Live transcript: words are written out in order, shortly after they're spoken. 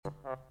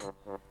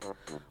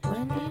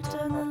When you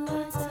turn the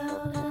lights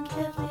out and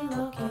carefully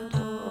lock your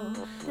door,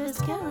 there's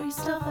scary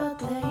stuff out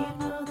there, you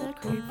know, that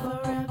creep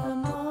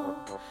forevermore.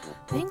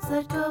 Things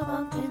that go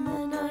bump in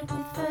the night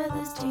with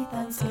feathers, teeth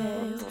and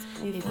scales.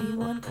 If you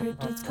want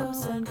cryptids,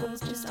 ghosts and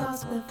ghosts, just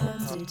ask the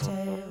Fem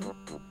Detail.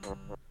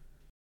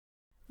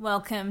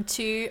 Welcome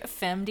to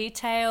Fem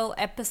Detail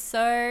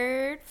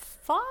episode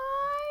 5.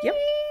 Yep.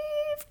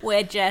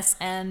 We're Jess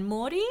and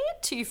Morty,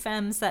 two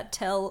femmes that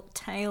tell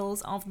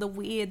tales of the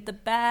weird, the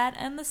bad,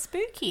 and the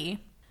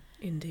spooky.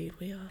 Indeed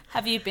we are.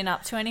 Have you been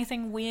up to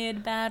anything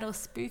weird, bad, or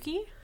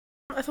spooky?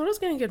 I thought I was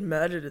going to get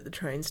murdered at the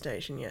train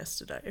station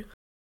yesterday.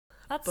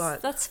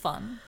 That's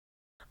fun.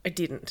 I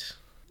didn't.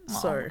 Aw,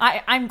 So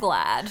I'm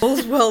glad.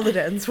 all's well that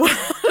ends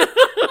well.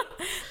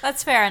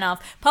 That's fair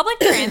enough. Public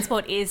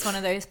transport is one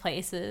of those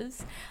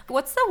places.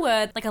 What's the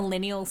word? Like a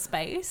lineal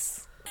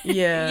space?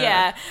 Yeah.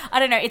 Yeah. I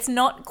don't know. It's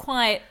not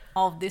quite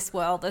of this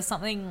world. There's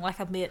something like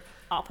a bit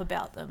up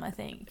about them, I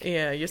think.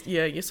 Yeah,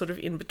 you're sort of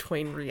in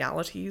between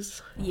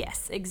realities.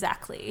 Yes,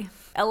 exactly.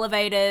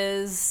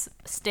 Elevators,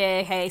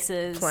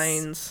 staircases.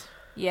 Planes.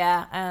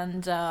 Yeah,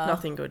 and...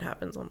 Nothing good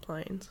happens on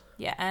planes.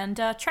 Yeah, and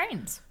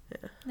trains.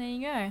 Yeah. There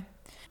you go.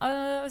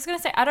 I was going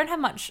to say, I don't have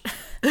much...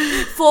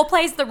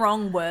 Foreplay's the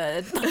wrong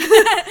word.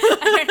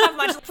 I don't have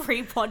much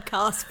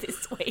pre-podcast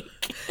this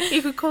week.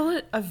 You could call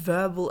it a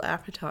verbal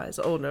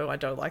appetizer. Oh no, I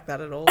don't like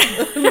that at all.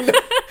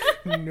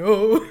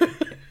 No.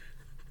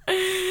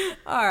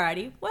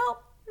 Alrighty,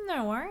 well,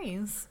 no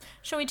worries.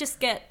 Shall we just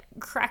get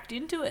cracked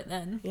into it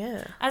then?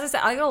 Yeah. As I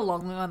said, I got a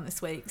long one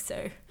this week,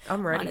 so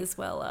I'm ready. might as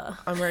well...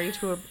 I'm ready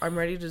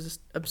to just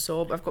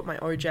absorb. I've got my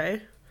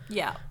OJ,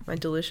 Yeah. my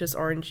delicious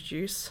orange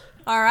juice.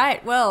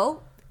 Alright,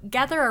 well,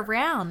 gather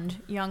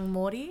around, young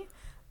Morty,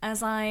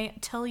 as I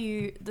tell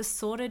you the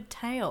sordid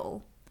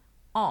tale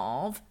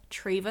of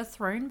Treva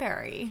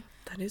Throneberry.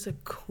 That is a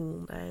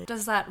cool name.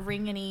 Does that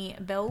ring any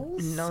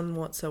bells? None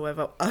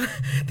whatsoever.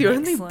 The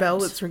only Excellent. bell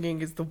that's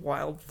ringing is the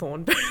wild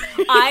thornberry.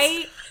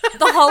 The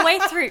whole way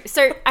through,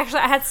 so actually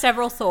I had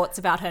several thoughts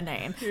about her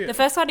name. Yeah. The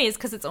first one is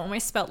because it's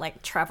almost spelt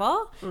like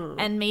Trevor,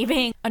 and me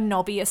being a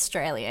knobby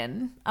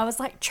Australian, I was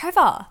like,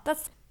 Trevor,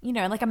 that's, you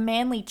know, like a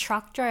manly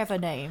truck driver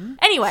name.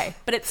 Anyway,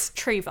 but it's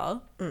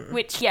Treva,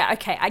 which, yeah,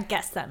 okay, I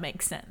guess that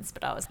makes sense,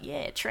 but I was,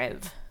 yeah,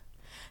 Trev.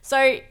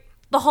 So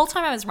the whole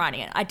time I was writing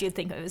it, I did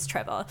think it was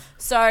Trevor.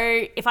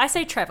 So if I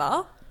say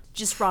Trevor,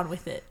 just run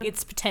with it.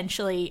 It's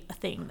potentially a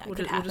thing that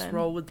could happen. We'll just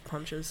roll with the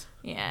punches.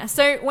 Yeah.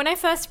 So when I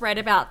first read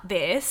about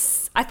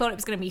this, I thought it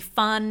was going to be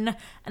fun.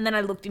 And then I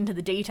looked into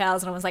the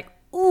details and I was like,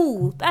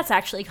 ooh, that's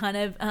actually kind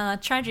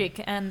of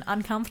tragic and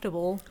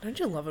uncomfortable. Don't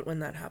you love it when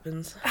that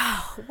happens?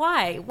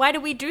 Why? Why do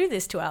we do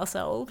this to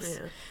ourselves?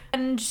 Yeah.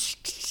 And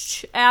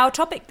our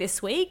topic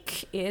this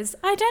week is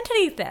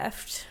identity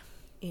theft.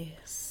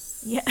 Yes.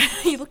 Yeah.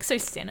 You look so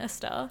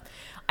sinister.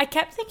 I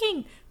kept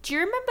thinking, do you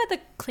remember the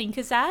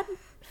Clinkers ad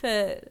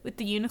with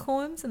the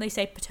unicorns and they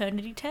say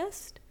paternity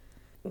test?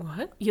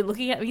 What? You're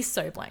looking at me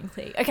so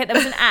blankly. Okay, there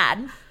was an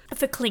ad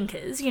for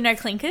Clinkers. You know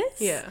Clinkers?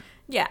 Yeah.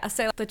 Yeah,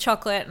 so the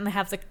chocolate and they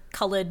have the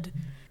coloured...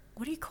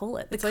 What do you call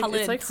it? It's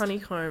like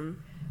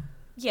honeycomb.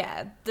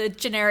 Yeah, the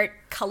generic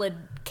coloured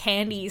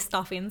candy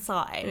stuff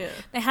inside. Yeah.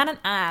 They had an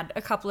ad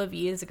a couple of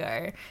years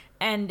ago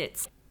and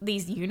it's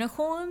these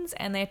unicorns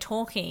and they're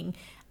talking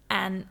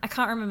and I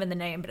can't remember the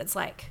name, but it's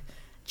like,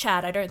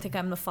 Chad, I don't think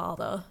I'm the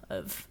father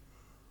of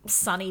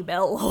Sunny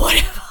Bell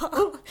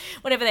or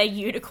whatever their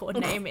unicorn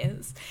name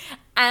is.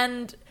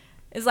 And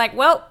it's like,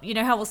 well, you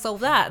know how we'll solve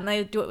that? And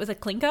they do it with a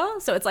clinker.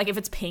 So it's like, if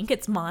it's pink,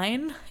 it's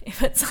mine.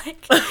 If it's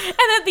like, and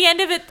at the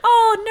end of it,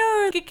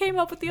 oh no, it came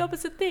up with the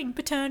opposite thing.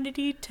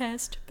 Paternity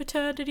test,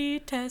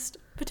 paternity test,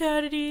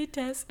 paternity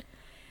test.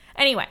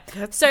 Anyway,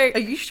 so Are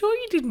you sure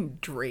you didn't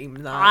dream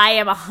that? I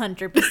am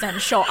 100%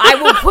 sure. I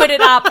will put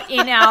it up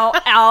in our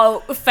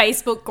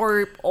Facebook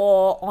group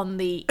or on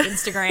the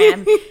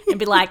Instagram and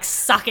be like,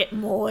 suck it,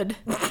 Maud.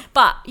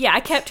 But yeah,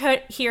 I kept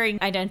hearing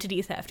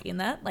identity theft in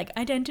that. Like,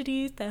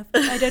 identity theft,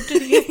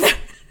 identity theft.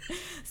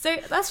 So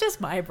that's just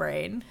my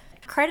brain.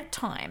 Credit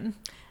time.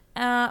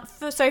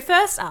 So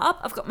first up,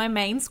 I've got my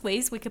main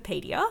squeeze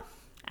Wikipedia,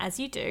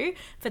 as you do,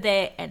 for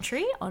their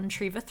entry on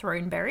Treva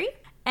Throneberry.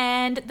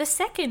 And the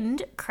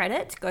second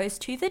credit goes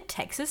to the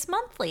Texas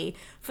Monthly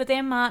for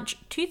their March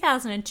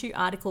 2002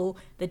 article,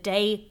 The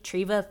Day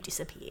Treva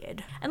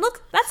Disappeared. And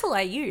look, that's all I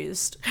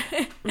used.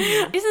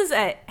 This is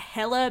a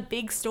hella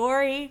big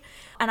story,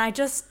 and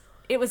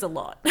it was a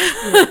lot.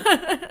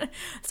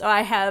 So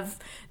I have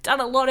done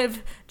a lot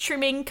of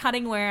trimming,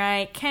 cutting where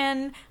I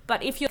can,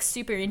 but if you're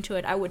super into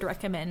it, I would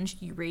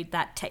recommend you read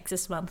that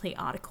Texas Monthly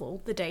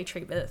article, The Day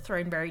Treva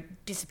Throneberry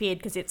Disappeared,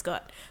 because it's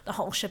got the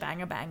whole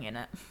shebang-a-bang in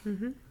it.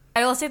 Mm-hmm.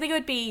 I also think it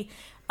would be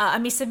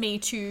amiss of me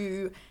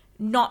to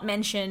not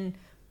mention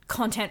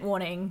content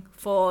warning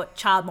for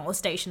child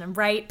molestation and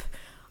rape.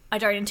 I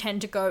don't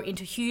intend to go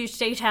into huge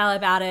detail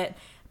about it,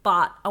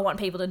 but I want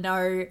people to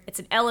know it's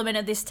an element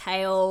of this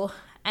tale,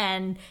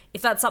 and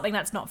if that's something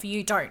that's not for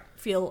you, don't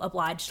feel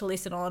obliged to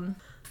listen on.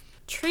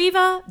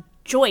 Treva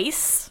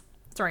Joyce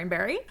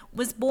Thornberry,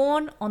 was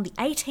born on the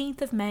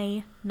 18th of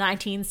May,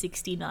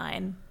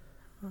 1969.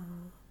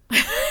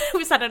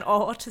 Was that an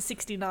O to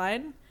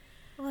 69?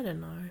 I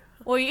don't know.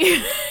 Or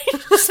you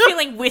just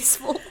feeling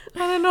wistful? I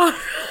don't know.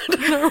 I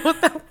don't know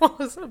what that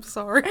was. I'm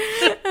sorry.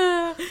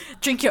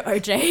 Drink your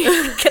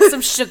OJ. Get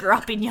some sugar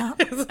up in ya.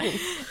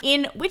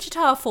 In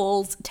Wichita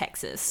Falls,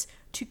 Texas,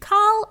 to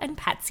Carl and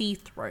Patsy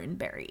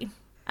Thornberry.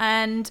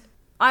 And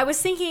I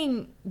was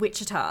thinking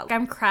Wichita.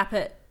 I'm crap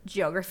at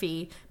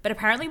geography, but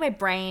apparently my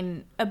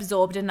brain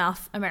absorbed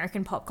enough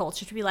American pop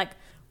culture to be like,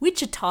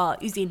 Wichita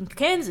is in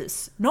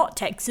Kansas, not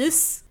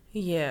Texas.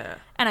 Yeah.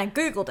 And I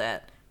Googled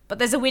it. But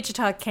there's a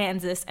Wichita,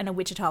 Kansas and a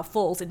Wichita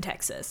Falls in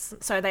Texas.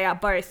 So they are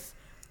both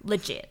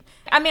legit.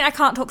 I mean, I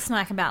can't talk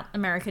smack about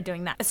America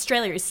doing that.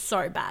 Australia is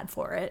so bad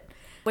for it.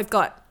 We've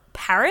got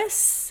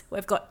Paris.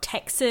 We've got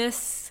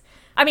Texas.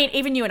 I mean,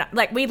 even you and I,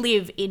 like, we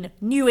live in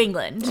New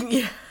England.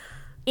 Yeah.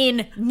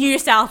 In New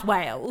South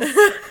Wales.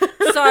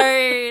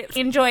 So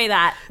enjoy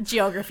that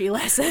geography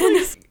lesson.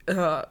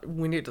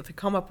 We need to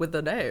come up with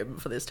a name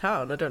for this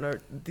town. I don't know.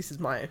 This is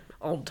my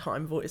old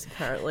time voice,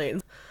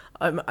 apparently.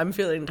 I'm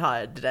feeling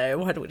tired today.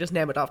 Why don't we just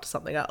name it after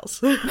something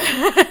else?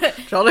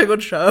 Jolly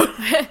good show.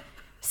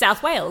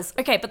 South Wales.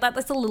 Okay, but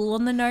that's a little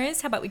on the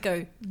nose. How about we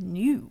go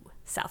New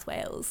South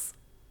Wales?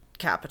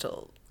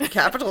 Capital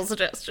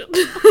suggestion.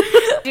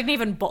 Didn't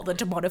even bother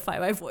to modify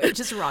my voice.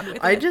 Just run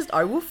with it.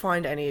 I will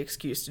find any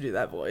excuse to do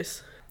that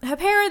voice. Her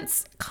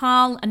parents,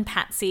 Carl and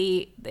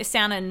Patsy, they're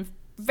sounding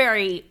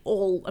very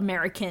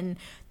all-American.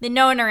 They're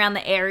known around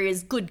the area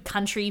as good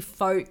country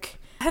folk.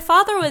 Her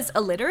father was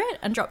illiterate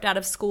and dropped out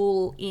of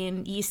school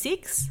in year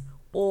 6,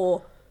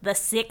 or the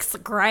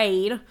 6th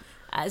grade,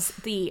 as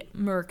the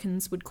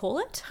Americans would call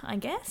it, I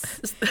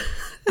guess.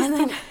 And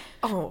then...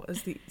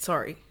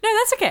 Sorry. No,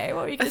 that's okay.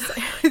 What were you going to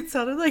say? It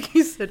sounded like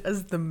you said,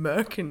 as the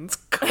Merkins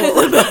call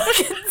it.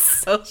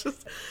 Merkins. I was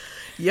just,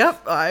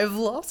 yep, I've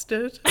lost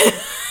it.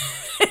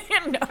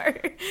 No.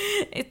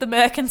 If the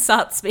Merkins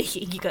start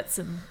speaking, you got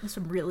some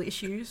real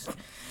issues.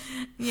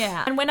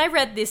 Yeah. And when I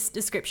read this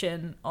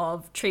description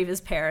of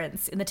Treva's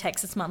parents in the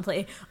Texas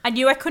Monthly, I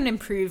knew I couldn't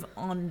improve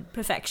on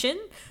perfection.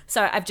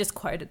 So I've just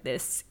quoted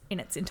this in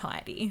its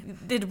entirety.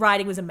 The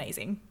writing was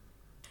amazing.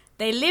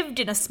 They lived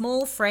in a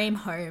small frame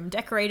home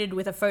decorated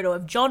with a photo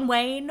of John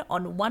Wayne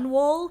on one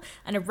wall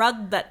and a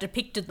rug that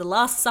depicted the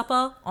Last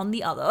Supper on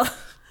the other.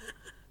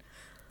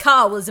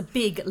 Carl was a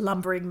big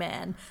lumbering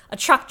man, a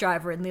truck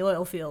driver in the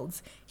oil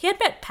fields. He had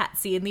met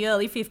Patsy in the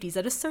early 50s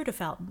at a soda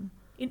fountain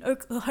in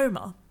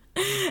Oklahoma.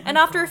 And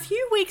after a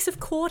few weeks of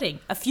courting,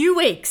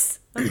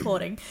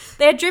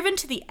 they had driven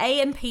to the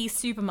A&P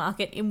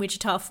supermarket in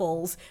Wichita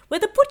Falls, where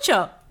the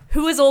butcher,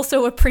 who was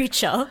also a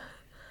preacher,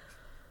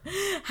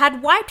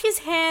 had wiped his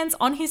hands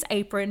on his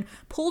apron,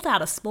 pulled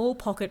out a small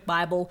pocket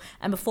Bible,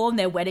 and performed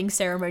their wedding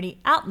ceremony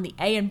out in the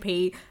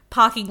A&P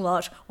parking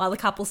lot while the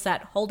couple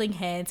sat holding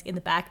hands in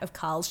the back of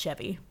Carl's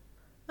Chevy.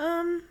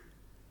 I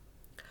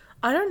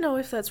don't know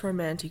if that's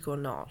romantic or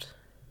not.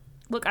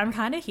 Look, I'm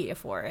kind of here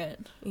for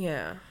it.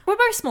 Yeah. We're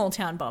both small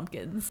town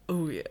bumpkins.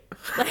 Oh, yeah.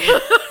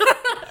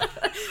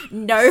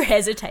 No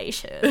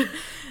hesitation.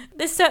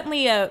 There's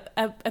certainly a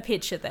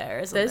picture there,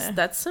 isn't there?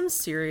 That's some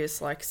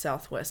serious, like,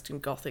 Southwestern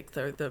Gothic,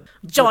 though. The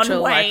John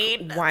butcher,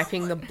 Wayne. like,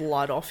 wiping the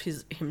blood off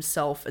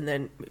himself and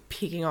then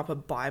picking up a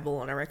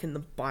Bible, and I reckon the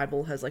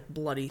Bible has, like,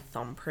 bloody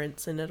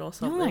thumbprints in it or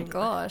something. Oh my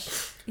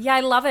gosh. Yeah,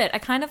 I love it. I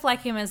kind of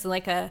like him as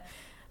like a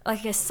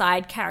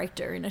side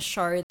character in a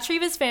show.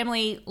 Treva's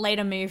family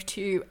later moved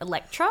to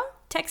Electra,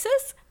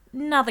 Texas.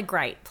 Another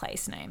great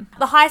place name.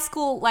 The high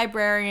school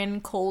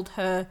librarian called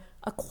her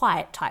a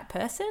quiet type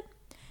person.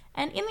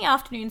 And in the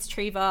afternoons,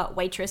 Treva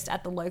waitressed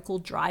at the local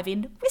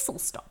drive-in whistle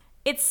stop.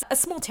 It's a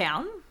small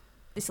town,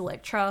 this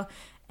Electra,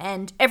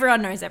 and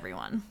everyone knows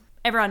everyone.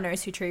 Everyone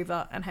knows who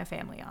Treva and her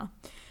family are.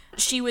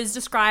 She was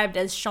described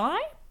as shy,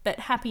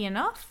 but happy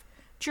enough.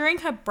 During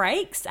her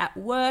breaks at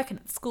work and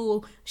at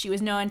school, she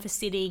was known for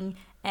sitting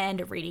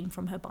and reading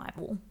from her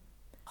Bible.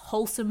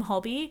 Wholesome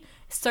hobby.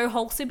 So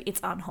wholesome, it's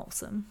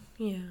unwholesome.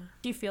 Yeah.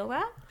 Do you feel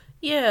that?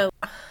 Yeah.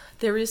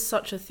 There is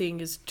such a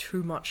thing as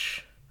too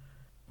much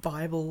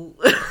Bible.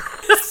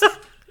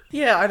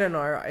 Yeah, I don't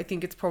know. I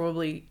think it's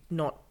probably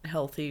not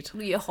healthy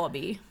to Your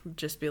hobby.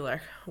 just be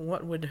like,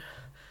 what would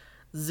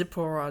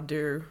Zipporah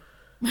do?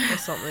 Or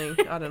something.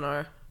 I don't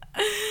know.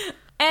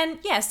 And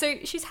yeah, so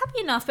she's happy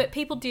enough, but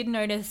people did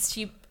notice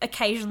she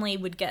occasionally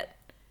would get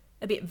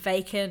a bit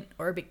vacant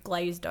or a bit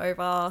glazed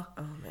over.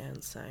 Oh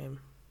man,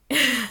 same.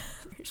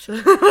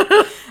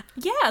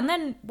 Yeah, and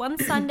then one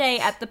Sunday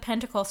at the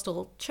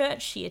Pentecostal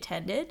church she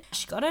attended,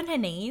 she got on her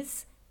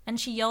knees and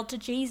she yelled to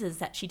Jesus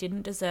that she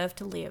didn't deserve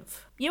to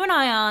live. You and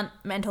I aren't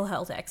mental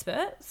health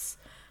experts,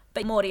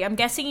 but Morty, I'm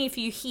guessing if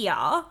you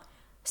hear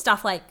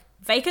stuff like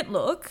vacant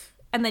look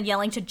and then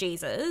yelling to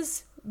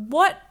Jesus,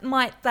 what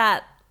might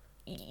that...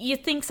 You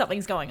think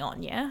something's going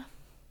on, yeah?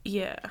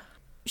 Yeah.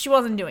 She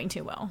wasn't doing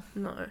too well.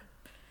 No.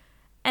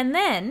 And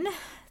then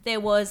there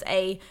was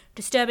a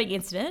disturbing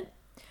incident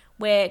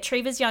where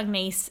Treva's young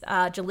niece,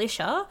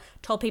 Jalisha,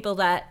 told people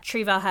that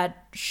Treva had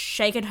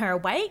shaken her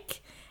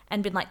awake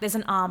and been like, there's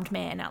an armed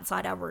man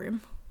outside our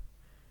room.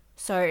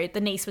 So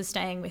the niece was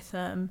staying with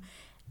them,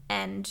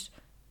 and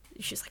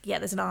she's like, yeah,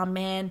 there's an armed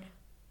man.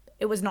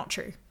 It was not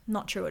true.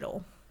 Not true at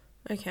all.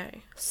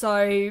 Okay.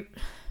 So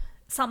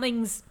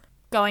something's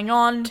going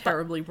on.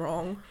 Terribly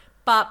wrong.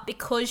 But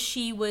because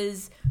she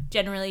was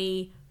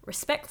generally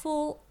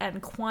respectful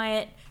and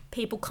quiet,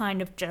 people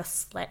kind of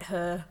just let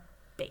her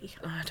be.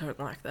 I don't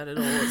like that at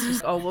all. It's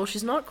just, oh, well,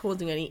 she's not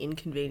causing any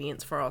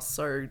inconvenience for us,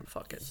 so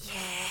fuck it.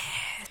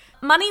 Yeah.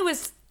 Money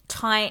was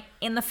tight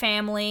in the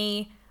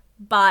family,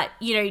 but,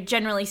 you know,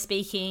 generally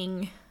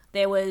speaking,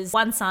 there was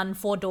one son,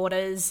 4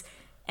 daughters,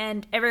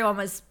 and everyone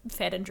was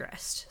fed and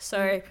dressed.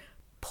 So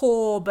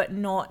poor, but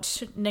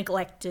not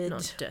neglected.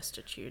 Not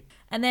destitute.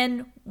 And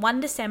then one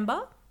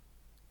December,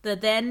 the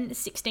then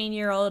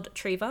 16-year-old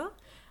Treva,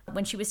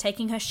 when she was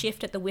taking her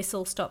shift at the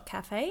Whistle Stop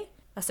Cafe,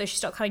 so she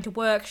stopped coming to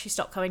work, she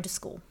stopped coming to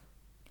school.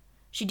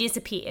 She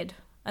disappeared,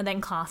 and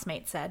then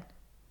classmates said,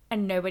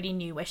 and nobody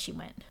knew where she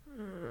went.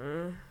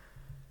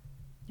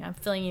 Yeah, I'm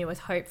filling you with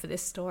hope for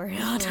this story,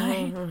 aren't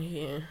I? Oh,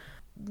 yeah.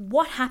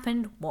 What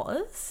happened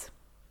was,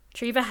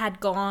 Treva had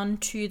gone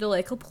to the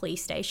local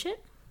police station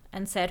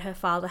and said her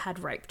father had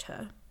raped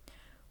her,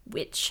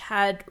 which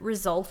had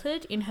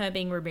resulted in her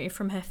being removed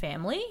from her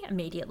family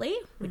immediately,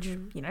 which,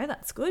 you know,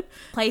 that's good.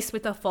 Placed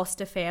with a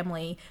foster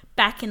family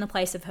back in the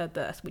place of her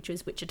birth, which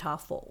was Wichita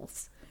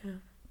Falls. Yeah.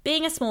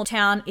 Being a small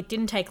town, it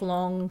didn't take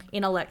long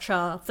in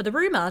Electra for the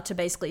rumour to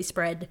basically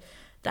spread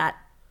that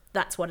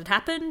that's what had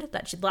happened,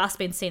 that she'd last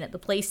been seen at the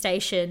police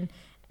station,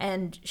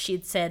 and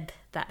she'd said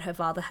that her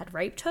father had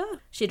raped her.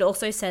 She'd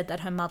also said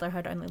that her mother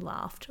had only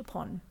laughed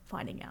upon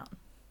finding out.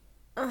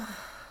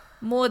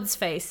 Maud's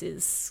face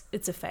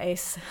it's a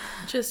face.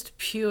 Just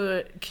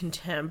pure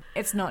contempt.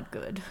 It's not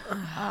good.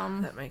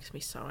 That makes me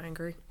so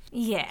angry.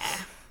 Yeah.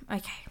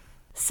 Okay.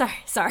 So,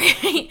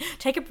 sorry.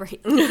 Take a breath.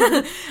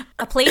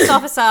 A police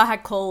officer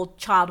had called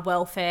child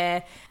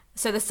welfare.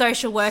 So the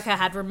social worker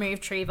had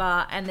removed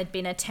Treva, and there'd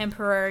been a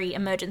temporary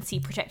emergency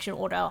protection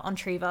order on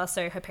Treva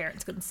so her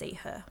parents couldn't see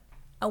her.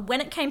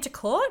 When it came to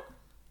court,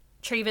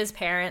 Treva's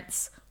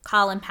parents,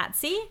 Carl and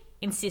Patsy,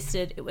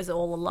 insisted it was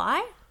all a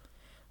lie.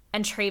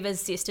 And Treva's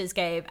sisters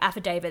gave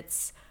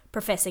affidavits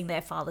professing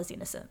their father's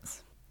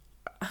innocence.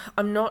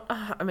 I'm not,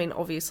 I mean,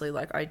 obviously,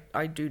 like,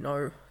 I do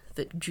know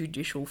that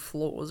judicial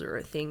flaws are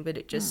a thing, but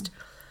it just,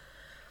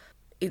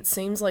 it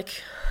seems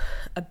like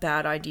a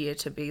bad idea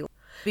to be,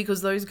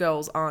 because those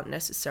girls aren't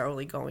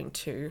necessarily going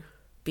to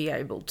be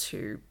able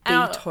to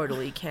be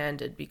totally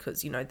candid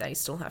because, you know, they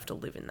still have to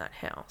live in that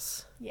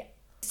house. Yeah.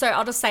 So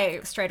I'll just say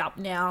straight up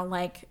now,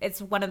 like,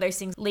 it's one of those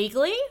things.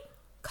 Legally,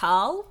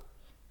 Carl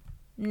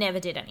never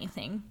did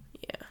anything.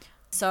 Yeah.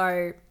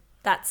 So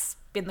that's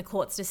been the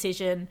court's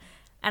decision.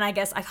 And I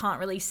guess I can't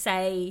really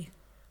say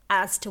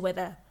as to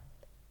whether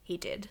he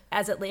did.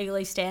 As it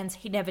legally stands,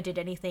 he never did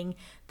anything.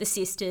 The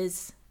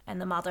sisters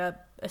and the mother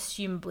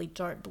assumably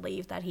don't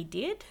believe that he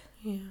did.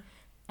 Yeah.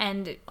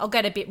 And I'll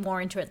get a bit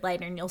more into it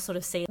later and you'll sort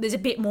of see there's a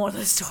bit more to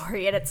the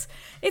story and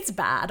it's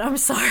bad. I'm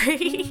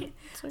sorry.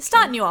 Okay.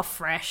 Starting you off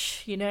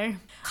fresh, you know.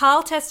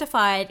 Carl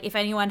testified if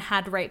anyone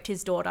had raped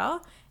his daughter,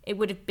 it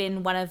would have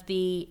been one of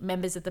the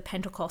members of the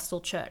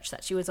Pentecostal church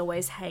that she was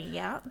always hanging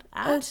out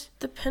at.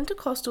 The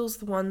Pentecostal's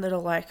the one that are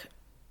like,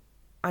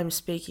 I'm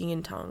speaking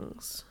in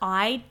tongues.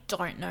 I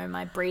don't know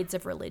my breeds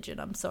of religion,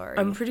 I'm sorry.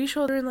 I'm pretty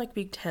sure they're in like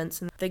big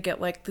tents and they get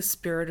like the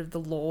spirit of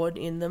the Lord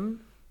in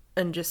them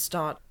and just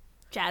start...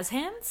 Jazz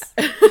hands?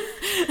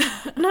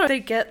 No, they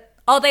get...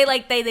 Oh, they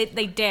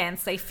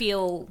dance, they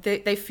feel...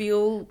 They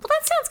feel... Well,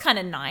 that sounds kind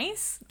of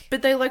nice.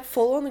 But they like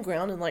fall on the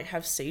ground and like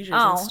have seizures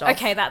and stuff. Oh,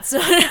 okay, that's...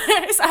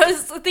 I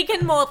was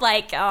thinking more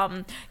like,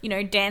 you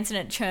know, dancing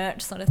at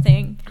church sort of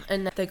thing.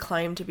 And they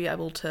claim to be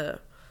able to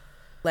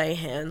lay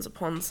hands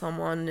upon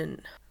someone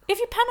and... If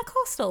you're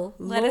Pentecostal,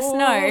 let us Lord.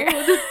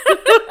 know.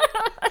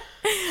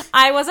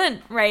 I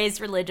wasn't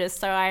raised religious,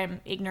 so I'm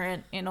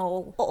ignorant in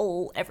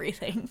all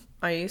everything.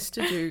 I used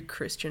to do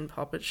Christian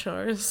puppet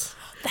shows.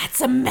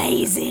 That's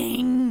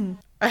amazing.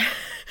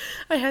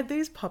 I had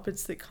these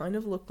puppets that kind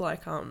of look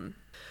like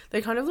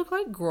they kind of look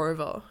like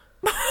Grover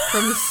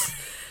from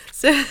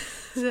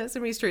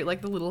Sesame Street,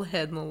 like the little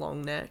head and the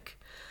long neck.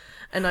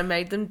 And I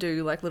made them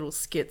do like little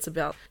skits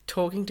about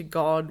talking to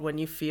God when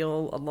you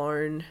feel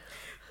alone.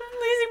 I'm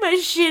losing my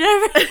shit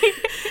over here.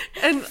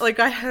 And like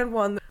I had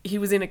one, he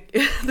was in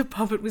the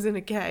puppet was in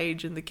a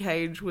cage and the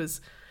cage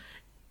was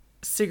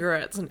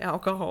cigarettes and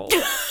alcohol.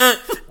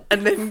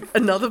 And then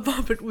another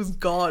puppet was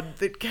God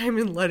that came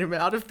and let him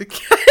out of the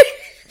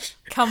cage.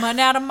 Come on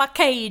out of my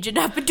cage and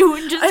I've been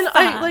doing just And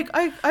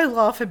fine. I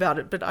laugh about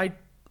it, but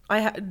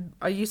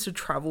I used to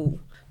travel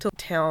to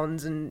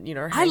towns and, you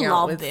know, hang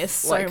out with this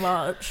so like,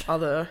 much.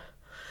 other.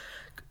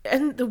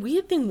 And the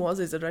weird thing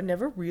is that I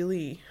never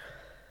really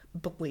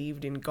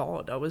believed in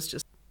God.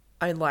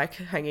 I like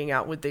hanging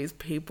out with these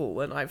people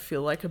and I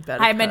feel like a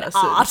better I'm person. an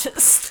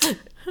artist.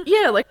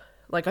 Yeah,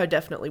 like I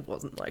definitely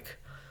wasn't like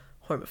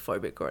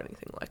homophobic or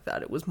anything like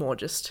that. It was more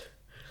just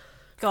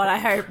God, I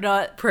hope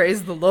not.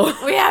 praise the Lord.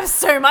 We have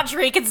so much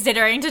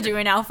reconsidering to do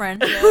in our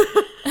friendship.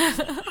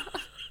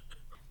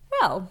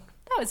 Well,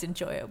 that was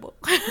enjoyable.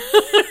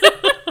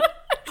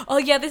 Oh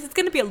yeah, this is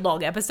going to be a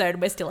long episode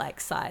and we're still like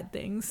side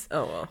things.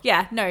 Oh well.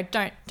 Yeah, no,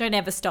 don't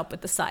ever stop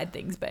with the side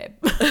things, babe.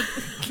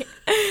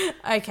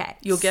 Okay.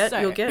 You'll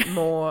get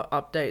more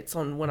updates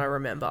on when I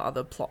remember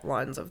other plot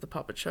lines of the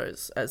puppet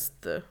shows as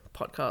the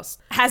podcast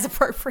as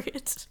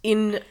appropriate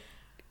in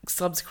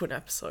subsequent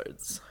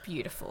episodes.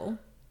 Beautiful.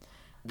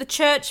 The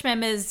church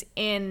members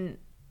in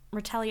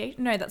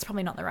retaliation, no, that's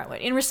probably not the right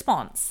word, in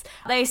response,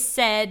 they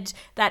said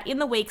that in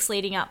the weeks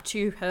leading up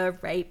to her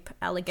rape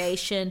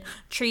allegation,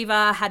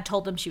 Treva had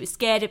told them she was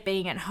scared of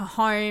being at her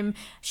home.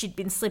 She'd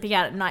been slipping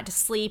out at night to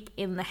sleep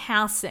in the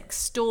house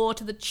next door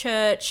to the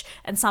church,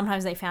 and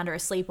sometimes they found her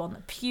asleep on the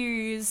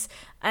pews,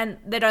 and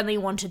they'd only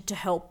wanted to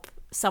help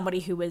somebody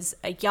who was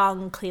a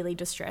young, clearly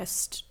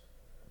distressed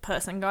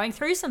person going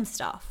through some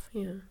stuff.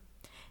 Yeah.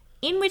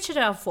 In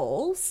Wichita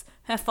Falls,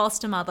 her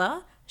foster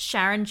mother,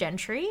 Sharon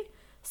Gentry,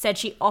 said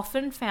she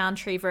often found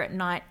Treva at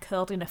night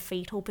curled in a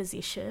fetal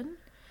position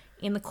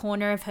in the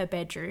corner of her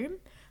bedroom.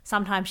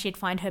 Sometimes she'd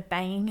find her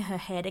banging her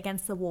head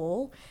against the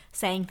wall,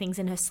 saying things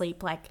in her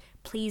sleep like,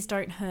 "Please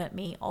don't hurt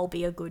me, I'll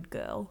be a good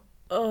girl."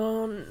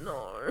 Oh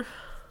no.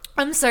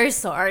 I'm so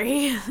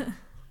sorry.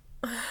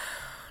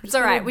 It's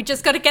all right, we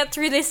just got to get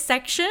through this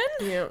section.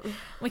 Yeah.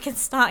 We can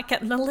start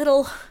getting a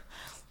little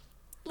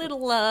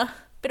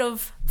bit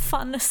of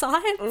fun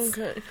aside.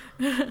 Okay.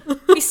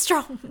 Be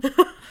strong.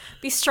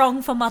 Be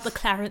strong for Mother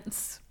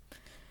Clarence.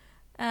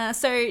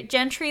 So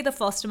Gentry, the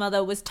foster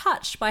mother, was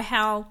touched by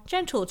how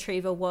gentle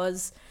Treva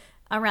was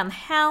around the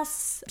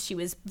house. She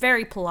was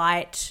very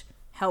polite,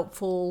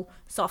 helpful,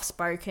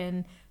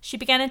 soft-spoken. She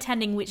began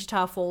attending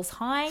Wichita Falls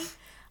High,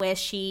 where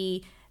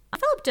she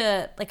developed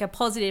a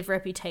positive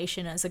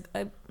reputation as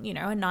a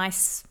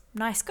nice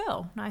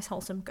girl, nice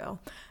wholesome girl.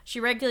 She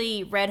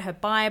regularly read her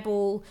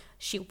Bible.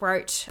 She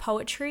wrote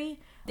poetry.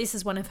 This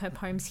is one of her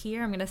poems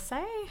here, I'm going to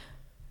say.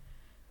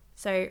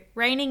 So,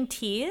 raining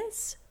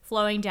tears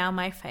flowing down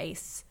my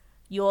face,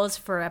 yours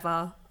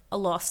forever, a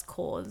lost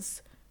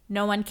cause.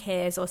 No one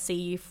cares or see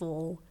you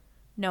fall.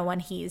 No one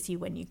hears you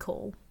when you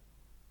call.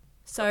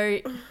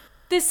 So,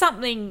 there's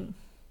something.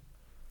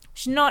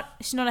 She's not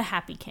a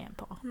happy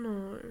camper.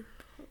 No.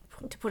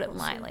 To put it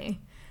lightly.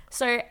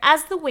 So,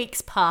 as the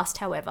weeks passed,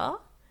 however,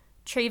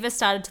 Treva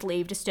started to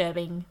leave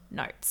disturbing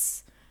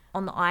notes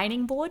on the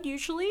ironing board,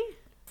 usually,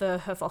 for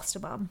her foster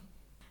mum.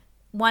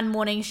 One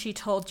morning, she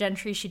told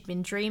Gentry she'd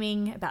been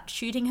dreaming about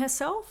shooting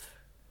herself.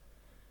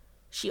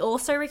 She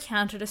also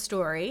recounted a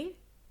story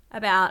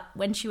about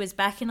when she was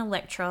back in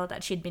Electra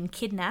that she'd been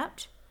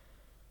kidnapped,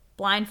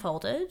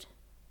 blindfolded,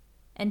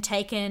 and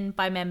taken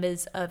by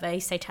members of a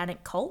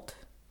satanic cult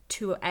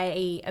to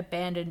a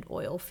abandoned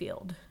oil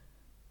field.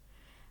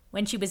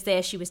 When she was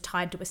there, she was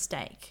tied to a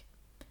stake.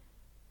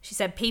 She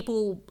said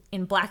people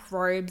in black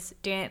robes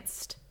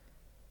danced,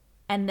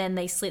 and then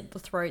they slit the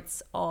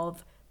throats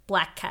of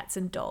black cats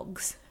and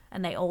dogs,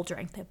 and they all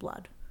drank their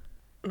blood.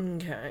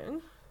 Okay.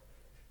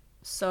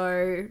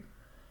 So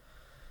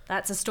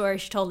that's a story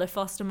she told her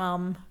foster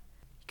mum.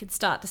 You could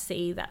start to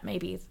see that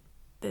maybe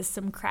there's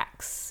some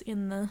cracks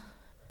in the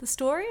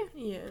story.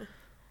 Yeah.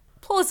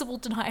 Plausible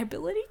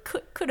deniability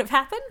could have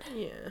happened.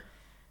 Yeah.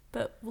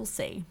 But we'll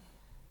see.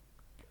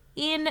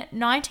 In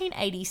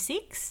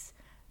 1986,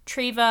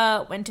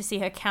 Treva went to see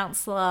her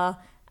counsellor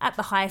at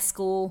the high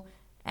school,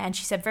 and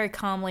she said very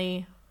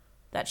calmly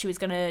that she was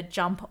going to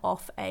jump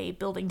off a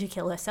building to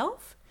kill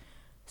herself.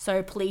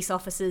 So police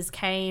officers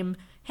came,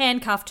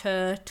 handcuffed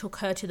her, took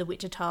her to the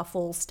Wichita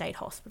Falls State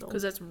Hospital.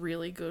 Because that's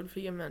really good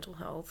for your mental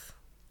health.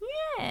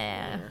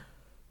 Yeah.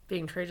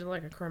 Being treated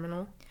like a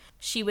criminal.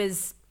 She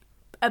was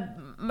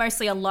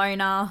mostly a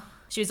loner.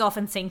 She was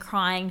often seen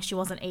crying. She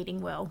wasn't eating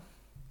well.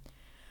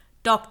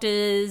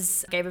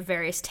 Doctors gave her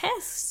various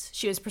tests.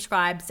 She was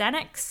prescribed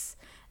Xanax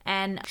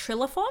and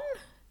Trilofon.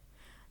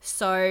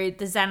 So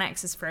the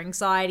Xanax is for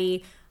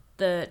anxiety.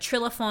 The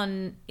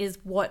Trilofon is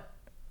what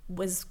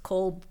was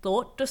called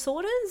thought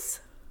disorders.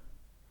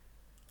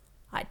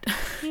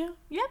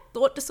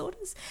 Thought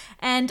disorders.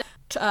 And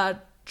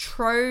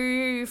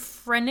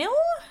trofrenil,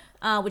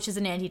 which is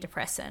an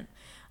antidepressant.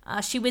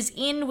 She was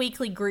in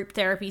weekly group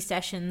therapy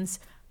sessions,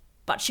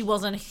 but she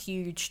wasn't a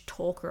huge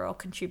talker or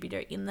contributor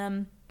in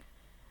them.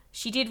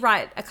 She did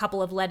write a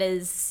couple of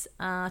letters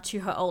to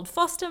her old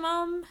foster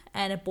mum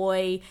and a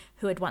boy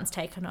who had once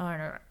taken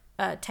her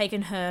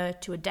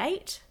to a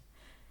date.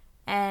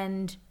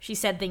 And she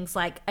said things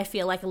like, "I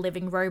feel like a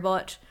living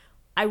robot.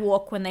 I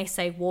walk when they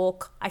say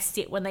walk. I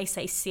sit when they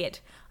say sit.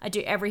 I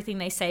do everything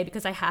they say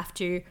because I have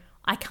to.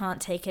 I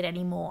can't take it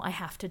anymore. I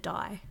have to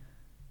die."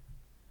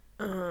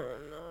 Oh,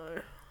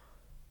 no.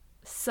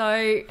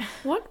 So...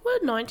 What were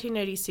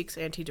 1986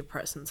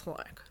 antidepressants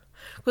like?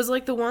 Because,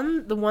 like, the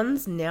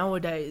ones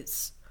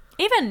nowadays...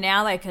 Even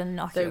now they can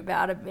knock you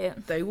about a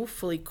bit. They will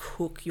fully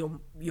cook your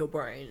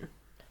brain.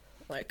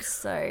 Like...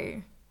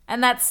 So...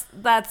 And that's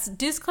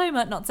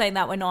disclaimer, not saying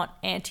that we're not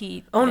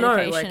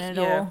anti-medication at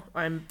all.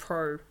 I'm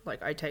pro,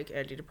 like, I take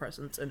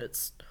antidepressants and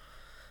it's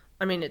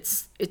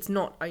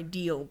not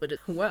ideal, but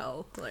it's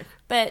well, like.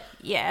 But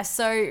yeah,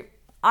 so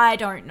I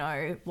don't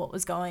know what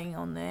was going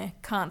on there.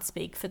 Can't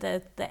speak for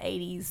the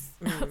 80s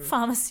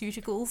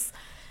pharmaceuticals.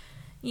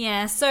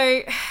 Yeah,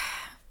 so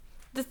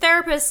the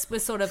therapist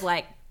was sort of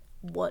like,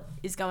 what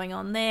is going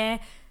on there?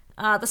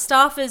 The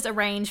staffers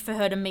arranged for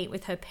her to meet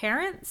with her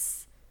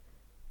parents.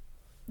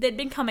 They'd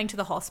been coming to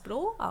the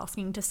hospital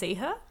asking to see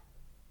her.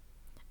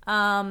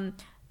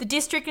 The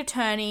district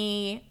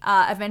attorney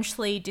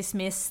eventually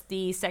dismissed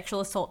the sexual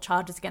assault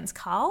charges against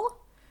Carl,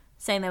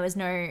 saying there was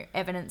no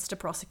evidence to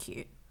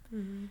prosecute.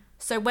 Mm-hmm.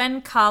 So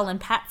when Carl and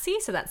Patsy,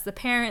 so that's the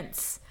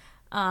parents,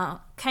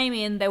 came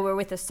in, they were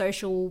with a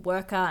social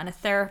worker and a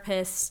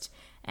therapist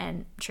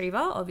and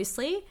Treva,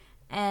 obviously,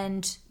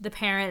 and the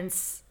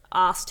parents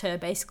asked her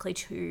basically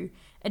to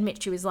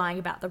admit she was lying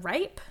about the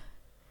rape.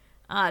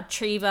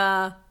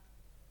 Treva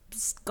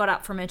got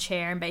up from her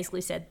chair and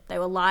basically said they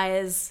were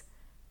liars,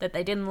 that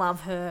they didn't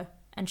love her,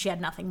 and she had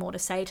nothing more to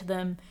say to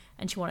them,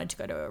 and she wanted to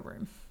go to her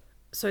room.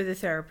 So the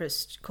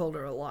therapist called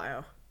her a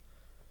liar?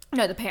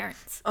 No, the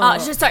parents. Oh.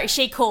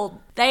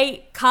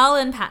 Carl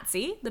and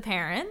Patsy, the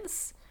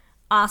parents,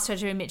 asked her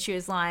to admit she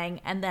was lying,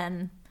 and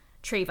then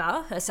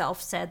Treva herself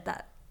said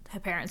that her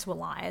parents were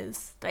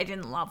liars. They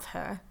didn't love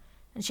her,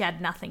 and she had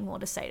nothing more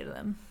to say to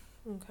them.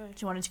 Okay.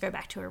 She wanted to go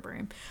back to her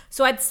room.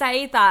 So I'd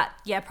say that,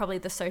 yeah, probably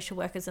the social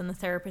workers and the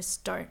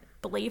therapists don't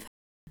believe her.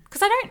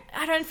 Because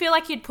I don't feel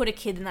like you'd put a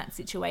kid in that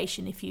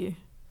situation if you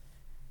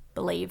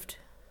believed.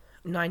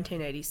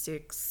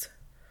 1986.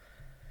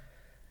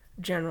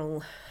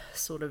 General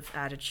sort of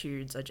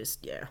attitudes.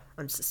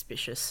 I'm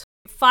suspicious.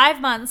 5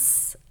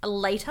 months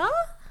later,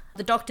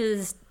 the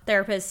doctor's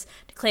therapist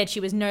declared she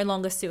was no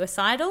longer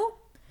suicidal,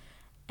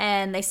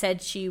 and they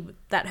said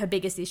that her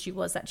biggest issue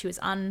was that she was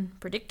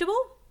unpredictable,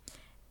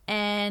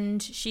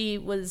 and she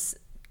was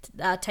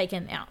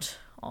taken out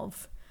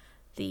of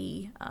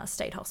the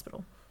state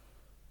hospital.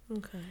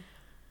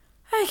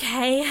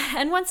 Okay,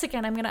 and once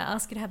again, I'm going to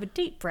ask you to have a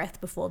deep breath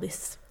before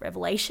this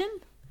revelation.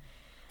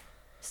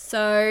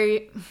 So,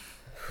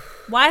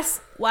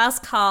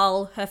 whilst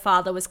Carl, her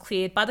father, was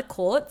cleared by the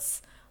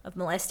courts of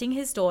molesting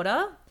his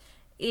daughter,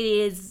 it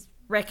is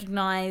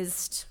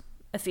recognised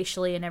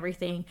officially and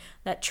everything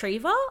that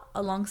Treva,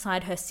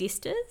 alongside her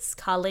sisters,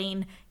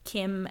 Carleen,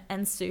 Kim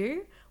and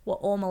Sue, were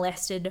all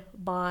molested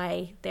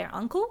by their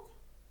uncle,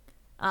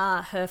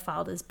 her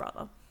father's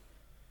brother.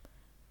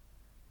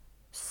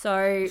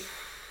 So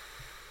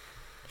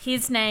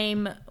his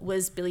name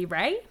was Billy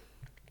Ray.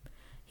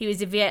 He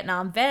was a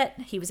Vietnam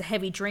vet. He was a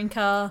heavy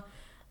drinker,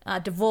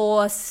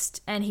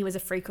 divorced, and he was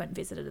a frequent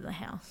visitor to the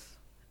house.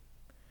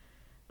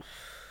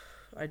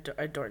 I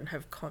don't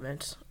have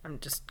comment. I'm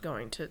just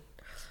going to...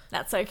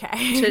 That's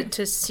okay.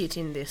 to sit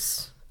in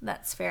this.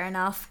 That's fair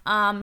enough.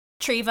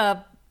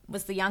 Treva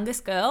was the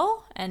youngest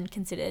girl and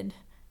considered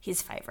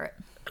his favourite.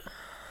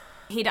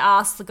 He'd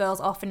ask the girls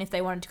often if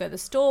they wanted to go to the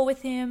store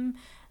with him.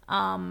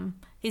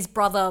 His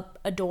brother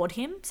adored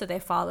him, so their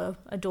father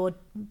adored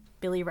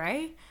Billy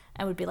Ray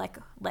and would be like,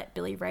 let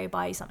Billy Ray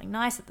buy you something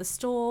nice at the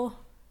store.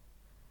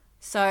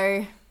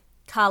 So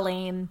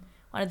Carleen,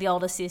 one of the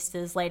older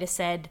sisters, later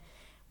said,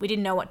 we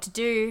didn't know what to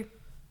do.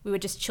 We were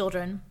just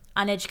children,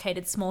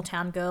 uneducated small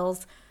town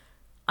girls.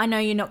 I know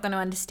you're not going to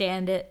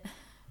understand it,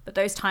 but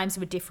those times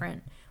were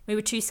different. We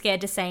were too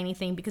scared to say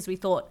anything because we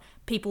thought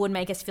people would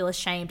make us feel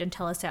ashamed and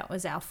tell us that it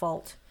was our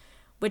fault.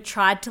 We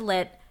tried to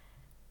let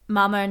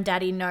Mama and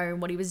Daddy know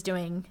what he was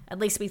doing. At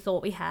least we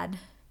thought we had.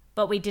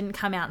 But we didn't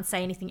come out and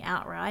say anything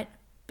outright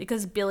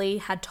because Billy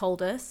had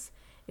told us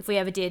if we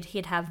ever did,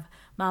 he'd have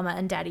Mama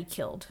and Daddy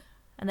killed.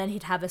 And then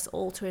he'd have us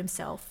all to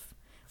himself.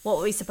 What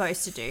were we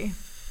supposed to do?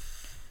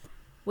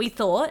 We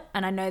thought,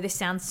 and I know this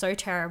sounds so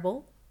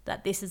terrible,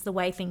 that this is the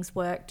way things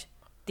worked.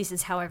 This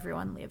is how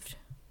everyone lived.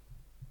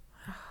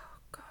 Oh,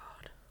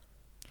 God.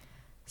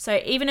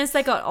 So even as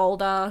they got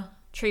older,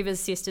 Treva's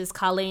sisters,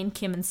 Carleen,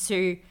 Kim and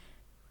Sue,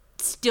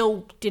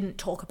 still didn't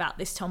talk about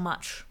this till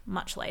much,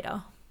 much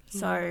later.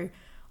 So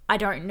I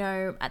don't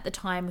know at the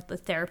time with the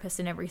therapist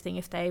and everything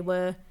if they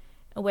were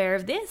aware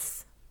of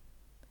this.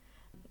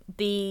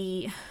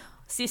 The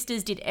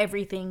sisters did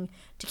everything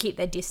to keep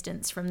their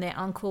distance from their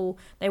uncle.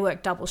 They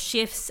worked double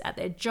shifts at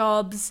their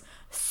jobs.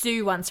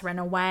 Sue once ran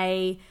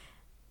away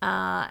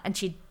and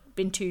she'd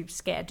been too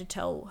scared to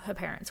tell her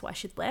parents why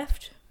she'd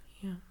left.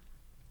 Yeah.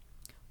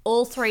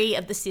 All three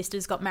of the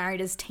sisters got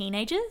married as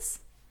teenagers,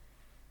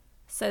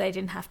 so they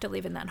didn't have to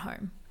live in that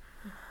home.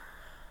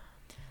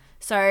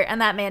 So, and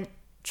that meant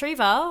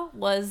Treva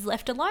was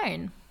left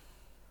alone.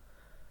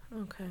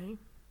 Okay.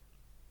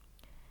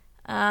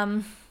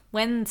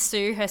 When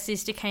Sue, her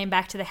sister, came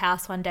back to the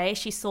house one day,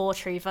 she saw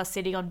Treva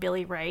sitting on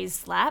Billy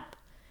Ray's lap.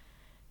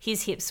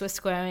 His hips were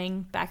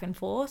squirming back and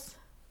forth.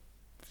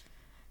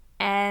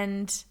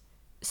 And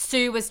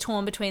Sue was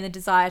torn between the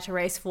desire to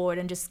race forward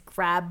and just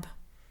grab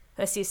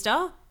her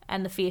sister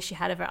and the fear she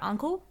had of her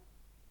uncle.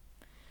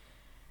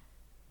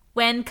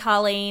 When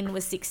Carleen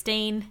was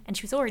 16 and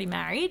she was already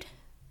married,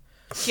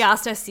 she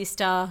asked her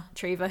sister,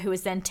 Treva, who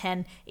was then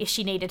 10, if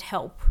she needed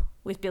help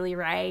with Billy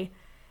Ray.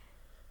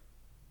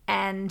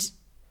 And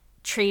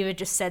Treva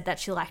just said that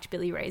she liked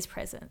Billy Ray's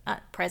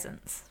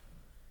presence.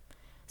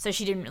 So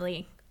she didn't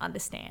really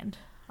understand,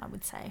 I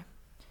would say.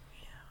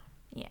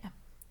 Yeah.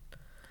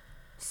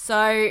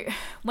 So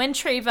when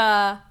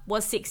Treva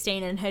was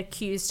 16 and had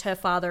accused her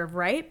father of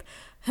rape,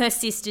 her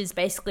sisters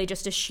basically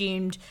just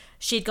assumed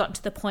she'd gotten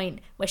to the point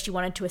where she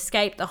wanted to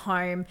escape the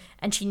home,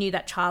 and she knew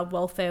that child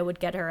welfare would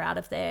get her out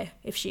of there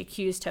if she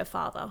accused her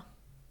father.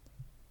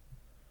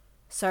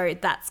 So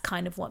that's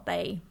kind of what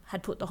they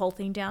had put the whole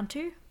thing down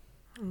to.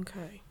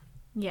 Okay.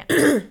 Yeah.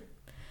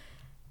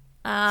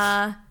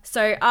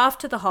 So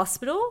after the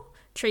hospital,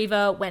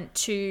 Treva went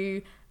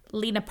to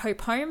Lena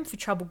Pope Home for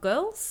Troubled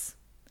Girls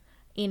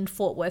in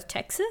Fort Worth,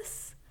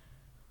 Texas.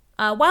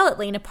 While at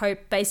Lena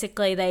Pope,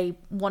 basically they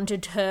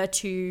wanted her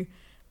to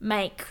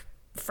make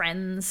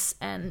friends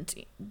and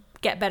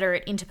get better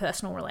at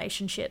interpersonal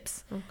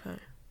relationships. Okay.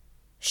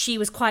 She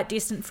was quite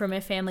distant from her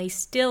family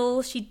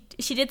still. She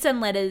did send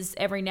letters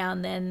every now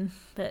and then,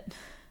 but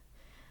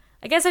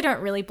I guess I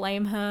don't really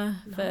blame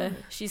her for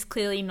she's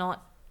clearly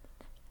not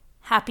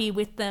happy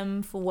with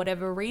them for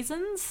whatever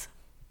reasons.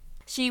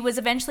 She was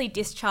eventually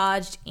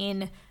discharged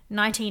in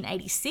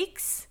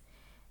 1986,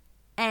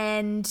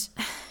 and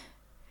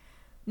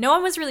no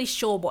one was really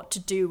sure what to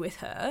do with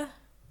her.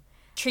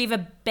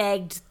 Treva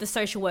begged the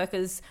social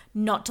workers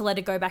not to let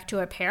her go back to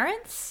her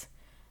parents,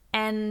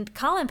 and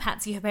Carl and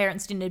Patsy, her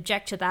parents, didn't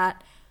object to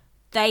that.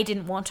 They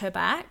didn't want her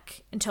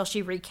back until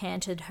she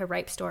recanted her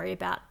rape story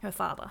about her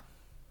father.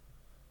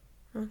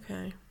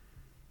 Okay.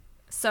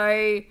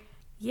 So,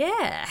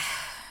 yeah.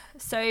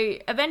 So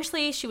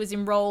eventually she was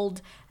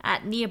enrolled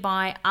at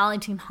nearby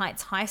Arlington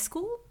Heights High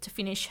School to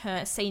finish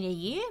her senior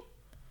year.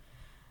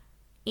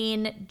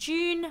 In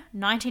June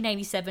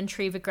 1987,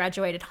 Treva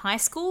graduated high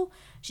school.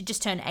 She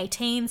just turned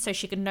 18, so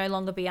she could no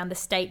longer be under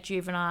state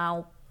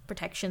juvenile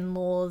protection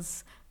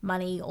laws,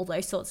 money, all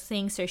those sorts of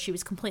things, so she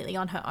was completely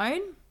on her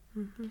own.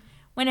 Mm-hmm.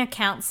 When her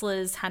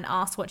counsellors had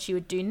asked what she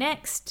would do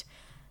next,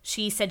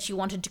 she said she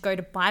wanted to go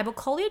to Bible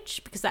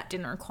college because that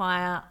didn't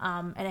require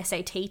an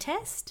SAT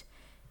test.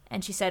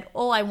 And she said,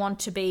 all I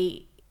want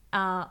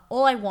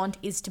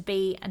is to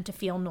be and to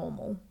feel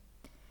normal.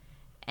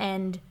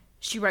 And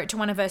she wrote to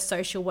one of her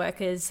social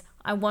workers,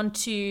 I want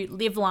to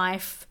live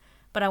life,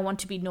 but I want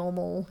to be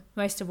normal.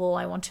 Most of all,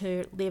 I want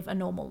to live a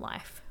normal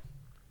life.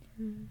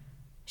 Mm.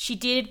 She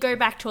did go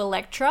back to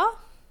Electra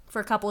for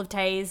a couple of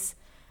days,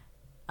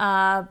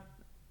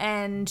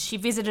 and she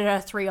visited her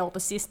 3 older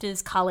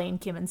sisters,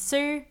 Carlene, Kim, and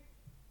Sue.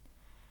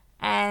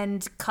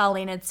 And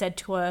Carlene had said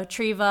to her,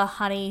 Treva,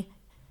 honey,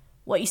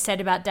 what you said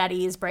about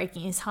Daddy is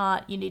breaking his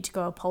heart. You need to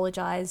go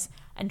apologise.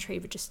 And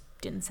Treva just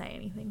didn't say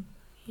anything.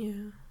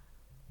 Yeah.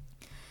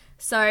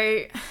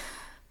 So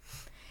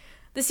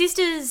the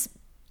sisters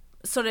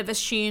sort of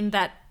assumed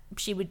that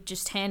she would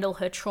just handle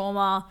her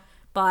trauma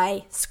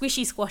by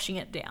squashing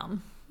it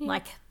down,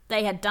 like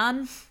they had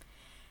done.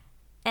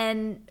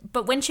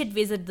 But when she'd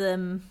visited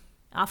them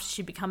after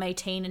she'd become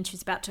 18 and she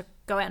was about to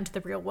go out into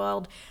the real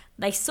world,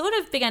 they sort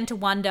of began to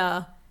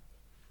wonder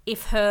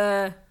if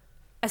her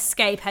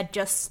escape had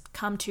just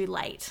come too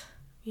late.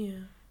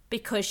 Yeah.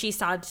 Because she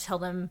started to tell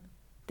them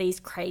these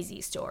crazy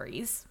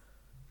stories.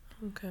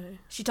 Okay.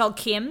 She told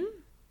Kim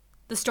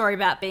the story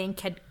about being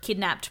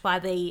kidnapped by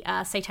the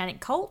satanic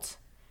cult.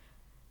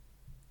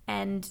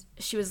 And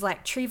she was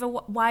like,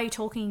 Treva, why are you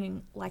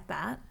talking like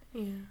that?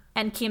 Yeah.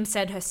 And Kim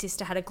said her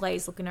sister had a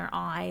glazed look in her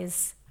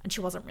eyes and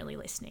she wasn't really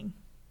listening.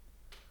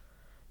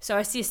 So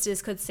her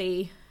sisters could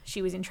see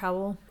she was in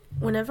trouble.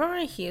 Whenever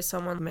I hear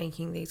someone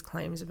making these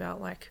claims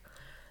about, like,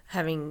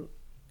 having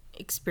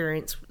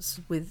experience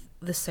with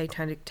the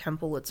satanic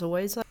temple, it's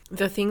always like,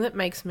 the thing that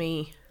makes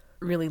me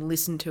really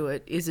listen to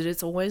it is that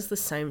it's always the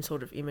same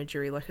sort of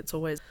imagery. Like, it's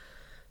always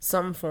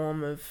some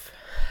form of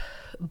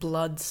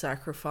blood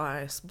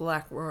sacrifice,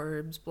 black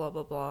robes, blah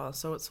blah blah.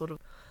 So it's sort of,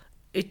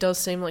 it does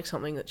seem like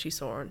something that she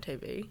saw on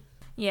TV.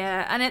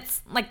 Yeah, and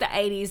it's like the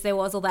 80s, there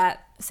was all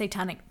that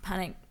satanic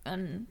panic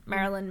and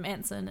Marilyn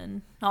Manson,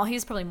 and he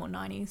was probably more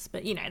 90s,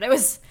 but you know, there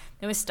was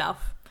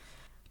stuff.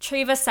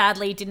 Treva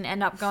sadly didn't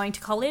end up going to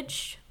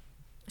college.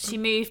 She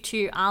moved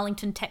to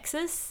Arlington,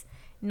 Texas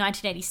in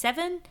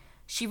 1987.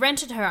 She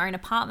rented her own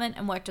apartment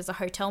and worked as a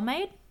hotel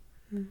maid.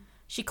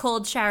 She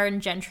called Sharon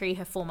Gentry,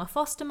 her former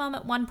foster mum,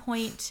 at one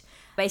point,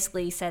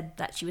 basically said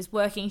that she was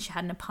working, she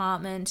had an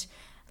apartment.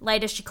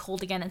 Later she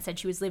called again and said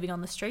she was living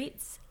on the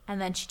streets, and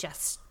then she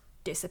just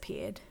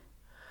disappeared.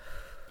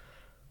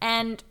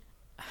 And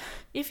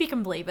if you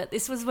can believe it,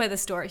 this was where the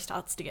story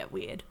starts to get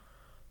weird.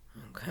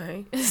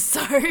 Okay.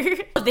 So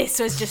this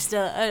was just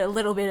a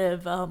little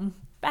bit of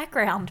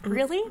background,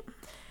 really.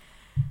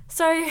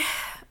 So,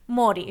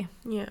 Morty.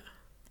 Yeah.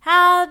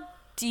 How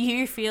do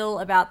you feel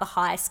about the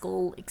high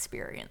school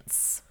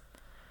experience?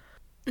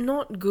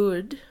 Not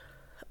good,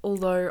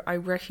 although I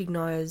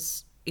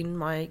recognise in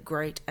my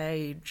great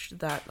age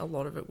that a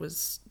lot of it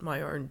was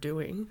my own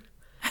doing.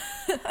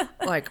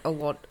 Like, a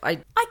lot. I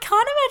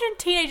can't imagine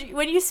teenage,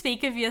 when you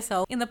speak of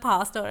yourself in the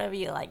past or whatever,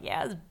 you're like,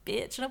 yeah, I was a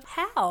bitch. And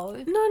how?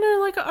 No,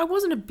 like, I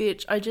wasn't a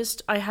bitch.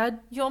 I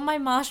had... You're my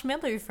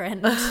marshmallow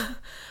friend.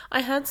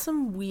 I had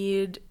some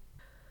weird...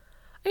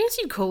 I guess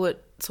you'd call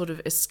it sort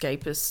of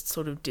escapist,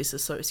 sort of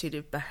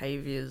disassociative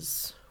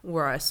behaviours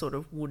where I sort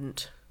of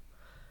wouldn't.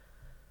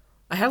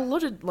 I had a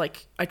lot of,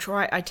 like,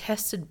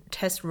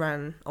 test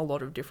ran a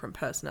lot of different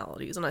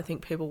personalities, and I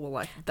think people were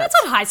like, That's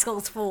what high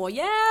school's for,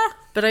 yeah.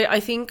 But I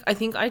think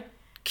I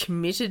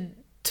committed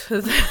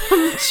to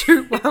them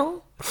too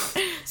well.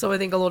 So I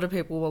think a lot of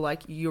people were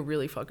like, you're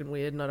really fucking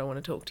weird and I don't want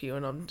to talk to you.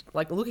 And I'm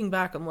like, looking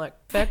back, I'm like,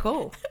 fair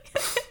call.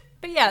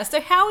 But yeah, so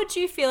how would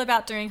you feel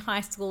about doing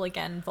high school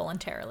again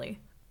voluntarily?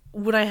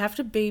 Would I have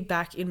to be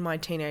back in my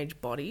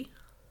teenage body?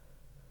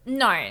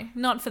 No,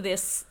 not for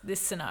this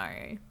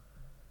scenario.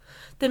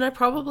 Then I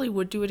probably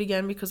would do it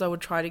again because I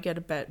would try to get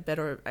a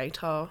better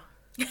ATAR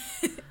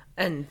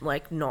and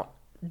like not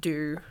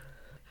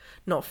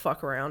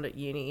fuck around at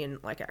uni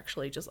and like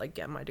actually just like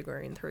get my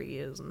degree in 3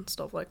 years and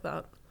stuff like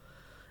that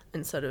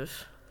instead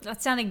of.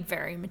 That's sounding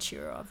very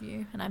mature of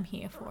you, and I'm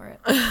here for it.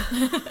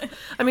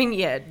 I mean,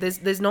 yeah,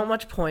 there's not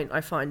much point I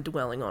find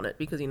dwelling on it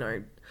because, you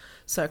know,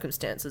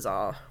 circumstances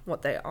are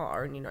what they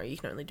are and, you know, you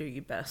can only do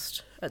your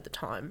best at the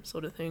time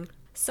sort of thing.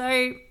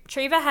 So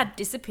Treva had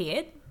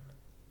disappeared.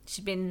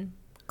 She'd been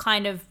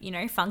kind of, you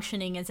know,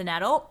 functioning as an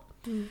adult.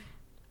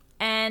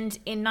 And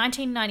in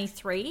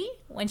 1993,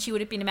 when she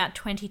would have been about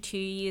 22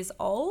 years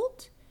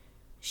old,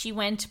 she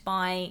went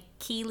by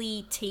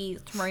Keely T.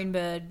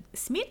 Thronberg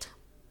Smith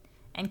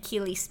and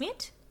Keely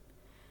Smith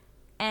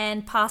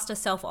and passed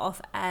herself off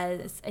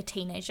as a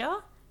teenager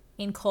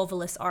in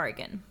Corvallis,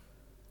 Oregon.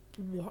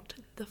 What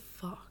the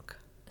fuck?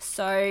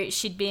 So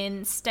she'd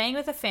been staying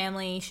with her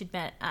family. She'd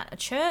met at a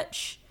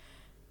church.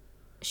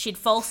 She'd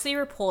falsely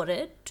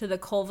reported to the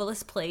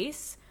Corvallis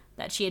police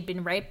that she had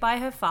been raped by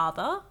her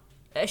father.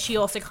 She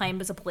also claimed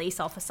was a police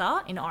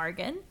officer in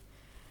Oregon.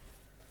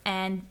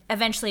 And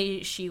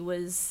eventually she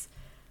was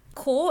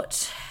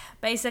caught,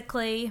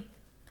 basically.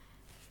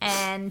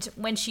 And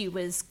when she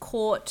was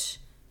caught,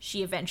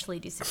 she eventually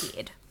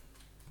disappeared.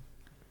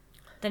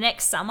 The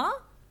next summer,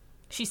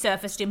 she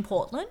surfaced in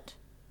Portland.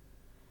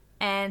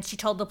 And she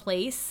told the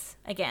police,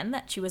 again,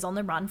 that she was on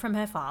the run from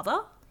her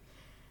father.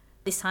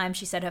 This time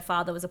she said her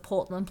father was a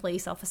Portland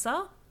police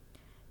officer.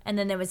 And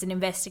then there was an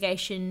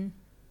investigation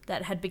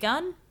that had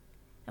begun.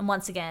 And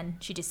once again,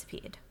 she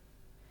disappeared.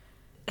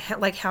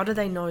 How do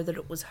they know that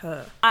it was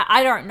her?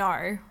 I don't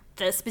know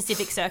the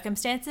specific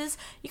circumstances.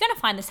 You're going to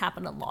find this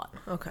happen a lot.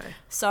 Okay.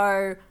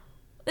 So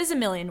there's a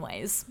million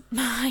ways,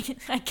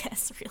 I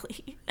guess,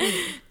 really,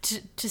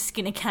 to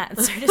skin a cat,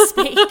 so to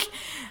speak.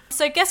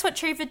 So guess what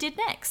Treva did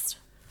next?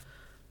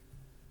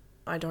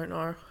 I don't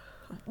know.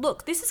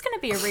 Look, this is going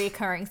to be a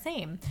reoccurring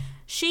theme.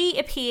 She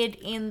appeared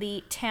in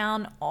the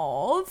town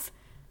of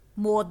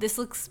Maud. This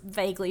looks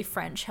vaguely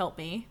French. Help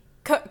me.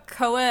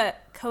 Coeur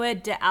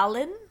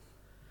d'Alene?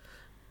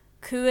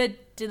 Coeur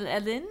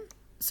d'Alene?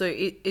 So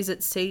is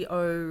it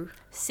C-O...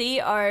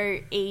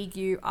 C-O-E-U-R.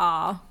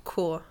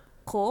 Core.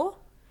 Core.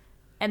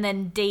 And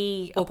then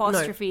D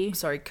apostrophe. No,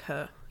 sorry,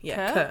 Kerr. Yeah,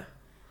 Kerr? Kerr.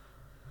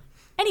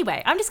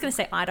 Anyway, I'm just going to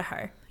say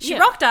Idaho. She Yeah.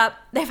 rocked up.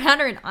 They found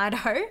her in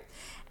Idaho.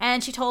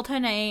 And she told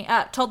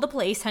the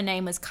police her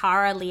name was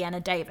Cara Leanna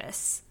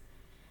Davis.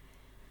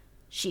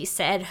 She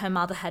said her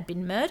mother had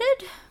been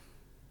murdered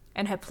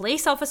and her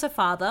police officer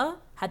father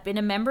had been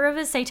a member of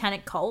a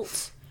satanic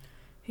cult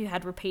who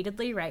had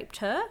repeatedly raped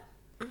her.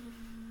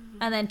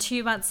 And then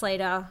 2 months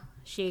later,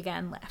 she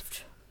again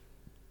left.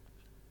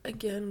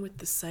 Again with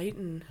the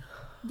Satan.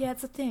 Yeah,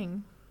 it's a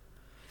thing.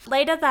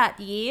 Later that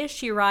year,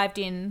 she arrived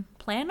in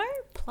Plano?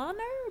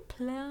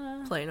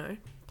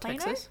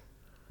 Texas?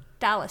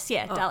 Dallas,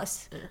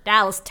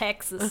 Dallas,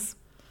 Texas.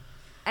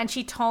 And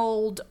she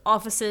told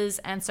officers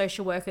and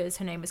social workers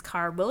her name was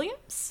Cara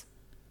Williams.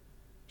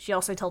 She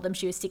also told them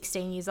she was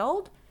 16 years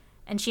old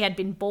and she had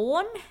been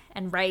born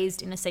and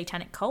raised in a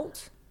satanic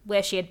cult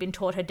where she had been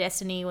taught her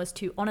destiny was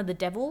to honor the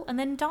devil and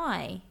then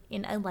die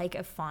in a lake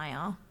of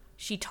fire.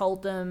 She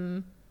told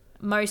them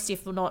most,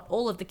 if not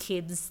all, of the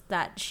kids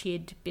that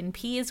she'd been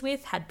peers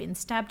with had been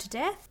stabbed to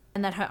death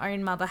and that her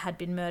own mother had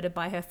been murdered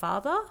by her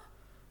father.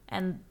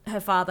 And her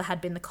father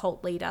had been the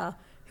cult leader,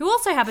 who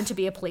also happened to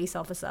be a police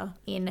officer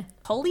in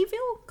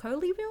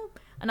Colleyville,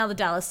 another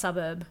Dallas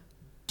suburb.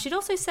 She'd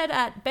also said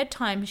at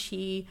bedtime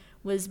she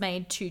was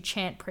made to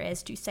chant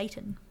prayers to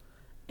Satan.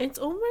 It's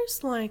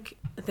almost like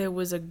there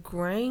was a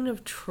grain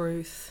of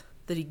truth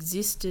that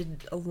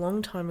existed a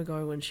long time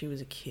ago when she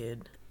was a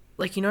kid.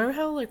 Like, you know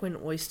how, like, when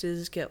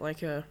oysters get,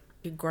 like, a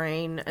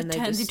grain and It they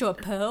turns just... into a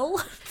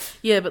pearl?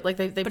 Yeah, but, like,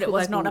 they put, it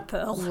was like, not a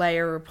pearl.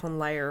 layer upon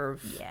layer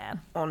of... Yeah.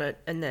 on it,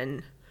 and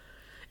then...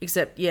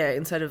 Except, yeah,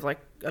 instead of, like,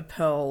 a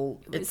pearl...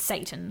 It was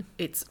Satan.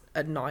 It's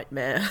a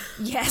nightmare.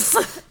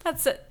 Yes.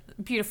 That's a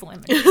beautiful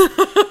image.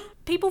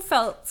 People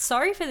felt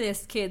sorry for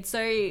this kid.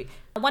 So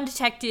one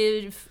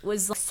detective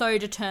was so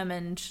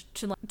determined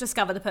to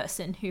discover the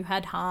person who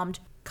had harmed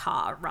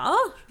Cara,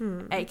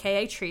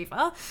 aka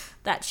Treva,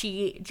 that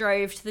she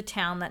drove to the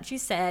town that she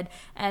said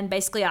and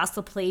basically asked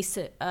the police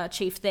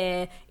chief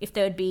there if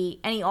there would be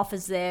any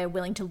offers there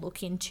willing to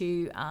look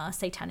into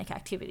satanic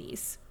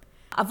activities.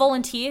 A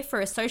volunteer for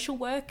a social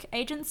work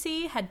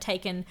agency had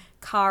taken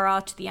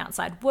Cara to the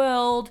outside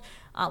world,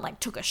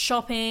 took her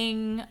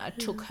shopping,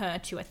 took her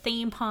to a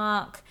theme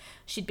park.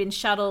 She'd been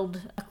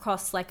shuttled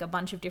across like a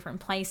bunch of different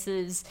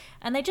places,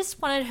 and they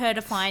just wanted her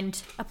to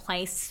find a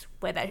place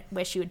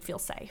where she would feel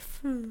safe.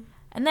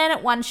 And then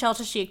at one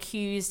shelter, she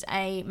accused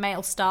a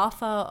male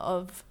staffer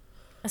of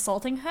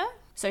assaulting her.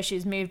 So she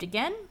was moved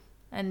again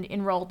and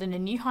enrolled in a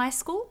new high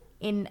school.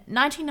 In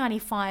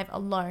 1995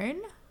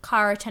 alone,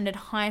 Kara attended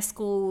high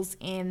schools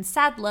in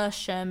Sadler,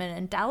 Sherman,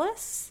 and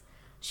Dallas.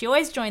 She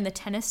always joined the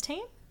tennis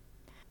team.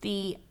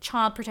 The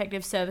Child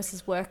Protective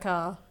Services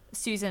worker,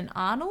 Susan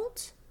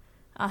Arnold,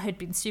 who'd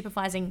been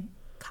supervising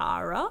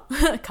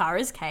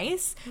Kara's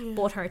case,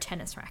 bought her a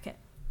tennis racket.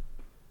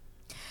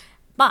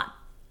 But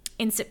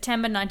in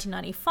September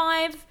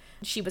 1995,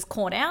 she was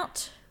caught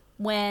out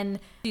when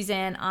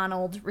Suzanne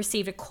Arnold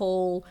received a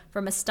call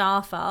from a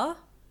staffer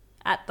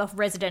at the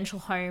residential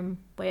home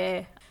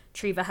where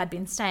Treva had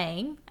been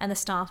staying, and the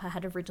staffer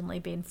had originally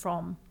been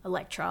from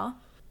Electra,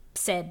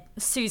 said,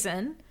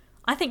 "Susan,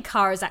 I think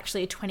Kara's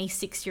actually a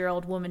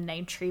 26-year-old woman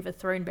named Treva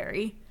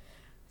Thornberry."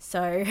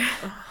 So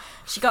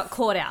she got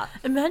caught out.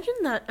 Imagine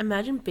that.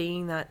 Imagine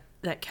being that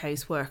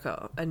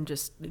caseworker and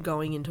just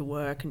going into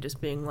work and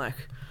just being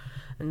like,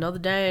 another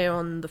day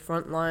on the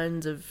front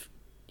lines of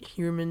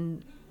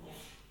human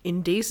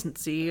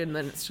indecency, and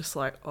then it's just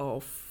like,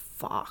 oh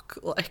fuck,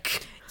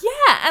 like.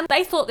 Yeah, and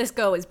they thought this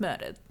girl was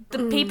murdered.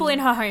 The people in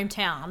her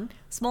hometown,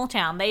 small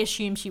town, they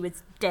assumed she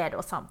was dead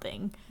or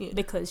something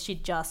because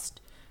she'd just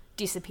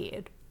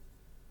disappeared.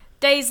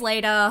 Days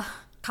later,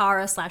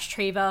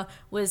 Kara/Treva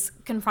was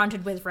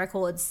confronted with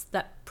records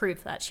that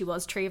proved that she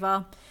was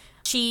Treva.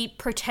 She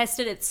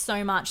protested it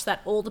so much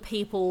that all the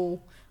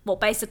people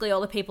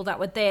that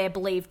were there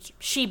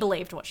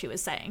believed what she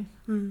was saying.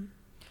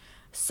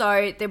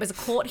 So there was a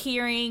court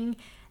hearing,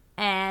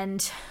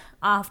 and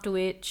after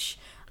which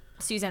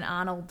Susan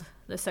Arnold,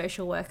 the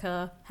social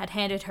worker, had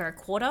handed her a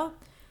quarter,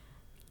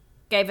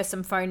 gave her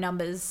some phone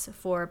numbers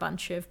for a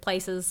bunch of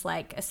places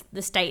like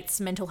the state's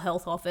mental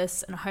health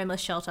office and a homeless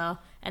shelter,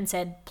 and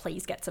said,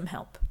 please get some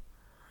help.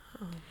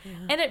 Oh,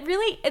 yeah. And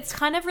it's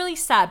kind of really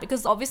sad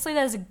because obviously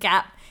there's a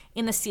gap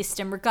in the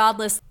system.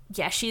 Regardless,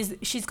 yeah,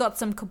 she's got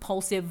some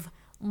compulsive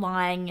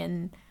lying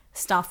and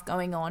stuff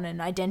going on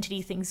and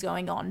identity things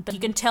going on, but you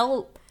can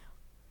tell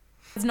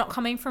it's not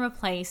coming from a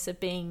place of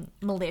being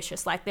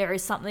malicious. Like, there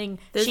is something,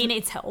 she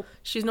needs help.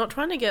 She's not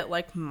trying to get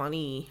like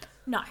money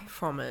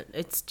from it.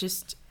 It's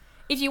just,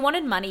 if you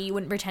wanted money, you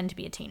wouldn't pretend to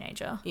be a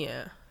teenager.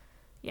 Yeah.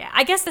 Yeah,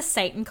 I guess the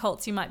Satan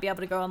cults, you might be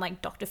able to go on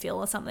like Dr. Phil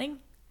or something.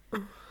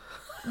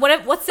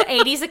 What's the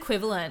 80s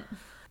equivalent?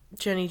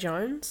 Jenny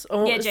Jones?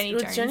 Oh, yeah, Jenny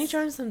Jones. Jenny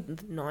Jones in the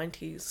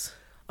 90s.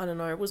 I don't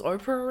know. Was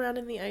Oprah around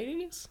in the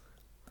 80s?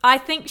 I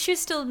think she's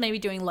still maybe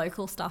doing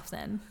local stuff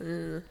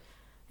then.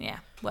 Yeah,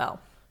 well.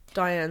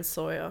 Diane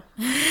Sawyer.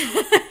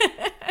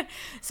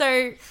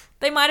 So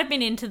they might have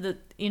been into the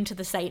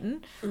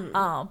Satan,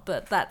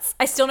 but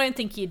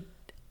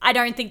I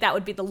don't think that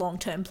would be the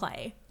long-term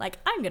play. Like,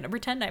 I'm going to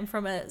pretend I'm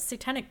from a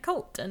satanic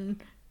cult,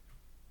 and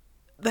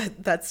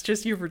that's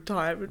just your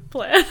retirement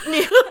plan.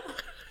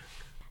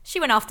 She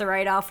went off the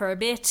radar for a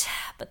bit,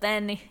 but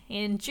then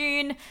in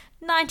June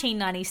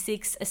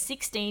 1996, a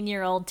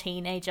 16-year-old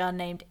teenager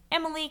named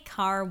Emily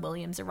Carr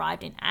Williams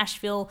arrived in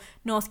Asheville,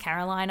 North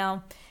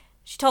Carolina.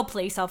 She told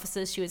police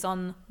officers she was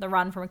on the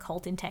run from a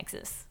cult in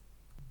Texas.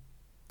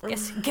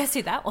 Guess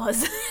who that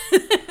was?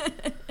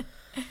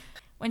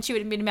 When she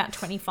would have been about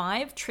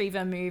 25,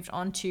 Treva moved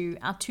on to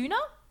Altoona,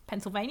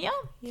 Pennsylvania.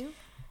 Yeah.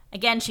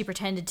 Again, she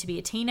pretended to be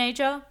a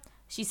teenager.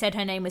 She said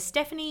her name was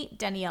Stephanie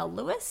Danielle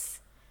Lewis,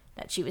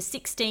 that she was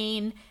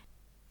 16.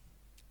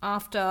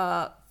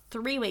 After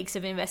 3 weeks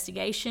of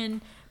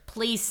investigation,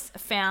 police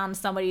found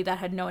somebody that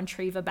had known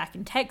Treva back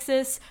in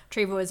Texas.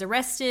 Treva was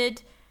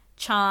arrested,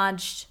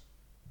 charged,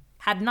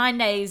 had 9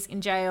 days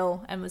in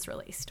jail, and was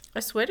released. I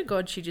swear to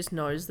God, she just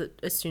knows that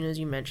as soon as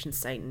you mention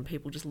Satan,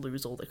 people just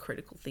lose all their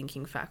critical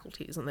thinking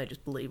faculties and they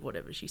just believe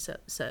whatever she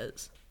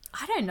says.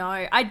 I don't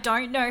know. I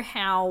don't know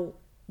how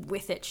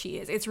with it she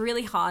is. It's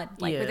really hard,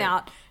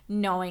 without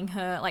knowing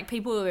her. Like,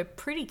 people were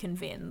pretty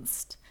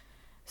convinced.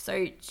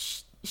 So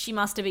she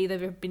must have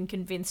either been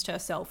convinced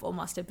herself or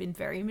must have been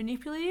very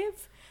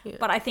manipulative. Yeah.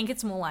 But I think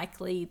it's more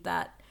likely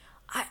that...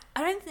 I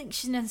don't think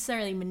she's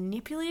necessarily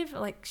manipulative.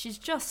 Like, she's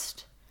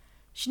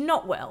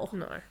not well.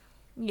 No.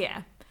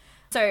 Yeah.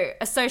 So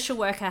a social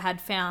worker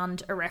had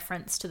found a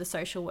reference to the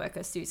social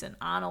worker Susan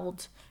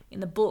Arnold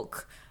in the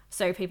book.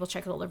 So people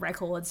checked all the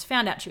records,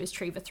 found out she was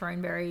Treva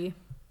Thornberry,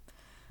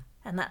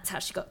 and that's how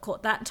she got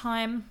caught that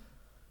time.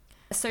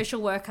 A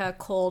social worker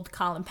called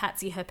Carl and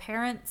Patsy her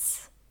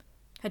parents.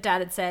 Her dad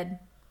had said,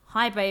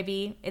 "Hi,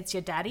 baby, it's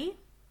your daddy."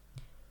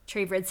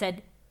 Treva had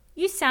said,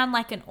 "You sound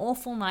like an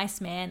awful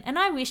nice man, and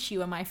I wish you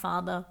were my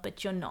father,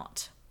 but you're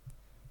not."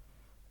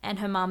 And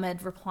her mum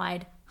had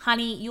replied,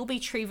 "Honey, you'll be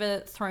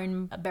Treva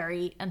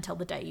Thornberry until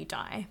the day you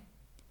die."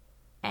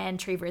 And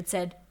Treva had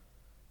said,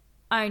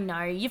 "Oh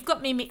no, you've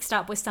got me mixed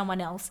up with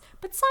someone else,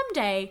 but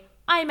someday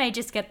I may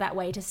just get that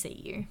way to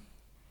see you."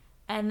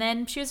 And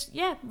then she was,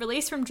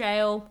 released from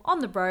jail on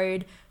the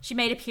road. She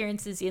made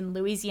appearances in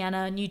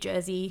Louisiana, New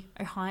Jersey,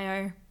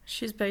 Ohio.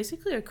 She's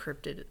basically a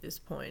cryptid at this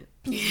point.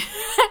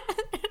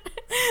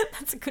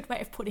 That's a good way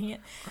of putting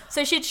it.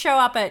 So she'd show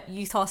up at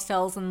youth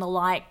hostels and the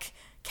like,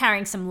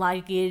 carrying some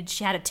luggage.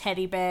 She had a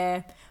teddy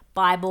bear,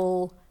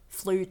 Bible,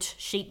 flute,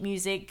 sheet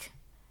music.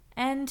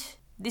 And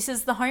this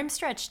is the home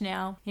stretch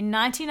now. In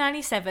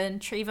 1997,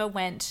 Treva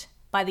went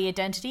by the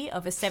identity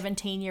of a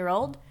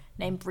 17-year-old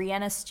named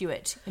Brianna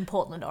Stewart in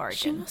Portland, Oregon.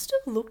 She must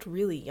have looked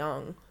really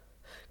young.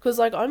 Because,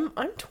 like, I'm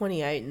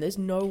 28 and there's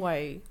no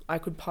way I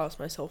could pass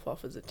myself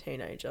off as a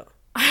teenager.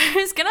 I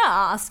was going to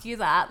ask you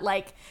that.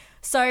 Like,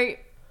 so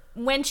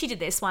when she did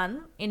this one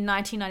in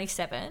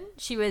 1997,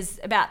 she was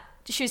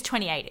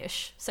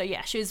 28-ish. So,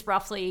 yeah, she was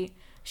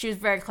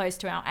very close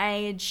to our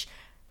age.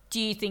 Do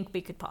you think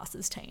we could pass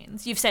as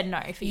teens? You've said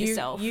no for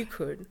yourself. You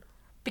could.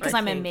 Because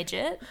I'm a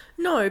midget?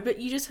 No, but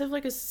you just have,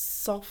 like, a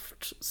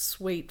soft,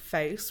 sweet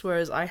face,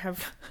 whereas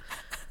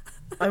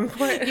I'm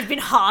quite... You've been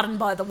hardened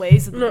by the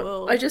ways of the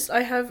world. I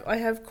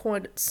have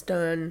quite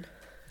stern...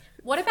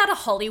 What about a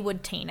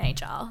Hollywood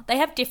teenager? They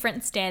have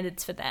different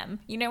standards for them.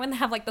 You know when they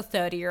have, like, the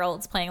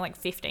 30-year-olds playing,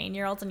 like,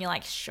 15-year-olds and you're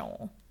like,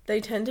 sure. They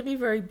tend to be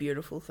very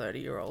beautiful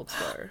 30-year-olds,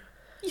 though.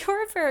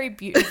 You're very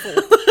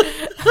beautiful.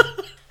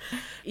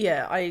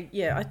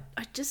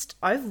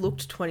 I've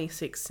looked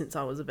 26 since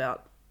I was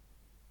about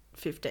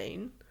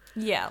 15.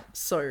 Yeah.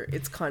 So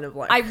it's kind of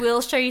like... I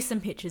will show you some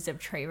pictures of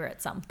Treva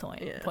at some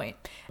point.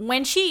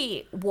 When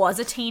she was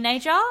a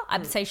teenager,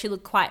 I'd say she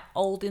looked quite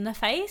old in the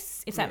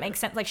face, if that makes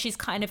sense. Like, she's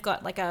kind of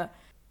got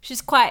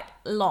she's quite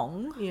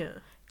long. Yeah.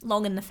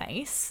 Long in the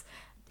face.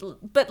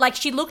 But, like,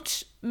 she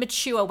looked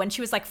mature when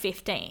she was, like,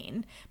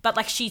 15. But,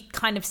 like, she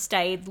kind of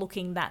stayed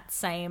looking that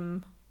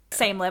same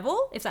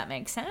level, if that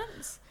makes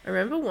sense. I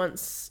remember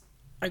once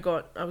I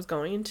was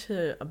going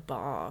into a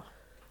bar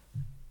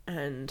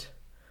and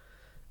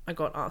I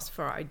got asked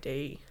for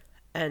ID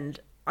and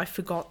I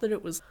forgot that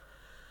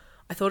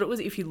I thought it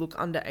was if you look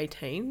under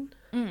 18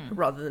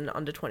 rather than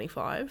under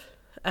 25.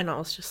 And I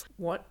was just,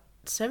 what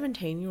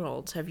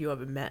 17-year-olds have you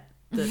ever met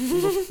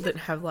that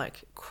have,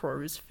 like,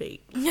 crow's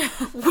feet?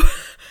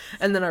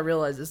 And then I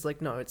realized it's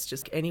like, no, it's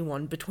just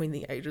anyone between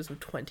the ages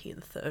of 20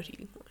 and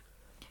 30.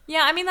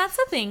 Yeah, I mean, that's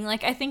the thing.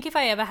 Like, I think if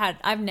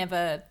I've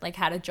never, like,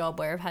 had a job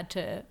where I've had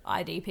to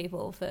ID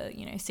people for,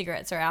 you know,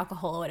 cigarettes or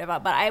alcohol or whatever,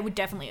 but I would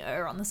definitely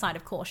err on the side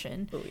of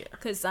caution. Oh, yeah.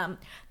 Because there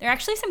are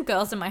actually some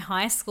girls in my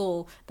high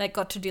school that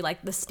got to do,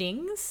 like, the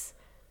stings.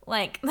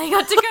 Like, they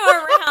got to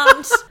go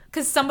around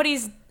because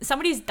somebody's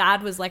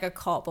dad was, like, a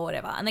cop or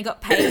whatever, and they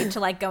got paid to,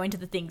 like, go into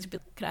the things and be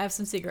like, can I have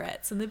some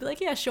cigarettes? And they'd be like,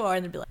 yeah, sure.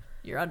 And they'd be like,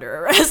 you're under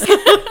arrest.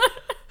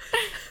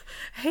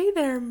 Hey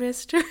there,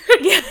 mister.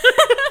 Yeah.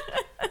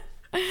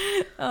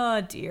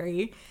 Oh,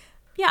 dearie.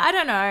 Yeah, I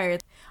don't know.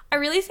 I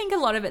really think a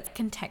lot of it's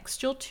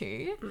contextual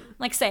too.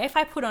 Like, say if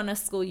I put on a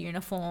school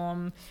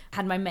uniform,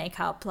 had my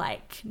makeup,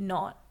 like,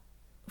 not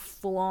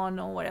full on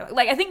or whatever.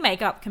 Like, I think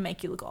makeup can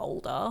make you look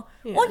older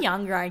or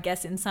younger, I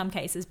guess, in some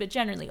cases, but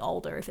generally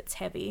older if it's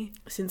heavy.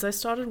 Since I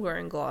started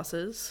wearing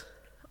glasses,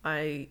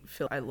 I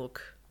feel I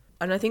look...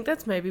 And I think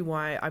that's maybe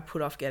why I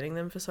put off getting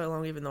them for so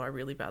long, even though I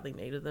really badly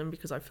needed them,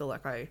 because I feel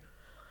like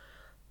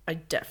I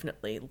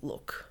definitely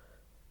look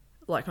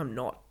like I'm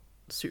not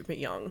super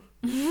young,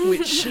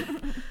 which,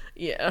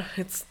 yeah,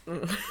 it's...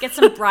 Get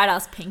some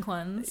bright-ass pink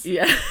ones.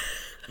 Yeah.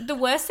 The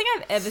worst thing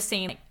I've ever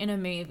seen, like, in a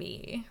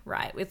movie,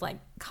 right, with, like,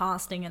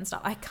 casting and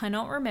stuff, I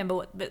cannot remember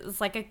what, but it's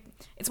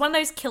one of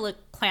those killer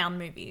clown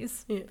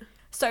movies. Yeah.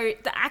 So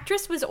the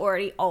actress was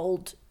already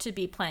old to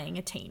be playing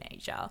a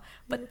teenager,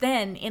 but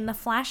then in the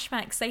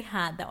flashbacks they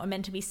had that were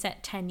meant to be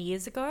set 10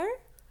 years ago,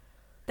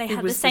 they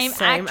had the same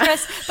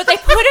actress, but they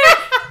put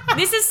her...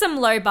 This is some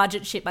low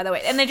budget shit, by the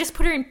way, and they just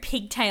put her in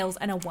pigtails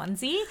and a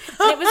onesie,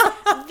 and it was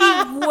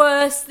the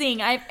worst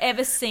thing I've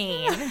ever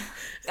seen.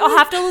 I'll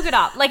have to look it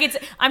up. Like,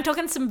 I'm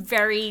talking some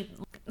very...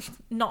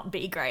 not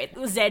B grade,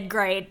 Z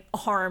grade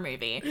horror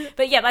movie.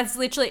 But yeah, that's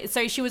literally...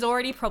 So she was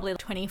already probably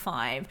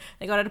 25.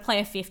 They got her to play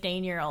a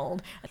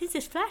 15-year-old. Here's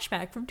this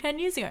flashback from 10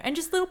 years ago. And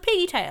just little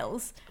piggy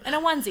tails and a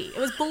onesie. It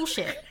was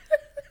bullshit.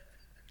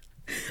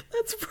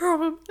 That's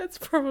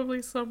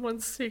probably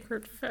someone's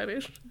secret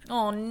fetish.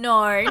 Oh,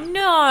 no.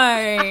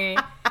 No.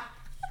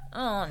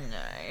 Oh,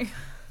 no.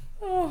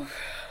 Oh.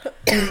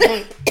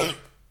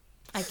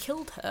 I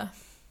killed her.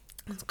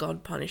 It's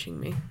God punishing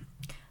me.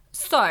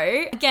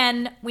 So,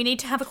 again, we need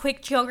to have a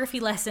quick geography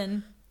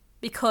lesson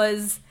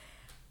because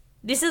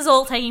this is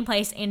all taking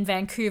place in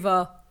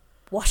Vancouver,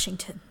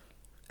 Washington.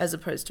 As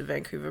opposed to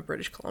Vancouver,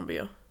 British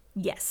Columbia.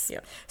 Yes.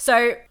 Yeah.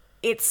 So,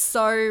 it's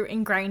so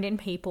ingrained in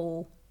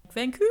people.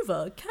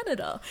 Vancouver,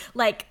 Canada.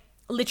 Like,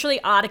 literally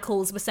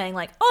articles were saying,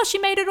 like, oh, she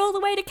made it all the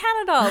way to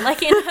Canada.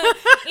 Like, in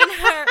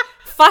her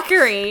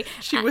fuckery.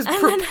 She was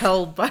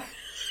propelled by...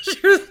 She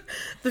was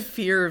the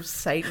fear of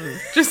Satan,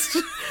 just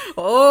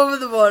all over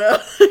the border.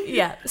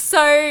 Yeah.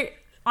 So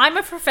I'm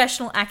a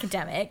professional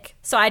academic,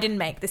 so I didn't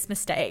make this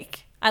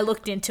mistake. I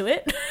looked into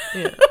it.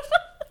 Yeah.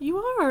 You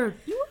are a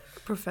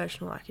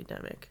professional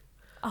academic.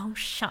 Oh,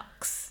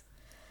 shucks.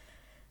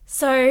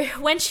 So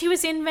when she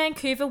was in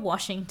Vancouver,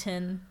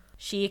 Washington,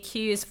 she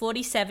accused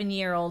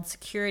 47-year-old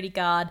security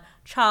guard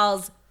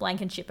Charles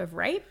Blankenship of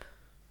rape.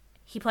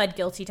 He pled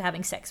guilty to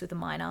having sex with a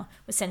minor,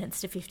 was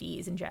sentenced to 50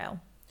 years in jail.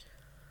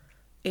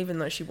 Even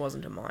though she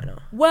wasn't a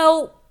minor.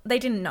 Well, they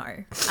didn't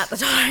know at the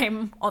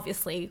time,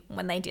 obviously,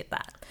 when they did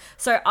that.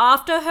 So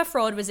after her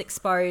fraud was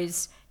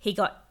exposed, he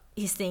got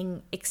his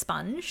thing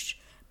expunged.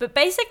 But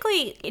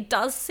basically, it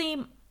does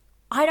seem...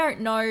 I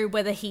don't know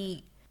whether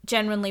he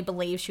genuinely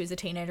believes she was a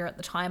teenager at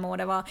the time or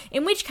whatever.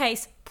 In which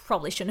case,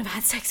 probably shouldn't have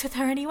had sex with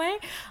her anyway.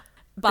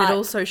 But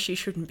also, she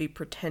shouldn't be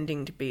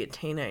pretending to be a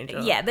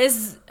teenager. Yeah,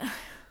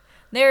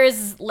 there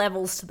is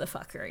levels to the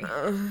fuckery.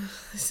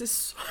 This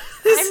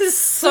is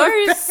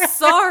so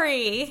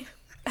sorry.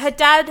 Her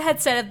dad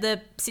had said of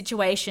the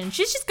situation,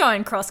 she's just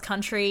going cross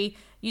country,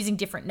 using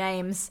different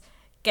names,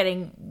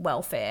 getting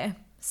welfare.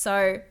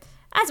 So,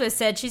 as we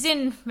said, she's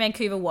in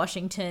Vancouver,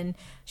 Washington.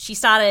 She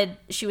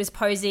was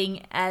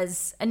posing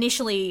as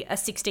initially a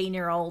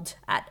 16-year-old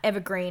at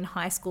Evergreen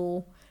High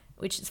School,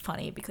 which is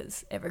funny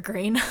because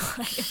Evergreen,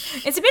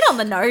 it's a bit on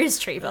the nose,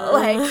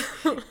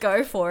 Treva.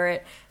 Go for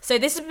it. So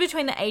this is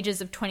between the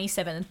ages of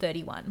 27 and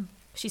 31.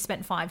 She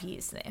spent 5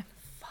 years there.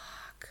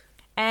 Fuck.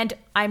 And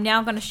I'm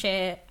now going to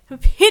share a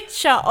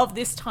picture of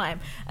this time.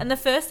 And the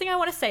first thing I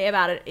want to say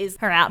about it is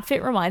her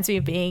outfit reminds me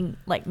of being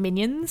like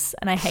Minions,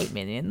 and I hate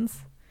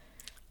Minions.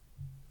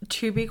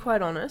 To be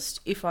quite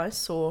honest, if I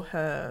saw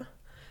her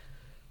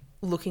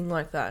looking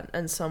like that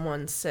and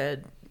someone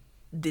said,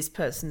 this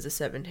person's a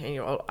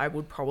 17-year-old, I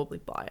would probably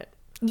buy it.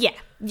 Yeah.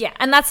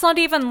 And that's not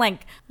even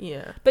like...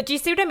 Yeah. But do you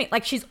see what I mean?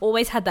 Like, she's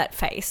always had that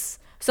face.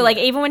 So, like,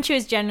 even when she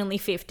was genuinely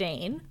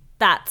 15,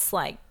 that's,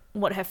 like,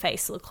 what her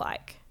face looked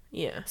like.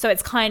 Yeah. So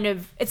it's kind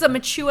of... It's a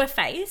mature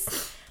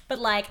face, but,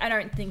 like, I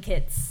don't think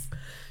it's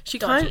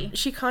dodgy.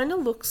 She kind of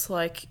looks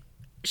like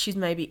she's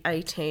maybe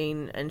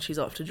 18 and she's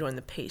off to join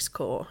the Peace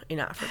Corps in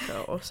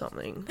Africa or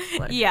something.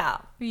 Like,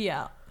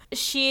 Yeah.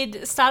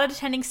 She'd started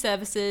attending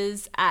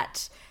services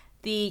at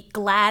the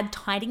Glad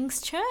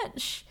Tidings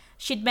Church.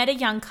 She'd met a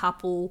young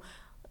couple.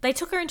 They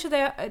took her into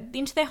their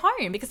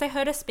home because they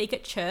heard her speak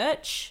at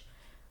church,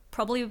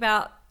 probably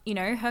about,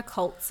 her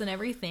cults and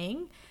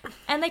everything.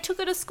 And they took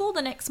her to school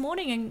the next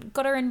morning and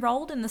got her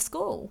enrolled in the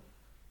school.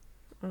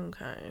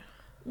 Okay.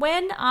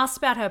 When asked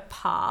about her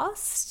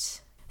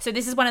past, so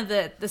this is one of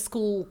the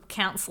school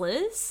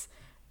counsellors,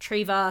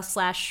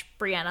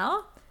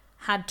 Treva/Brianna,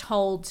 had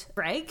told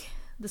Greg,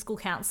 the school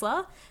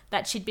counsellor,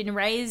 that she'd been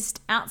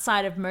raised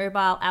outside of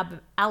Mobile,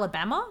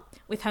 Alabama,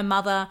 with her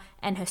mother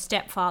and her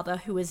stepfather,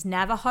 who was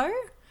Navajo,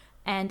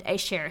 and a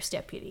sheriff's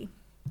deputy.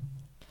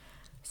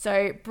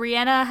 So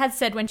Brianna had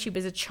said when she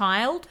was a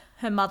child,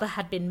 her mother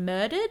had been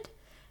murdered,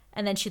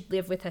 and then she'd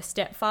live with her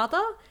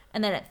stepfather,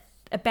 and then at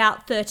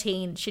about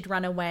 13, she'd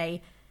run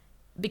away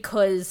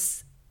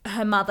because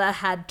her mother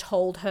had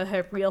told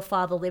her real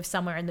father lived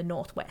somewhere in the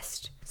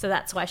Northwest. So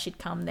that's why she'd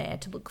come there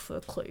to look for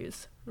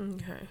clues.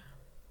 Okay.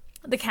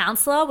 The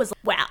counsellor was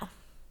like, wow,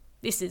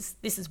 this is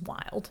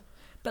wild.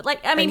 But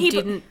he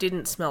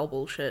didn't smell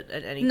bullshit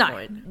at any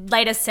point. No,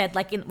 later said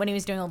when he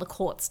was doing all the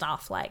court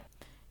stuff,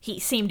 he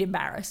seemed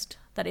embarrassed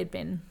that he'd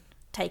been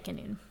taken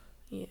in.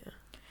 Yeah.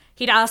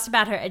 He'd asked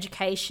about her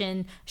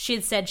education. She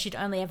had said she'd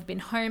only ever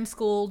been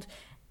homeschooled,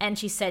 and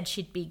she said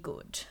she'd be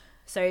good.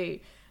 So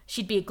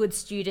she'd be a good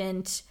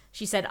student.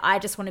 She said, I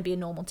just want to be a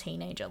normal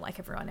teenager like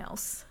everyone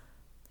else.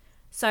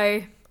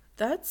 So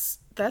that's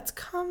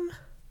come...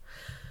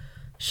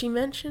 She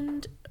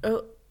mentioned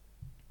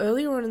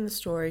earlier on in the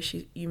story,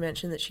 you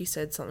mentioned that she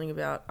said something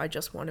about, I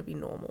just want to be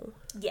normal.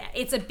 Yeah,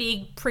 it's a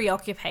big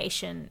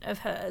preoccupation of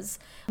hers.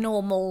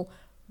 Normal,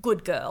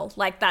 good girl.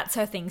 That's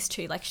her things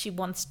too. She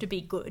wants to be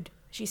good.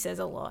 She says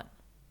a lot.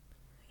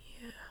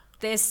 Yeah.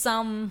 There's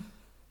some,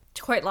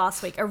 to quote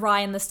last week, awry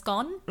in the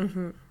scone.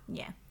 Mm-hmm.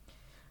 Yeah.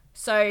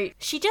 So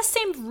she just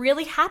seemed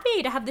really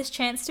happy to have this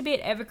chance to be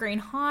at Evergreen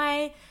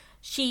High.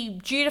 She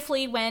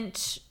dutifully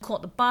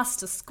caught the bus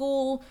to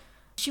school.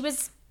 She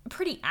was a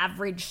pretty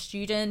average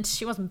student.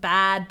 She wasn't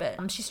bad,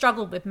 but she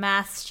struggled with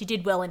maths. She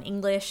did well in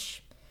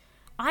English.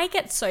 I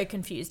get so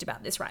confused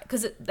about this, right?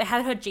 Because they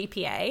had her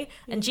GPA,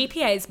 and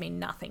GPAs mean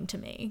nothing to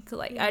me.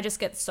 I just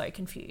get so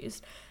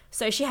confused.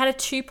 So she had a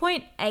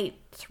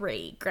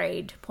 2.83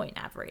 grade point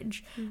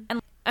average. And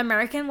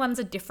American ones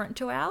are different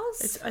to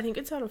ours. I think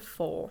it's out of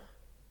 4.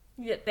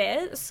 Yeah,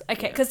 theirs?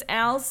 Okay, because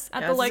ours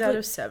at the local... Ours is out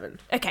of 7.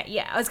 Okay,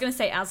 yeah. I was going to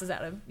say ours is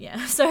out of...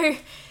 Yeah. So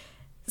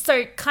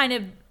kind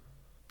of...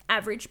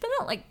 average, but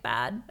not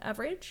bad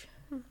average.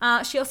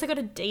 She also got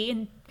a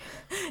D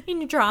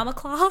in drama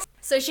class.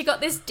 So she got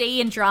this D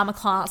in drama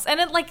class, and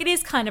it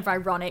is kind of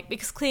ironic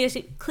because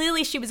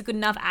clearly she was a good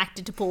enough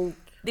actor to pull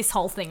this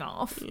whole thing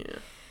off. Yeah.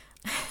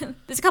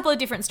 There's a couple of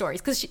different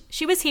stories because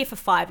she was here for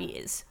 5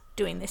 years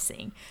doing this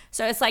thing.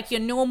 So it's your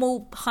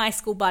normal high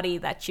school buddy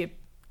that you're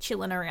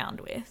chilling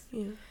around with.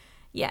 Yeah.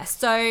 Yeah.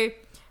 So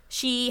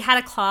she had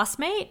a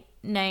classmate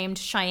named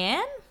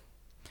Cheyenne.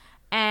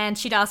 And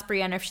she'd asked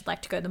Brianna if she'd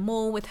like to go to the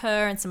mall with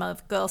her and some other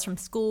girls from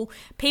school.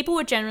 People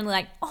were generally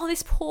like, oh,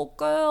 this poor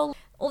girl,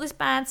 all this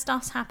bad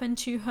stuff's happened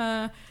to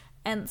her.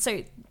 And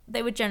so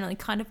they were generally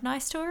kind of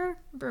nice to her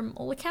from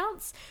all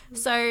accounts.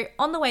 So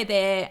on the way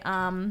there,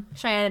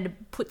 Cheyenne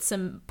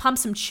had pump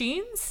some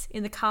tunes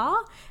in the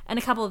car, and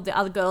a couple of the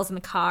other girls in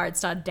the car had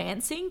started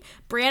dancing.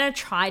 Brianna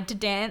tried to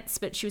dance,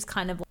 but she was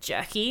kind of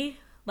jerky.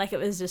 Like, it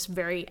was just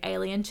very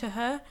alien to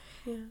her.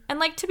 Yeah. And,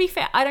 like, to be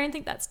fair, I don't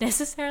think that's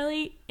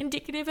necessarily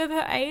indicative of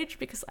her age,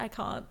 because I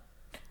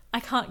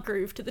can't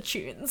groove to the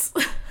tunes.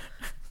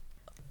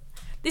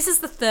 This is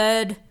the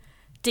third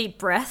deep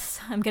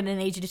breath I'm going to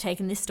need you to take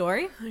in this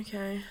story.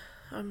 Okay.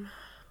 I'm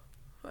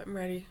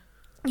ready.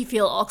 You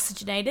feel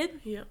oxygenated?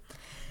 Yeah.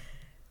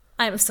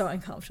 I'm so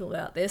uncomfortable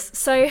about this.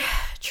 So,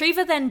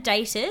 Treva then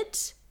dated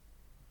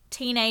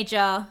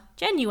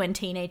genuine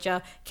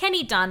teenager,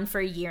 Kenny Dunn for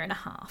a year and a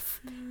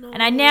half. No.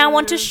 And I now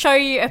want to show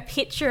you a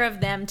picture of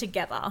them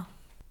together.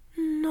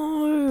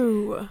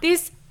 No.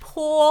 This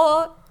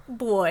poor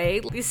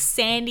boy, this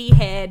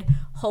sandy-haired,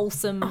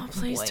 wholesome boy. Oh,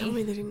 please tell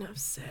me they didn't have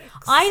sex.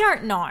 I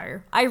don't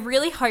know. I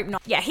really hope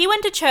not. Yeah, he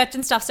went to church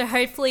and stuff, so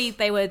hopefully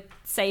they were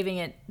saving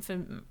it for...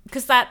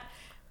 Because I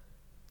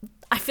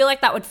feel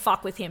like that would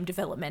fuck with him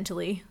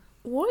developmentally.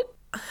 What?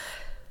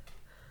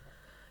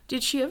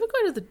 Did she ever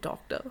go to the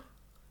doctor?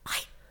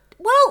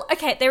 Well,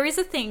 okay, there is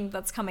a thing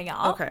that's coming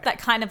up that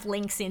kind of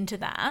links into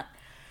that.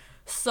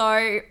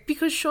 So...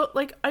 Because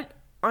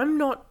I'm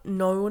not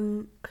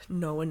knowledgeable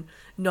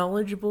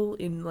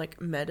in, like,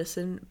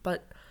 medicine,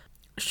 but...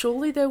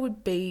 Surely there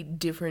would be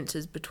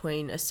differences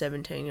between a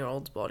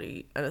 17-year-old's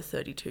body and a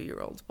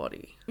 32-year-old's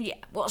body. Yeah,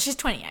 well, she's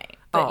 28,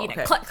 but,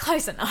 okay.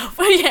 Close enough.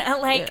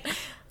 Yeah.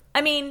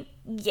 I mean,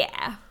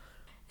 yeah.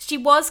 She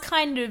was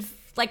kind of,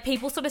 like,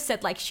 people sort of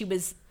said, like, she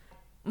was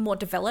more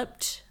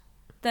developed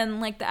than,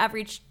 like, the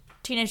average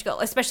teenage girl,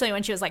 especially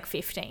when she was, like,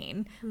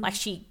 15. Like,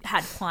 she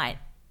had quite,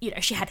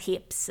 she had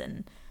hips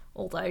and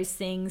all those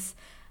things.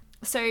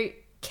 So,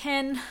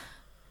 Ken,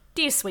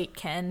 dear sweet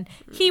Ken,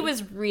 he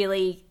was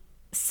really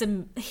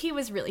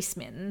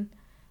smitten.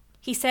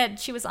 He said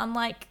she was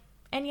unlike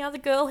any other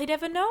girl he'd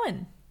ever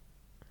known.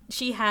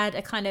 She had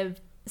a kind of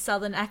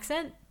southern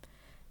accent,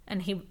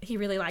 and he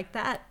really liked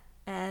that.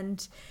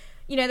 And,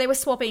 they were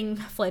swapping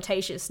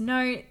flirtatious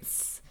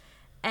notes,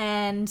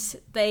 and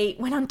they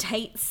went on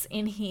dates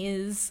in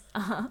his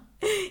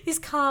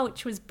car,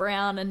 which was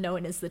brown and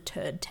known as the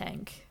Turd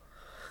Tank.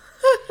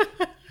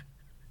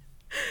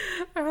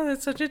 Oh,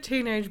 that's such a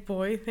teenage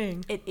boy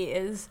thing. It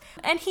is.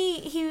 And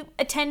he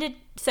attended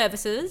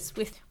services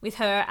with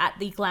her at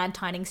the Glad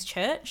Tidings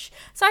Church.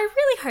 So I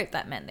really hope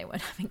that meant they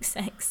weren't having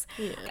sex.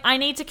 Yeah. I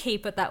need to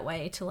keep it that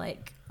way to,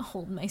 like,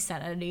 hold my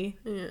sanity.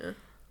 Yeah.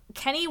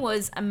 Kenny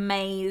was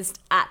amazed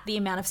at the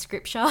amount of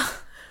scripture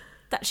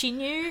that she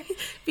knew.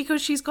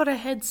 Because she's got a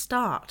head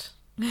start.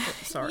 Oh,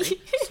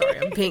 sorry,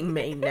 I'm being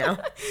mean now.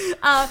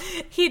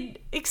 He'd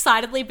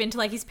excitedly been to,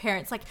 like, his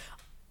parents, like,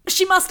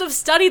 she must have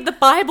studied the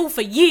Bible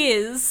for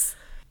years.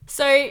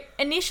 So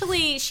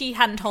initially she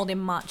hadn't told him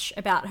much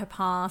about her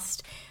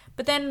past.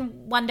 But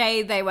then one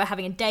day they were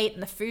having a date in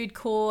the food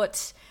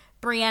court.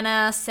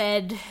 Brianna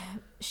said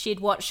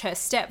she'd watched her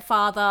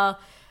stepfather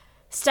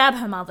stab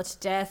her mother to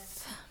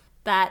death.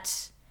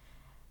 That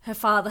her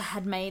father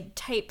had made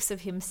tapes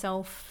of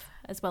himself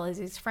as well as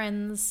his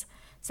friends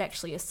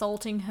sexually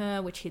assaulting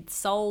her, which he'd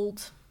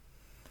sold.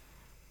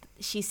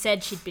 She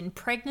said she'd been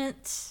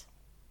pregnant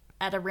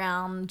at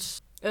around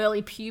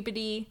early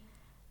puberty,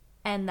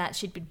 and that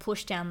she'd been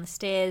pushed down the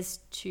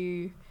stairs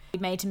to be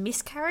made to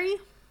miscarry.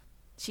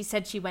 She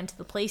said she went to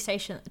the police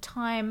station at the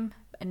time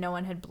and no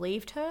one had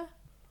believed her,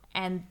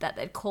 and that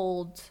they'd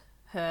called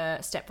her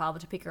stepfather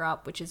to pick her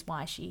up, which is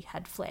why she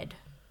had fled.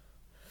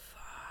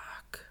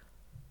 Fuck.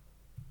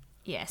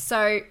 Yeah,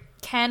 so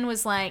Ken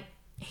was like,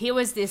 here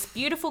was this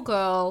beautiful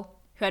girl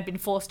who had been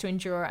forced to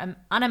endure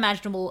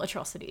unimaginable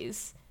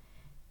atrocities,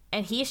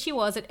 and here she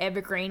was at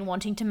Evergreen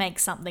wanting to make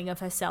something of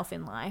herself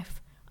in life.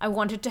 I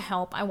wanted to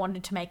help. I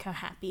wanted to make her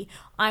happy.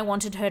 I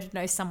wanted her to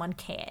know someone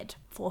cared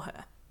for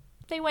her.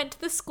 They went to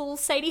the school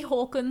Sadie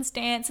Hawkins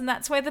dance, and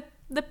that's where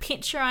the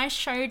picture I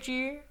showed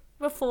you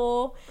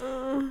before,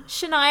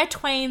 Shania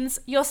Twain's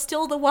You're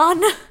Still the One,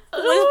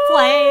 was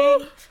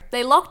playing.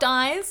 They locked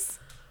eyes,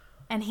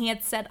 and he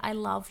had said, I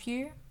love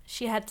you.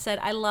 She had said,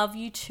 I love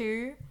you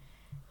too.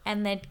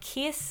 And they'd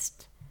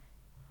kissed.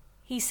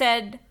 He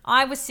said,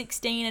 I was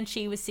 16 and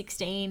she was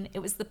 16. It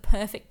was the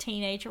perfect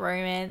teenage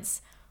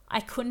romance. I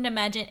couldn't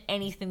imagine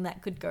anything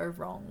that could go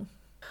wrong.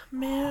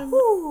 Ma'am,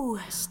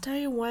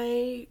 stay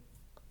away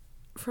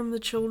from the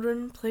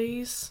children,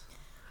 please.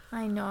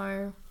 I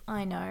know.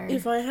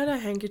 If I had a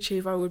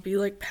handkerchief, I would be,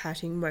 like,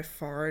 patting my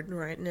forehead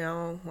right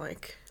now,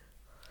 like...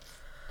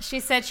 She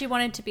said she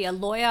wanted to be a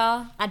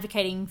lawyer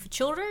advocating for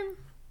children.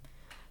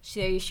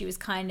 So she was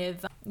kind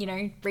of,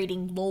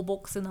 reading law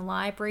books in the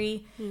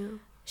library. Yeah.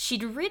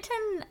 She'd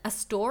written a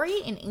story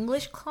in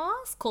English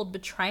class called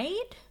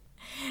Betrayed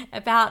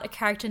about a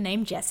character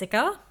named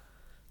Jessica.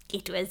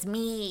 It was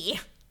me.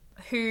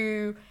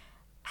 Who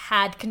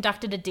had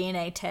conducted a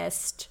DNA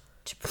test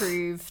to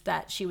prove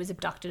that she was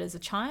abducted as a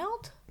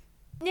child.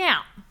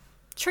 Now,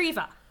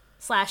 Treva /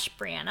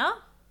 Brianna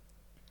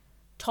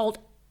told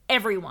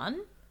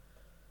everyone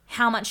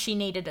how much she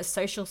needed a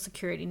social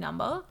security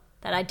number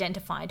that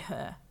identified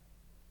her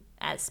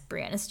as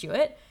Brianna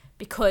Stewart,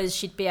 because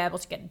she'd be able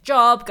to get a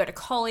job, go to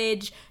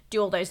college,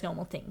 do all those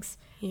normal things.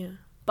 Yeah.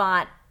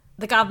 But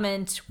the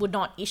government would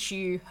not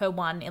issue her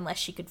one unless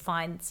she could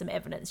find some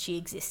evidence she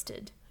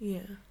existed.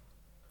 Yeah.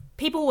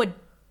 People were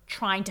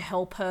trying to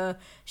help her.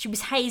 She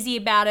was hazy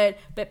about it,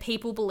 but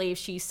people believe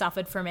she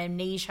suffered from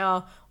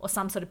amnesia or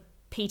some sort of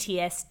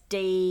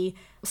PTSD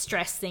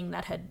stress thing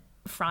that had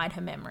fried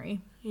her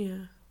memory.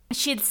 Yeah.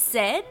 She'd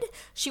said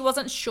she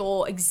wasn't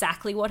sure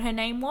exactly what her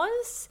name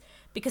was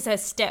because her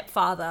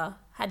stepfather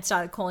had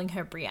started calling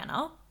her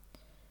Brianna,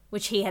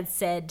 which he had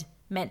said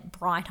meant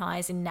bright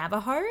eyes in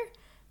Navajo,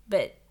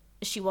 but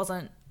she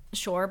wasn't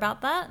sure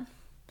about that.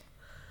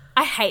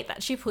 I hate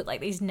that she put like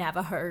these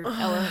Navajo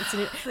elements in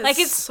it. Like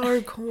it's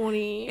so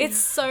corny. It's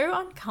so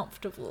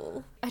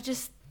uncomfortable.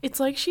 It's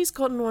like she's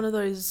gotten one of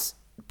those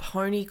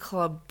Pony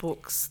Club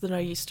books that I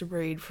used to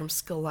read from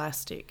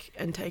Scholastic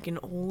and taken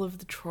all of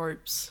the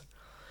tropes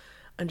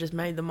and just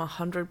made them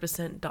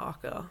 100%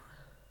 darker.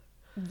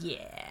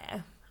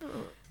 Yeah.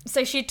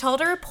 So she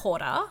told a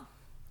reporter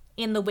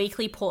in the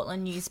Weekly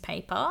Portland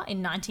newspaper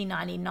in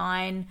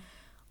 1999,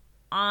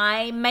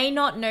 I may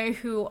not know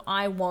who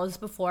I was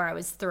before I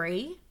was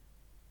 3,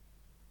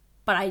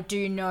 but I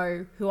do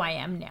know who I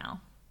am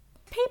now.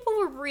 People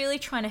were really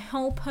trying to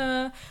help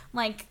her,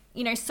 like,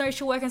 you know,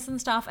 social workers and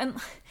stuff, and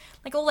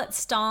like all that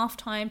staff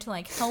time to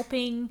like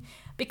helping,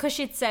 because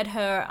she'd said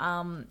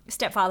her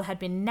stepfather had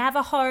been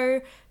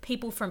Navajo.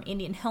 People from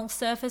Indian Health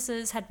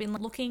Services had been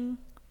looking.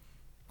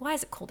 Why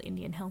is it called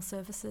Indian Health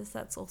Services?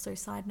 That's also a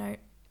side note.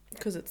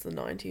 Because it's the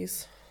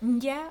 90s.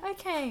 Yeah,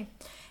 okay.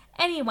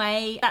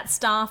 Anyway, that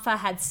staffer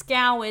had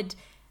scoured,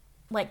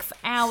 like for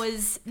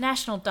hours,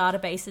 national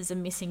databases of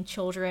missing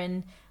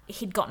children.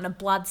 He'd gotten a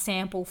blood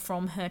sample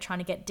from her trying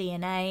to get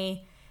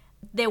DNA.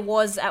 There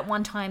was at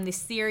one time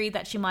this theory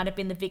that she might have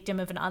been the victim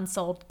of an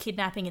unsolved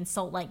kidnapping in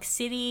Salt Lake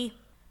City.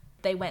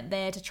 They went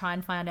there to try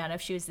and find out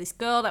if she was this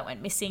girl that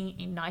went missing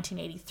in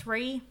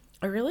 1983.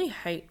 I really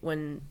hate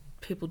when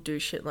people do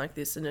shit like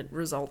this and it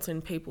results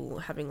in people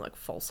having like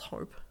false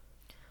hope.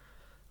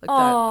 Like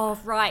oh,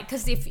 right.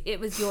 Because if it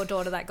was your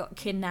daughter that got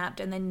kidnapped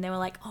and then they were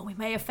like, oh, we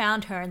may have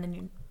found her. And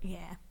then,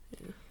 yeah,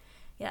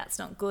 that's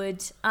not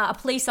good. A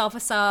police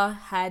officer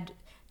had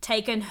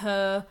taken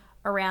her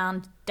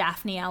around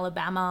Daphne,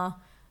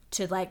 Alabama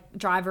to like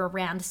drive her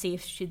around to see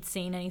if she'd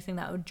seen anything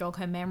that would jog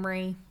her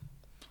memory.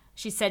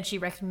 She said she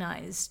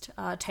recognized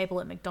a table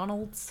at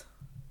McDonald's.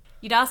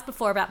 You'd asked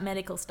before about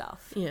medical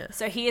stuff. Yeah.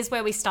 So here's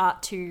where we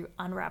start to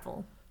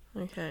unravel.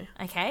 Okay.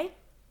 Okay?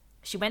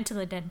 She went to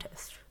the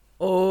dentist.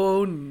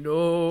 Oh,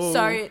 no.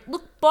 So,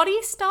 look,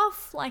 body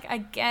stuff, like, I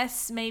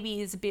guess maybe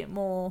is a bit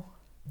more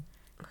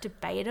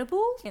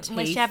debatable.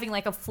 Unless you're having,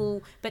 like, a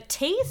full... But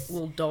teeth?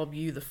 Will dob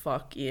you the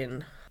fuck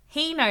in.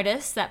 He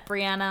noticed that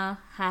Brianna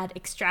had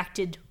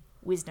extracted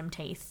wisdom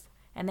teeth,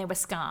 and there were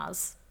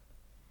scars,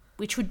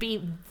 which would be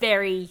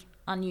very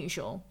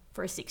unusual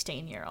for a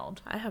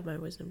 16-year-old. I have my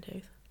wisdom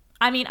teeth.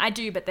 I mean, I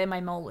do, but they're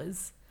my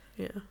molars.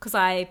 Yeah. Because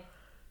I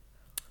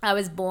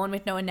was born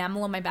with no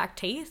enamel on my back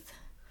teeth.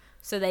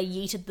 So they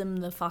yeeted them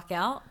the fuck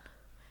out,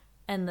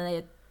 and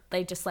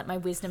they just let my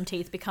wisdom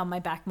teeth become my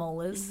back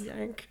molars.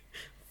 Yank.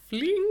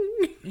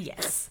 Fling.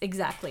 Yes,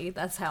 exactly.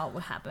 That's how it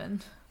would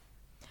happen.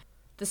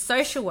 The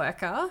social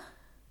worker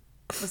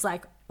was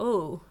like,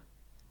 oh.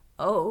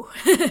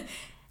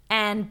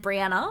 And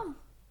Brianna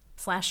 /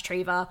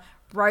 Treva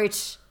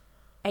wrote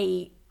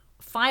a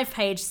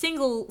 5-page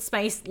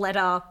single-space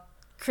letter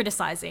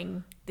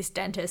criticizing this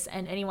dentist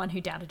and anyone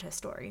who doubted her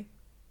story.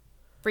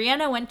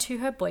 Brianna went to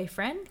her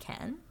boyfriend,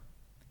 Ken,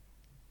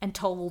 and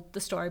told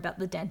the story about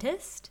the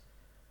dentist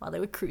while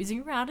they were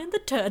cruising around in the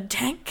turd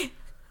tank.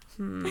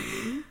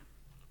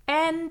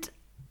 And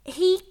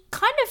he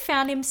kind of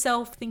found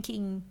himself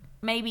thinking,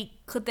 maybe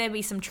could there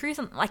be some truth?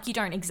 Like, you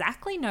don't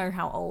exactly know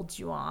how old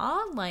you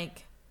are.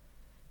 Like,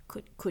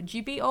 could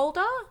you be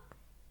older?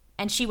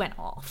 And she went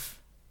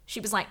off. She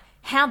was like,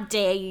 how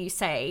dare you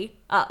say,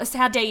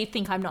 how dare you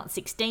think I'm not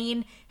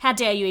 16? How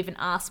dare you even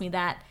ask me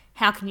that?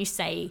 How can you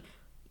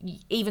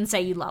even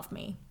say you love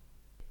me?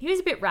 He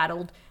was a bit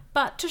rattled.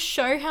 But to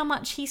show how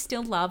much he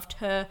still loved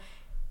her,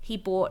 he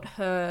bought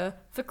her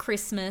for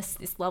Christmas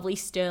this lovely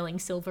sterling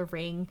silver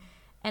ring.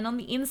 And on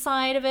the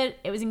inside of it,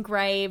 it was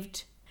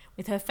engraved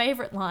with her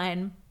favourite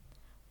line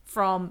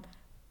from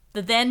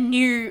the then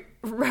new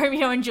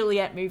Romeo and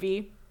Juliet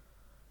movie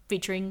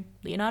featuring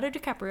Leonardo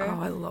DiCaprio.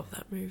 Oh, I love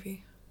that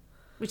movie.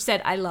 Which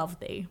said, I love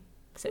thee.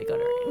 So he got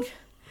a ring.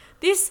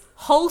 This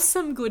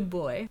wholesome good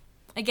boy.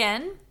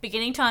 Again,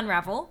 beginning to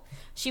unravel.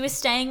 She was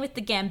staying with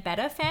the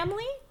Gambetta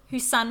family,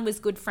 whose son was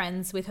good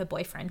friends with her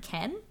boyfriend,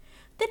 Ken.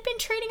 They'd been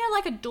treating her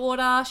like a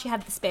daughter. She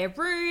had the spare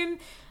room.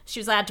 She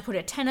was allowed to put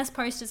her tennis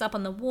posters up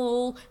on the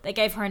wall. They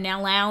gave her an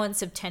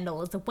allowance of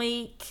 $10 a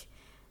week.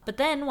 But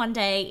then one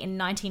day in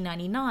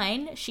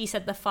 1999, she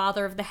said the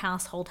father of the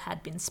household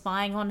had been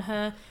spying on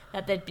her,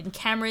 that there'd been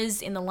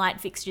cameras in the light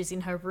fixtures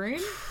in her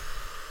room,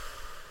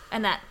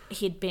 and that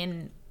he'd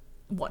been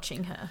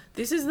watching her.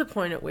 This is the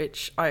point at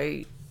which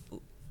I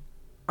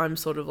I'm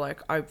sort of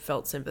like, I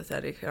felt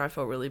sympathetic and I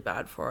felt really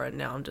bad for her, and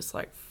now I'm just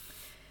like,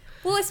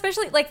 Well,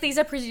 especially, like, these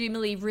are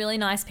presumably really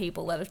nice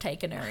people that have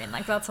taken her in.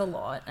 Like, that's a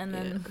lot. And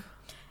then... Yeah.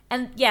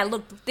 And, yeah,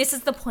 look, this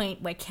is the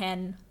point where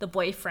Ken, the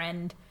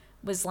boyfriend,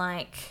 was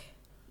like,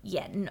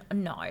 yeah,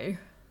 no.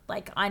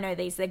 Like, I know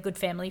they're good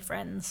family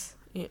friends.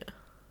 yeah.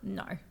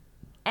 No.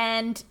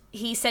 And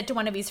he said to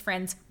one of his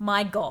friends,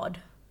 my God,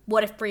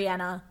 what if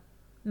Brianna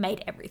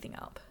made everything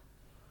up?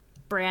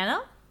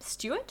 Brianna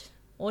Stewart,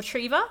 or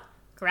Treva,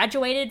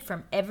 graduated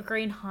from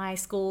Evergreen High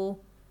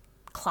School,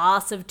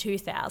 class of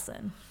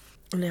 2000.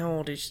 And how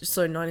old is she?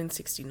 So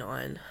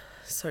 1969.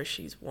 So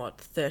she's what,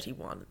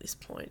 31 at this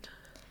point.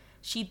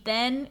 She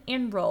then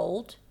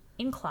enrolled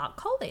in Clark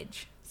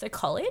College. So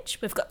college,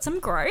 we've got some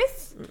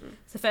growth.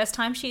 It's the first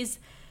time she's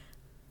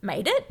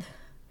made it.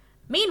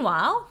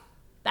 Meanwhile,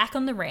 back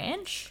on the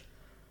ranch,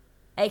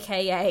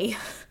 aka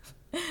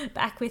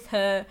back with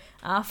her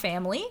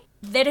family,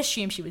 they'd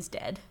assumed she was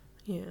dead.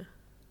 Yeah.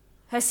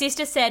 Her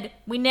sister said,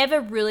 we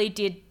never really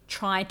did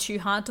try too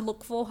hard to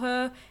look for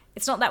her.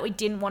 It's not that we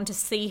didn't want to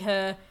see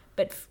her,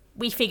 but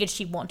we figured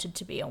she wanted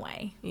to be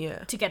away.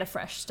 Yeah. To get a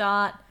fresh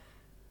start.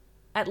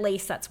 At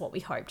least that's what we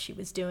hoped she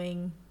was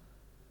doing.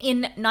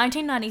 In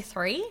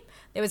 1993,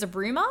 there was a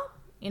rumour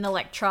in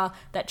Electra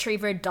that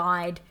Treva had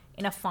died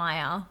in a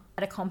fire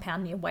at a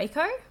compound near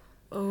Waco.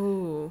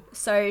 Oh.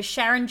 So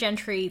Sharon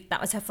Gentry, that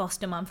was her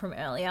foster mum from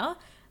earlier,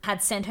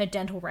 had sent her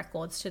dental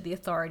records to the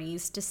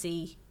authorities to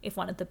see if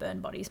one of the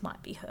burned bodies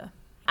might be her.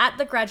 At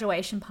the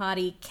graduation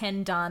party,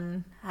 Ken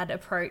Dunn had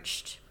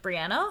approached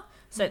Brianna.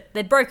 So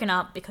they'd broken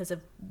up because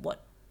of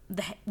what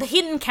the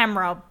hidden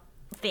camera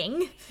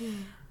thing.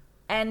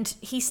 And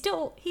he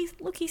still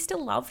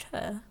loved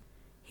her.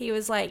 He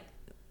was like,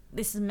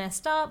 this is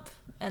messed up,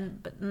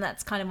 and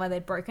that's kind of why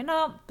they'd broken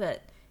up,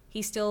 but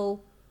he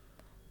still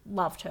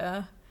loved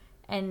her.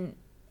 And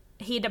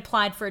he had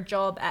applied for a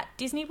job at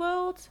Disney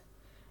World,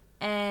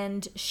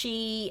 and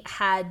she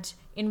had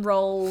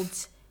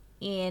enrolled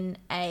in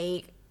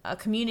a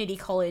community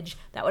college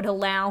that would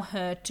allow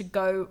her to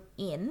go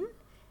in.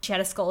 She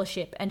had a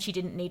scholarship and she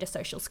didn't need a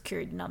social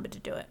security number to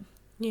do it.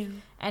 Yeah.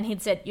 And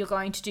he'd said, you're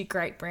going to do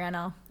great,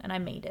 Brianna, and I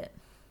mean it.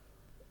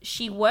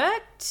 She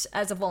worked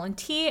as a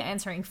volunteer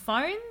answering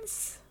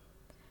phones,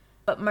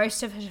 but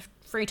most of her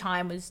free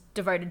time was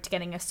devoted to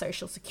getting a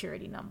social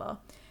security number.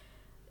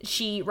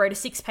 She wrote a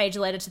 6-page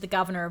letter to the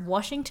governor of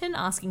Washington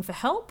asking for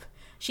help.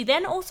 She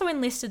then also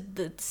enlisted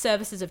the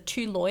services of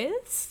 2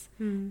 lawyers,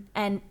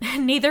 and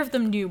neither of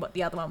them knew what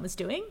the other one was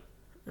doing.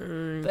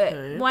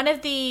 Okay. But one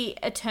of the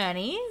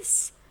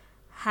attorneys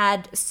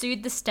had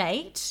sued the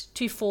state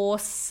to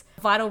force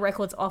Vital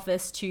Records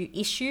Office to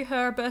issue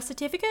her a birth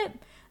certificate.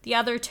 The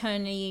other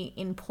attorney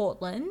in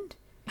Portland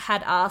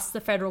had asked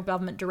the federal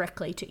government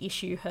directly to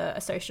issue her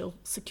a social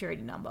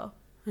security number.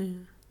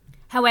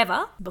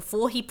 However,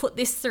 before he put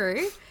this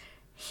through,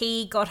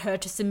 he got her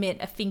to submit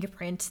a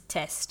fingerprint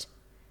test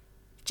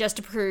just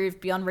to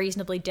prove beyond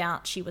reasonably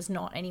doubt she was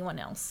not anyone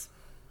else.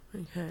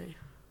 Okay.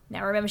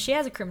 Now remember, she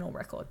has a criminal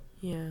record.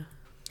 Yeah.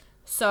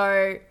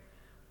 So,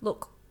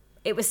 look,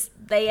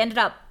 they ended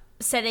up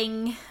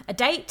setting a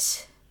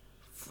date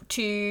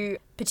to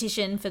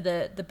petition for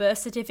the birth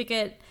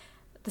certificate.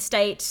 The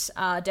state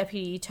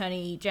deputy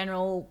attorney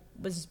general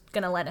was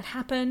going to let it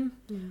happen.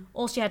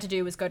 All she had to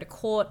do was go to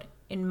court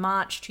in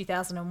March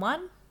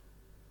 2001.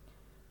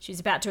 She was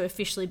about to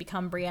officially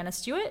become Brianna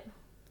Stewart.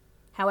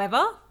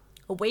 However,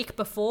 a week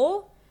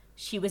before,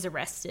 she was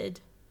arrested.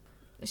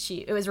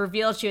 It was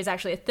revealed she was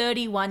actually a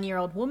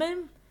 31-year-old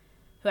woman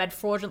who had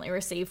fraudulently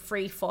received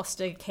free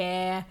foster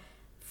care,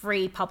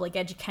 free public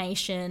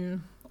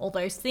education, all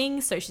those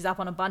things. So she's up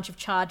on a bunch of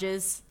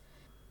charges.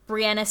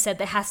 Brianna said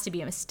there has to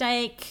be a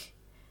mistake.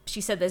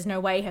 She said there's no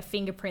way her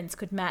fingerprints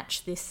could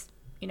match this,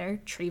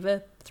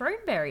 Treva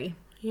Throneberry.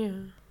 Yeah.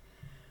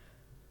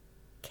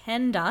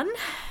 Ken Dunn,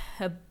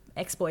 her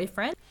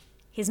ex-boyfriend,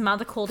 his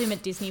mother called him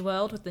at Disney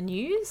World with the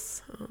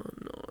news. Oh,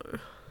 no.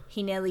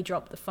 He nearly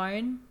dropped the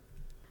phone.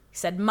 He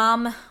said,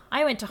 Mum,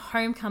 I went to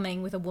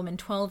homecoming with a woman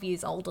 12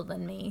 years older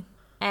than me.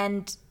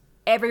 And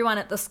everyone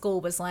at the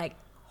school was like,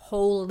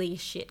 holy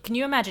shit. Can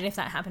you imagine if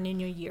that happened in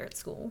your year at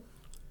school?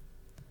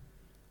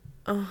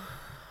 Oh,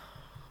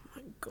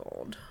 my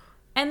God.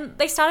 And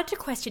they started to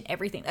question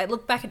everything. They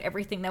looked back at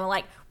everything. They were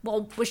like,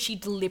 well, was she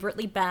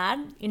deliberately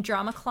bad in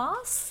drama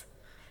class?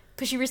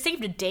 Because she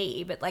received a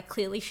D, but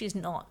clearly she's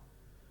not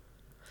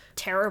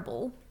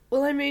terrible.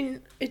 Well, I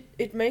mean,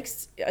 it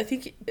makes... I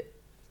think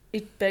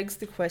it begs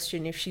the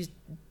question if she's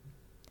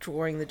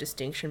drawing the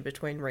distinction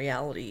between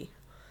reality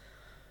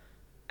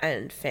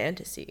and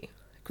fantasy.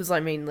 Because,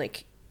 I mean,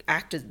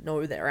 actors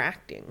know they're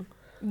acting.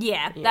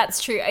 Yeah,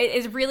 that's true.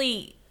 It's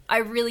really... I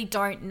really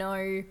don't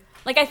know.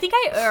 I think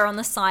I err on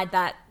the side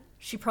that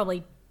she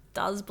probably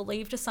does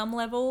believe to some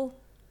level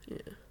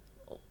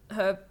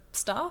her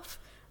stuff.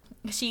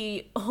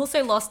 She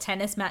also lost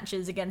tennis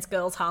matches against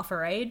girls half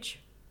her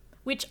age,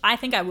 which I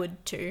think I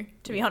would too,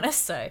 to be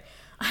honest. So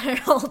I don't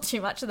hold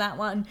too much of that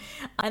one.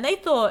 And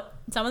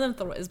some of them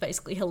thought it was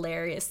basically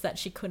hilarious that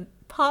she couldn't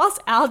pass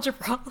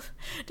algebra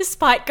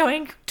despite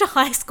going to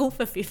high school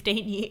for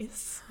 15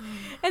 years.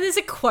 And there's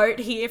a quote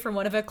here from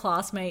one of her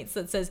classmates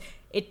that says,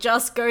 "It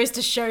just goes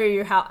to show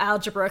you how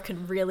algebra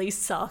can really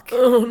suck."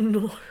 Oh,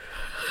 no.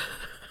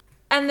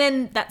 And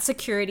then that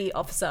security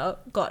officer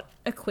got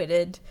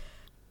acquitted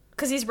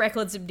because his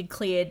records had been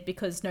cleared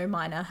because no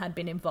minor had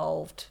been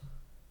involved.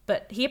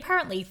 But he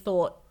apparently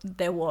thought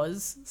there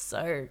was,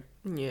 so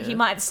Yeah. he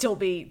might still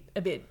be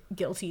a bit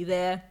guilty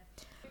there.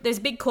 There's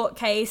a big court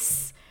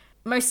case.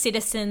 Most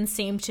citizens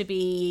seem to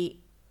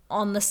be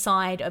on the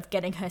side of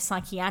getting her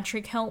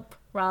psychiatric help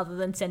rather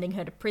than sending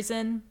her to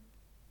prison.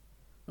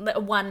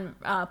 One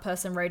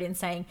person wrote in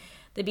saying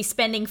they'd be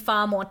spending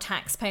far more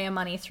taxpayer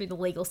money through the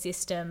legal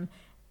system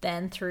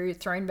than through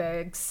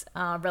Thornburg's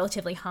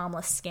relatively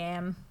harmless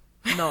scam.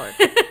 No.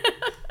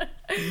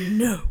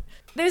 No.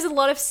 There's a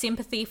lot of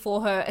sympathy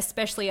for her,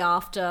 especially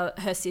after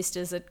her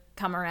sisters had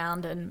come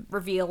around and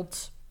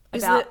revealed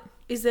about...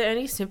 Is there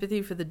any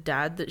sympathy for the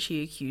dad that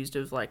she accused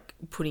of, like,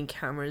 putting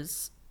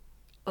cameras,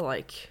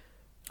 like...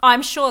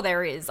 I'm sure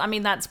there is. I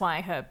mean, that's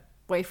why her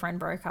boyfriend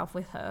broke up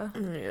with her.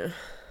 Yeah.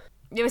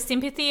 There was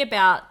sympathy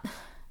about...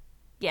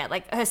 Yeah,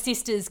 like, her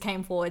sisters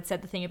came forward,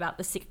 said the thing about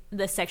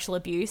the sexual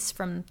abuse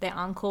from their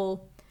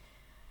uncle.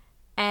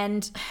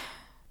 And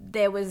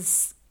there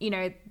was... You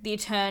know, the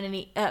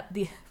attorney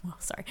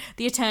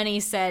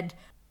said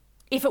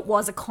if it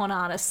was a con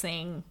artist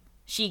thing,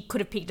 she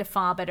could have picked a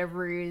far better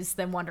ruse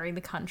than wandering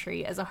the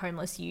country as a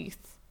homeless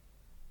youth.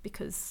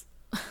 Because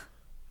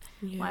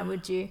why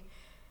would you?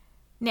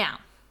 Now,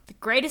 the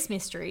greatest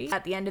mystery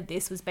at the end of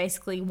this was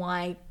basically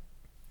why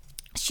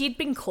she'd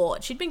been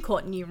caught. She'd been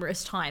caught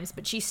numerous times,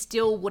 but she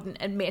still wouldn't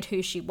admit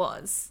who she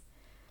was.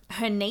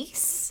 Her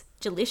niece,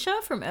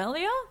 Jalisha, from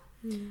earlier,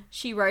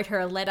 she wrote her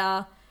a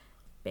letter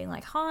being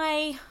like,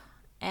 "Hi,"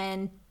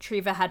 and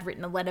Treva had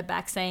written a letter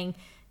back saying,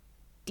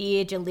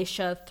 "Dear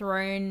Jalisha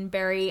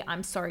Throneberry,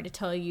 I'm sorry to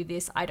tell you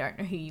this. I don't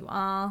know who you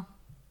are."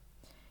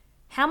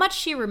 How much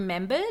she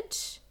remembered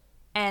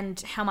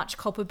and how much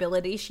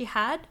culpability she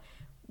had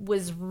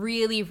was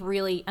really,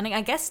 really, and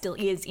I guess still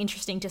is,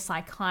 interesting to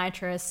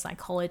psychiatrists,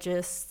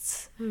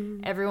 psychologists,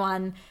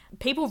 everyone.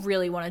 People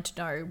really wanted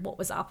to know what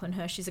was up on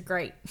her. She's a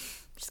great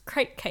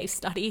case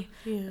study.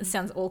 Yeah. It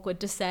sounds awkward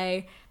to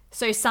say.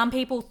 So some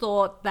people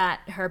thought that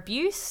her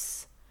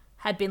abuse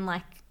had been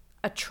like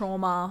a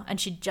trauma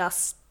and she'd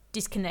just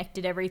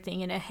disconnected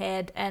everything in her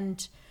head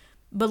and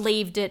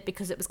believed it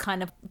because it was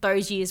kind of,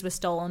 those years were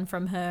stolen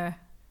from her.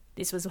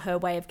 This was her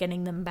way of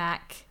getting them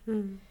back.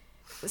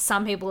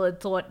 Some people had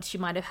thought she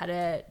might have had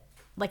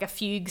a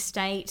fugue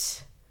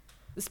state,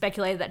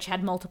 speculated that she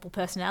had multiple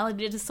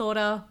personality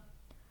disorder.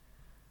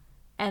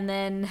 And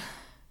then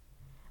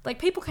like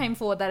people came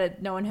forward that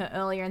had known her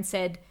earlier and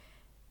said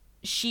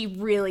she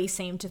really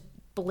seemed to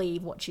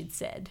believe what she'd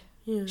said.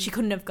 Yeah. She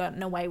couldn't have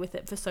gotten away with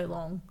it for so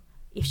long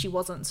if she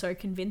wasn't so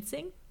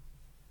convincing.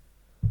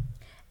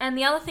 And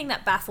the other thing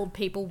that baffled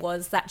people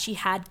was that she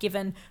had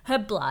given her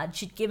blood,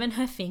 she'd given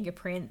her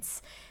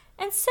fingerprints,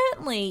 and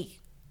certainly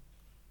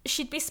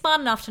she'd be smart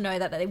enough to know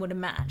that they would have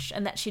matched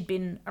and that she'd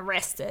been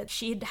arrested.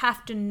 She'd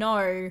have to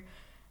know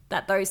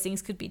that those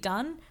things could be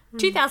done.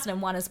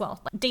 2001 as well.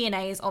 Like,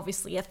 DNA is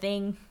obviously a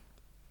thing.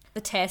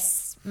 The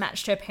tests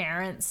matched her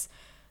parents.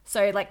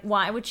 So, like,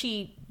 why would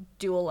she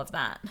do all of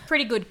that?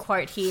 Pretty good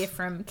quote here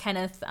from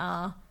Kenneth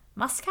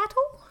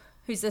Muscatel,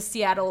 who's a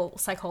Seattle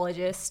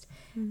psychologist,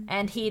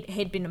 and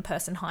he'd been a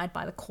person hired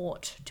by the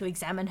court to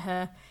examine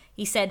her.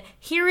 He said,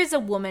 "Here is a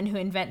woman who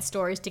invents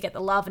stories to get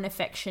the love and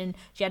affection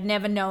she had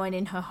never known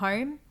in her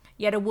home,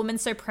 yet a woman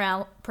so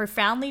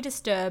profoundly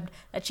disturbed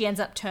that she ends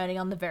up turning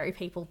on the very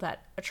people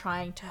that are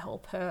trying to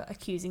help her,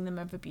 accusing them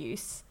of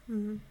abuse."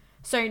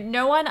 So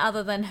no one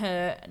other than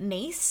her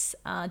niece,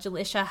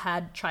 Jalisha,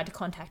 had tried to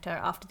contact her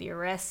after the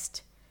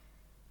arrest.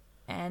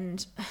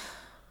 And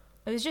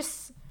it was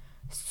just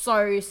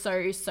so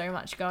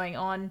much going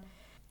on.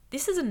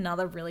 This is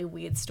another really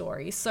weird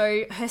story.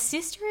 So her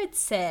sister had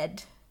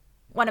said,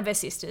 one of her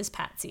sisters,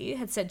 Patsy,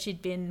 had said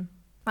she'd been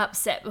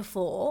upset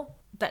before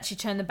that she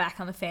turned the back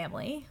on the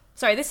family.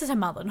 Sorry, this is her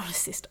mother, not her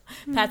sister.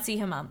 Patsy,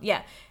 her mum.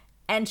 Yeah.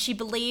 And she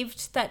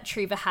believed that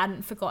Treva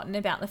hadn't forgotten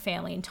about the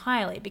family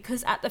entirely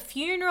because at the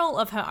funeral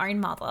of her own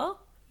mother,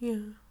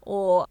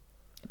 or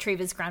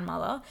Treva's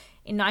grandmother,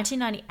 in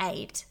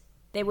 1998,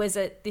 there was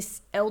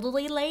this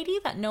elderly lady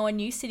that no one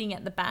knew sitting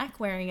at the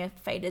back wearing a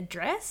faded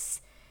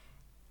dress.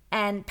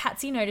 And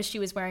Patsy noticed she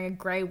was wearing a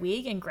grey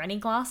wig and granny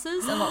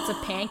glasses and lots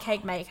of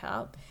pancake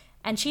makeup.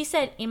 And she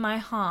said, "In my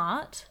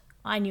heart,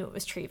 I knew it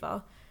was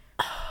Treva."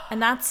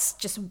 And that's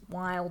just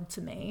wild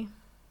to me.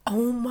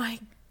 Oh my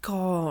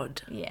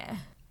God. Yeah.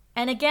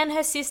 And again,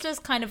 her sisters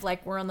kind of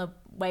like were on the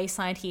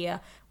wayside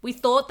here. We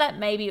thought that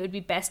maybe it would be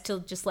best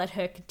to just let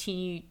her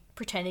continue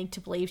pretending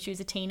to believe she was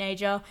a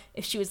teenager.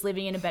 If she was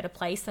living in a better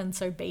place, then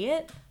so be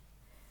it.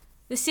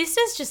 The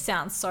sisters just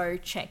sound so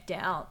checked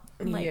out,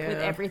 like with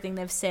everything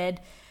they've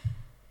said.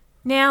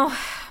 Now,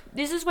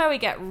 this is where we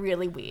get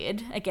really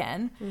weird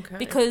again,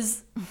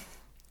 because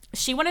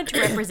she wanted to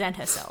represent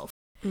herself.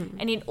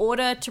 And in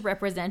order to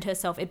represent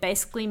herself, it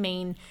basically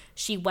means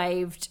she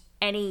waived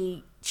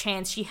any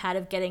chance she had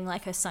of getting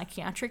like her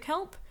psychiatric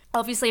help.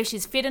 Obviously, if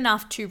she's fit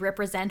enough to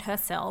represent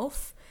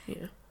herself,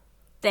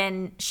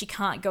 then she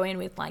can't go in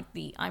with like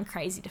the I'm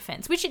crazy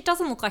defense, which it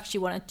doesn't look like she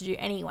wanted to do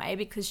anyway,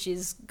 because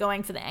she's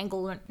going for the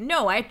angle,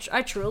 no, I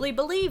truly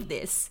believe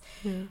this.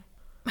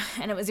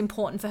 And it was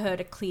important for her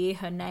to clear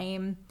her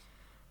name.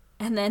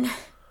 And then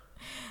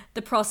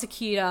the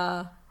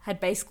prosecutor had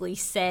basically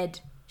said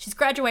she's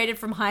graduated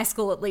from high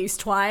school at least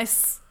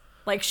twice.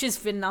 Like, she's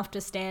fit enough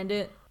to stand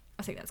it.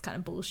 I think that's kind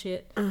of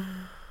bullshit.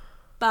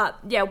 But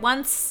yeah,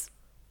 once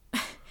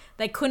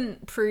they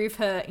couldn't prove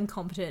her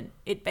incompetent,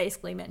 it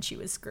basically meant she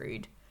was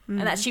screwed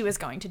and that she was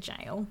going to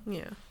jail.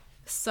 Yeah.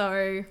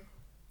 So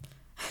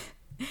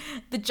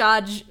the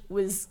judge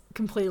was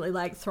completely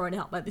like thrown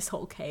out by this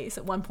whole case.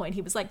 At one point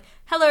he was like,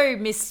 hello,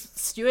 Miss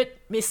Stewart,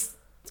 Miss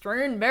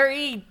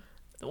Thornberry,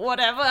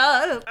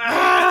 whatever.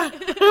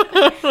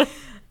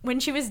 When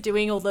she was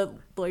doing all the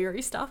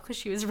lawyery stuff, because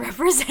she was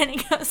representing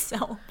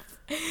herself,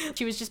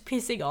 she was just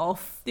pissing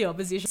off the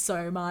opposition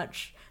so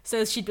much.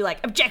 So she'd be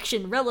like,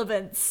 objection,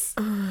 relevance,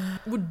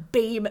 would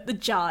beam at the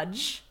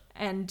judge.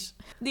 And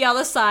the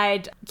other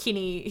side,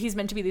 Kinney, he's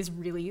meant to be this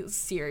really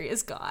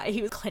serious guy.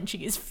 He was clenching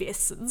his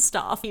fists and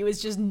stuff. He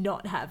was just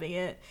not having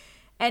it.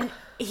 And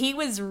he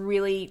was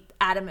really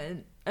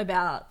adamant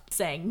about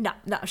saying, no,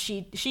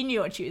 she knew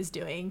what she was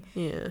doing.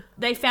 Yeah.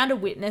 They found a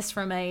witness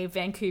from a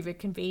Vancouver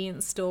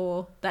convenience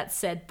store that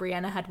said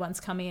Brianna had once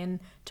come in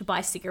to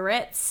buy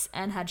cigarettes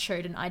and had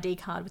showed an ID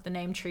card with the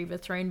name Treva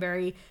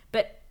Thornberry.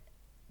 But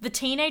the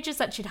teenagers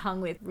that she'd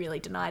hung with really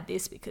denied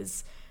this,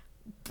 because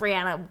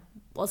Brianna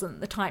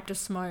wasn't the type to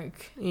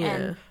smoke. Yeah.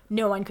 And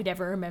no one could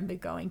ever remember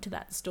going to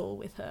that store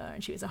with her,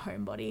 and she was a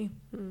homebody.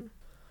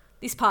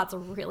 This part's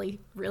really,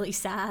 really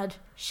sad.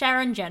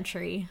 Sharon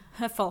Gentry,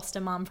 her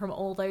foster mum from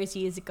all those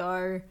years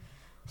ago,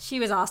 she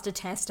was asked to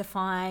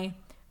testify.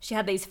 She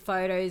had these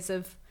photos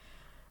of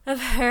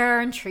her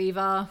and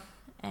Treva,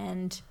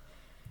 and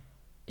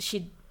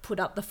she'd put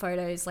up the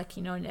photos, like,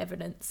 you know, in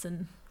evidence,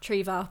 and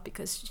Treva,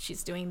 because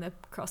she's doing the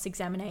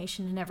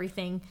cross-examination and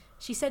everything,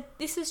 she said,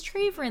 this is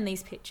Treva in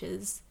these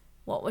pictures.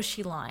 What was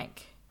she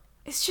like?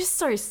 It's just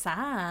so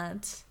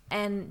sad.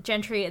 And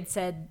Gentry had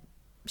said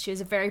she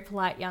was a very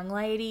polite young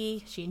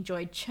lady. She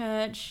enjoyed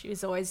church. She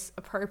was always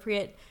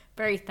appropriate,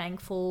 very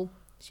thankful.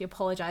 She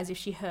apologized if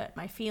she hurt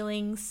my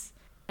feelings.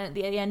 And at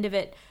the end of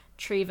it,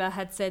 Treva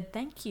had said,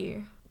 thank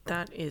you.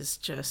 That is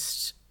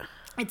just...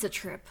 It's a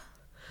trip.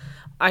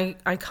 I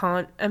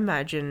can't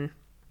imagine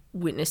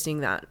witnessing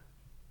that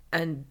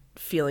and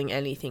feeling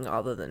anything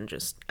other than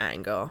just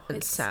anger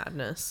and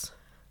sadness.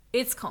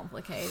 It's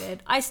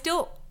complicated. I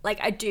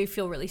do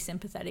feel really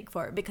sympathetic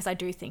for it, because I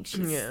do think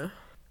she's... Yeah.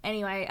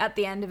 Anyway, at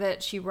the end of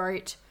it, she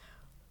wrote,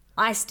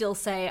 I still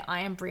say I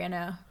am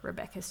Brianna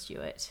Rebecca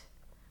Stewart.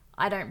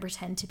 I don't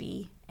pretend to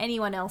be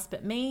anyone else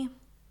but me.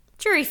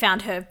 Jury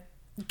found her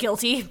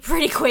guilty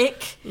pretty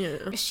quick.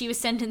 Yeah. She was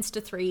sentenced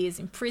to 3 years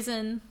in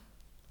prison.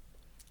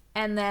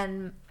 And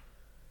then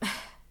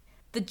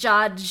the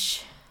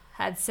judge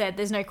had said,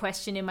 there's no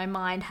question in my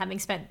mind, having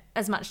spent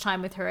as much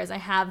time with her as I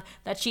have,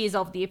 that she is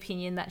of the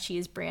opinion that she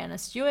is Brianna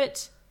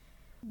Stewart.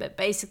 But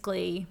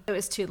basically, it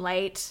was too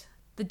late.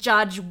 The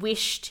judge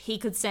wished he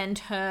could send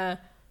her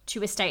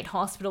to a state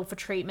hospital for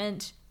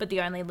treatment, but the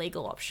only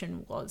legal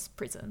option was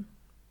prison.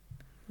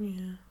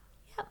 Yeah.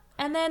 Yep.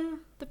 And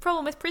then the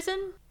problem with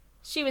prison,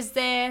 she was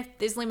there.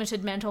 There's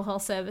limited mental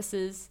health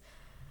services.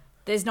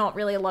 There's not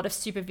really a lot of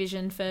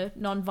supervision for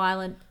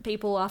non-violent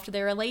people after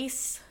their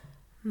release.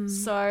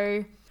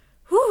 So,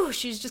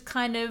 she's just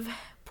kind of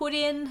put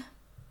in,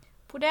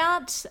 put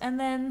out, and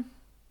then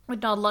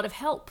with not a lot of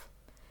help.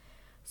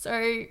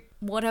 So,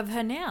 what of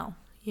her now?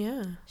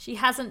 Yeah. She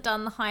hasn't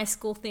done the high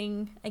school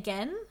thing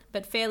again,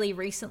 but fairly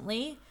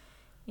recently,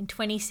 in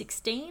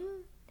 2016,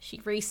 she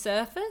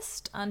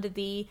resurfaced under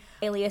the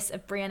alias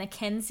of Brianna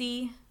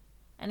Kenzie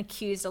and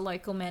accused a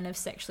local man of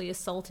sexually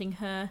assaulting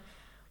her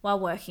while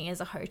working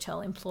as a hotel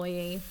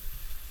employee.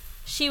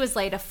 She was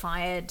later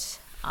fired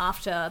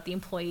after the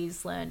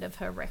employees learned of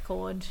her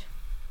record.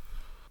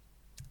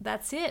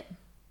 That's it.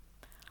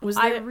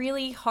 I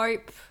really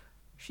hope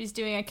she's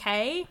doing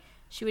okay.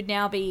 She would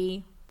now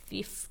be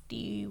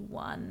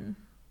 51.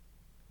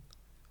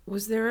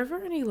 Was there ever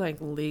any,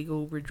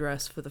 legal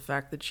redress for the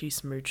fact that she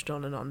smooched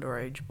on an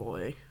underage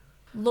boy?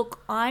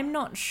 Look, I'm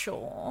not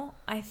sure.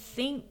 I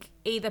think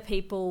either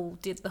people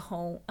did the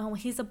whole,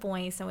 he's a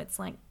boy, so it's,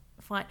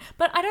 fine.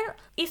 But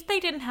if they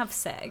didn't have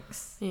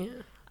sex,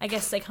 I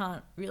guess they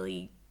can't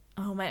really,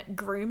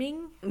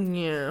 grooming?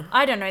 Yeah.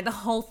 I don't know. The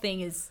whole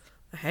thing is...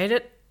 I hate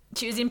it.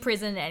 She was in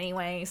prison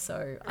anyway,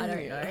 so I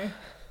don't know.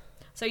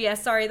 So yeah,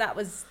 sorry, that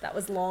was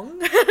long.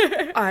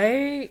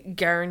 I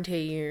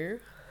guarantee you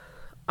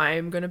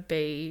I'm going to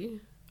be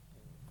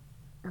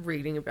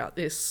reading about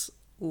this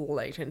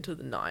late into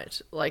the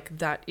night.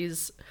 That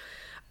is...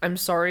 I'm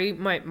sorry,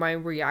 my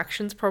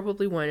reactions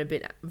probably weren't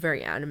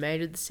very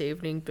animated this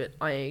evening, but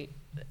I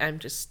am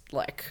just,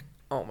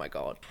 Oh my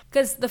god.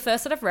 Because the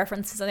first sort of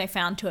references that I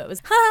found to it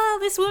was,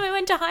 this woman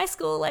went to high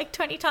school like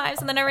 20 times.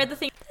 And then I read the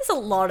thing. There's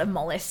a lot of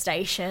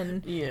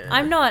molestation. Yeah.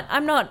 I'm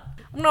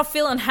not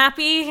feeling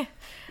happy,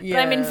 but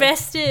I'm Yeah.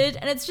 invested.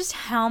 And it's just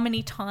how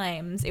many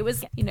times it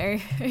was,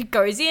 it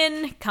goes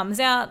in, comes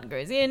out,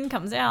 goes in,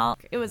 comes out.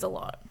 It was a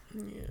lot.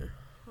 Yeah.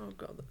 Oh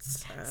god,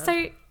 that's sad.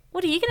 So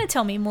what are you going to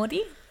tell me,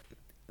 Morty?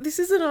 This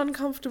is an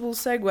uncomfortable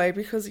segue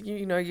because,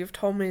 you've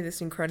told me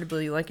this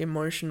incredibly, like,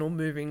 emotional,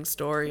 moving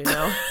story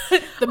now.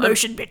 The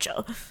motion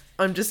picture.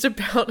 I'm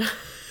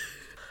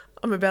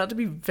about to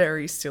be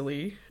very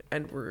silly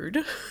and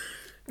rude.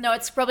 No,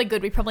 it's probably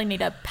good. We probably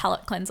need a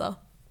palate cleanser.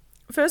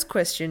 First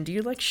question, do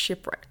you like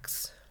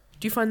shipwrecks?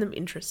 Do you find them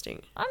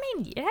interesting? I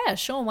mean, yeah,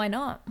 sure, why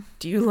not?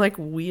 Do you like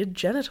weird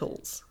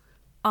genitals?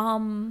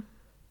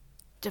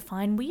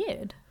 Define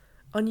weird.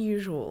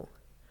 Unusual.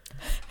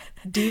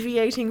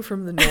 Deviating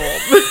from the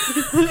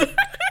norm.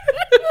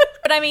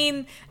 But I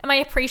mean, am I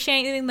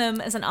appreciating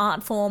them as an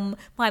art form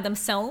by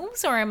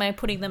themselves, or am I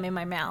putting them in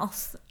my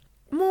mouth?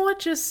 More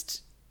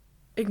just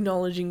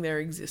acknowledging their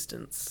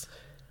existence.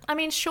 I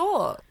mean,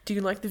 sure. Do you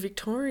like the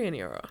Victorian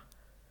era?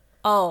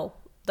 Oh,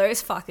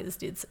 those fuckers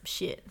did some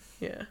shit.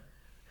 Yeah.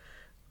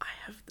 I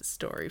have the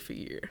story for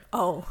you.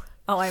 Oh,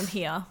 I'm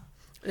here.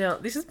 Now,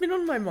 this has been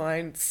on my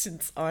mind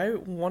since I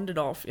wandered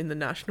off in the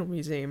National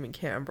Museum in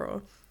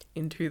Canberra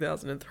in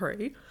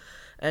 2003.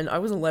 And I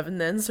was 11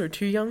 then, so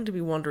too young to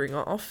be wandering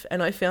off,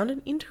 and I found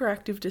an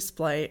interactive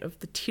display of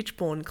the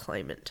Tichborne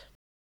claimant.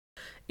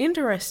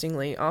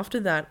 Interestingly, after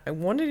that, I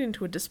wandered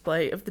into a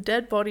display of the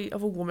dead body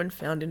of a woman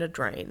found in a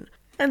drain,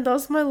 and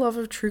thus my love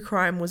of true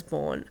crime was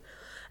born.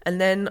 And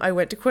then I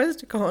went to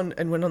Questacon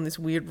and went on this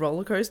weird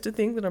roller coaster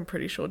thing that I'm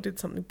pretty sure did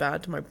something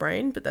bad to my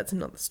brain, but that's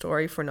another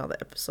story for another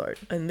episode.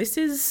 And this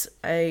is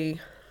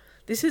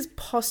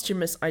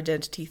posthumous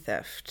identity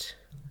theft,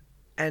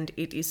 and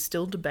it is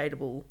still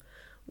debatable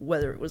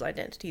whether it was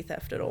identity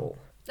theft at all.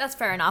 That's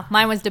fair enough.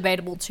 Mine was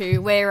debatable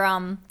too.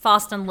 We're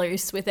fast and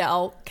loose with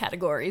our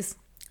categories.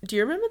 Do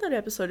you remember that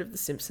episode of The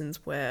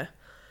Simpsons where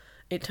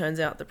it turns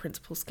out the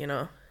Principal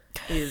Skinner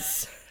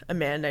is a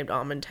man named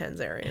Armand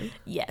Tanzarian?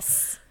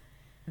 Yes.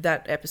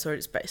 That episode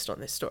is based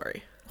on this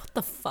story. What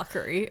the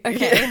fuckery?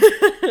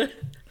 Okay.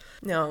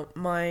 Now,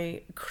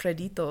 my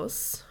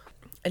creditos,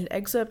 an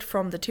excerpt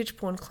from The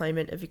Tichborne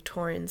Claimant, a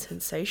Victorian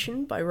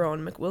Sensation by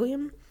Rowan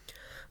McWilliam,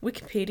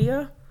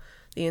 Wikipedia,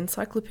 the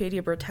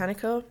Encyclopedia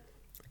Britannica,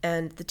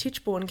 and The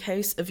Tichborne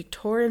Case, a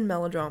Victorian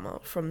Melodrama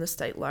from the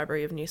State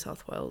Library of New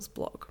South Wales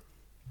blog.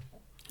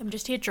 I'm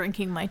just here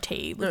drinking my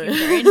tea, looking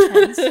very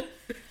intense.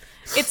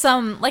 It's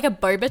like a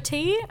boba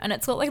tea, and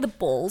it's got like the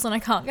balls, and I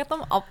can't get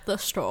them up the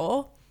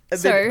straw.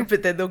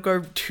 But then they'll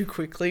go too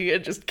quickly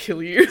and just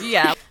kill you.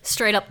 Yeah,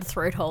 straight up the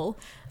throat hole.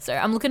 So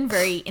I'm looking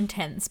very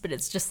intense, but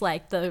it's just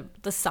like the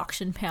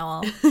suction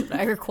power that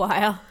I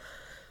require.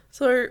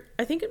 So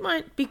I think it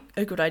might be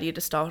a good idea to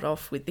start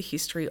off with the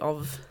history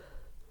of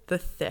the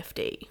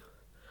theftee.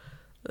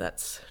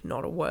 That's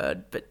not a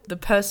word, but the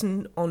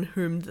person on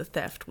whom the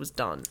theft was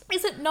done.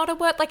 Is it not a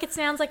word? Like, it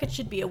sounds like it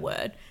should be a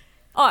word.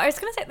 Oh, I was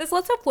going to say, there's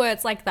lots of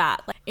words like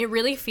that. Like, it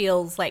really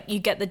feels like you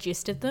get the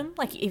gist of them,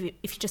 like if you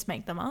just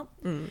make them up.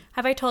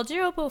 Have I told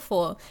you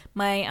before?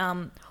 My,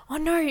 oh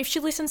no, if she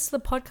listens to the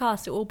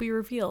podcast, it will be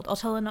revealed. I'll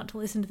tell her not to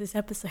listen to this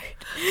episode.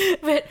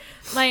 But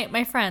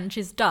my friend,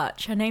 she's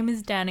Dutch. Her name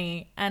is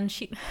Danny, and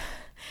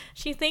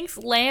she thinks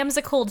lambs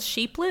are called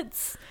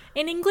sheeplets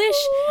in English.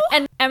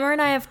 And Emma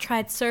and I have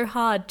tried so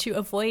hard to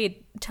avoid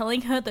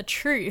telling her the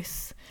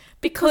truth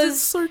because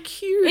it's so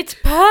cute. it's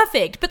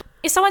perfect. But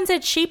if someone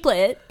said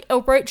sheeplet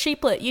or wrote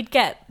sheeplet, you'd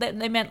get that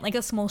they meant like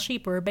a small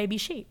sheep or a baby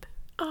sheep.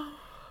 Oh.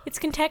 It's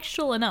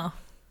contextual enough.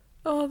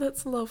 Oh,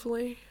 that's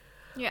lovely.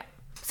 Yeah.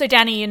 So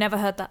Danny, you never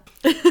heard that.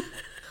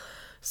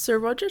 Sir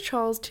Roger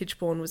Charles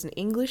Tichborne was an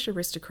English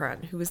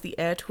aristocrat who was the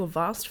heir to a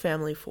vast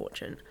family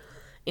fortune.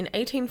 In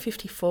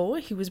 1854,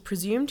 he was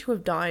presumed to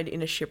have died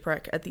in a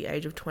shipwreck at the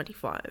age of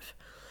 25.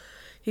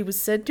 He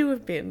was said to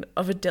have been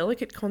of a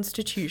delicate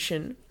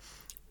constitution,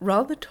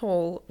 rather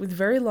tall, with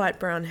very light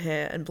brown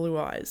hair and blue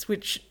eyes,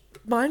 which,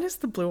 minus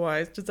the blue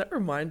eyes, does that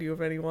remind you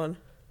of anyone?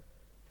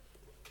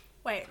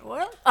 Wait,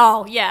 what?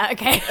 Oh, yeah,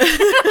 okay.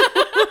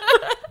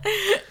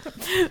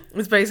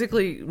 It's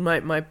basically,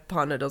 my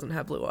partner doesn't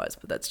have blue eyes,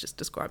 but that's just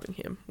describing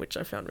him, which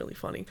I found really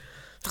funny.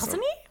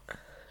 Doesn't he?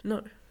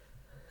 No,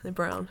 they're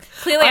brown.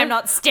 Clearly I'm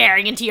not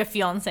staring into your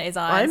fiance's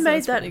eyes.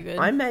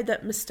 I made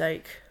that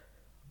mistake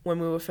when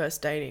we were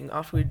first dating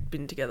after we'd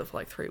been together for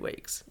like 3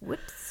 weeks.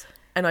 Whoops.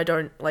 And I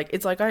don't, like,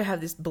 it's like I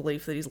have this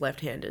belief that he's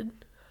left-handed.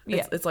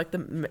 Yeah. It's like the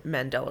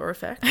Mandela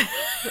effect.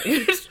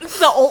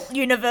 The alt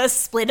universe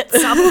split at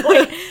some point. Well,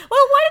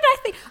 why did I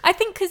think? I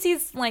think because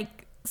he's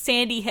like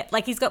sandy hair,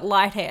 like he's got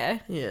light hair.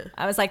 Yeah.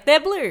 I was like,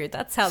 they're blue.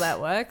 That's how that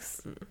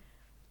works.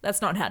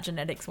 That's not how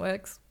genetics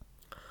works.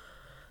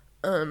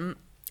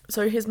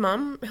 So his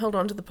mum held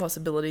on to the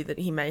possibility that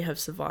he may have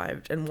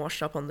survived and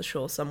washed up on the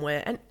shore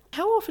somewhere. And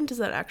how often does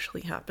that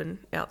actually happen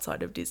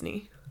outside of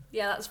Disney?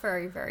 Yeah, that's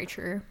very, very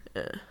true.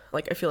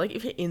 Like, I feel like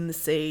if you're in the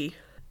sea,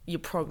 your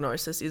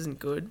prognosis isn't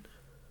good.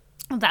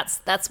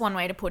 That's one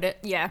way to put it.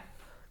 Yeah.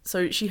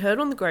 So she heard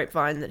on the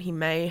grapevine that he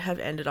may have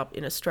ended up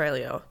in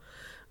Australia,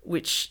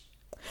 which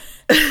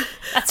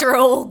That's where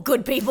all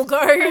good people go.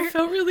 I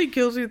felt really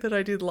guilty that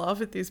I did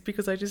laugh at this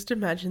because I just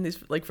imagine this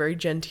like very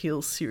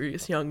genteel,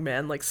 serious young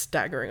man like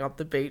staggering up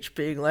the beach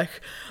being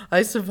like,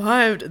 I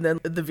survived, and then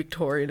the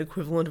Victorian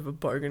equivalent of a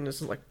bogan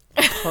is like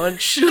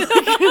punch.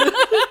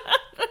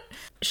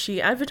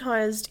 She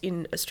advertised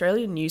in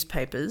Australian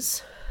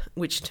newspapers,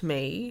 which to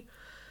me,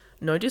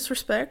 no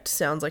disrespect,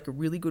 sounds like a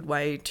really good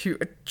way to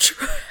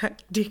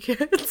attract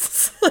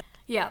dickheads.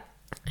 Yeah.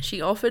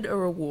 She offered a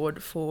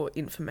reward for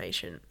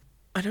information.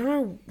 I don't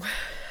know,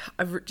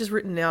 I've just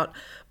written out,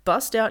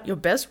 bust out your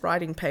best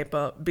writing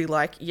paper, be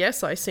like,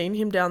 yes, I seen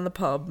him down the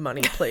pub,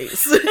 money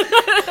please.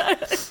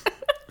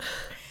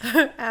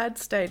 Her ad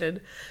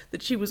stated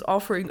that she was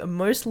offering a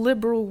most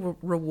liberal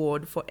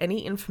reward for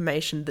any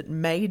information that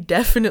may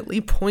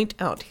definitely point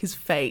out his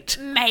fate.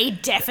 May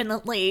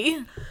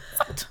definitely.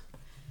 What?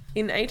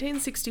 In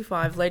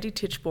 1865, Lady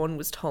Tichborne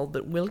was told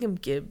that William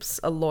Gibbs,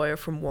 a lawyer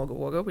from Wagga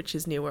Wagga, which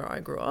is near where I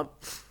grew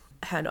up,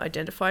 had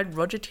identified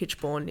Roger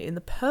Tichborne in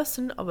the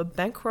person of a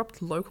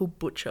bankrupt local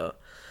butcher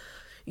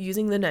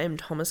using the name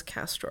Thomas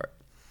Castro.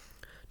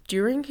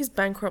 During his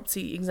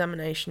bankruptcy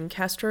examination,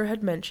 Castro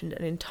had mentioned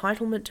an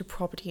entitlement to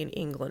property in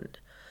England.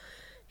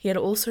 He had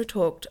also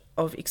talked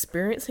of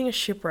experiencing a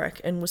shipwreck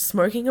and was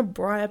smoking a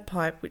briar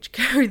pipe which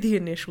carried the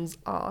initials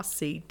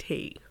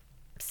RCT.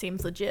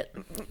 Seems legit.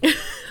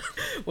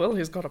 Well,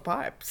 he's got a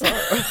pipe, so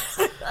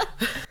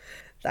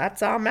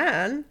that's our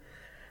man.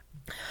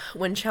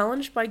 When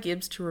challenged by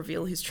Gibbs to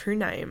reveal his true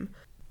name,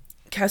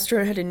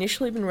 Castro had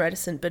initially been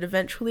reticent but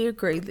eventually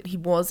agreed that he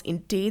was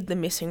indeed the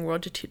missing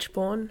Roger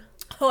Tichborne.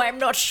 Oh, I'm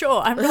not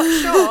sure.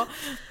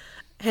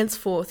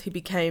 Henceforth, he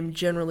became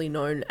generally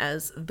known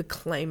as the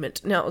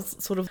claimant. Now, it was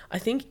sort of, I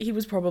think he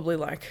was probably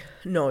like,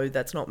 no,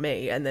 that's not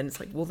me. And then it's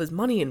like, well, there's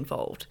money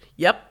involved.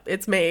 Yep,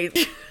 it's me.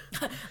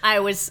 I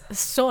was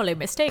sorely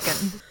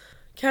mistaken.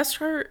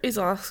 Castro is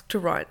asked to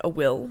write a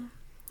will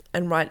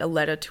and write a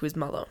letter to his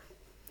mother.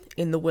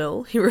 In the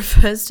will, he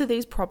refers to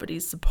these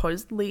properties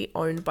supposedly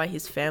owned by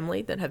his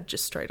family that have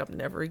just straight up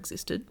never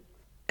existed.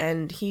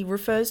 And he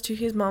refers to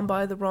his mum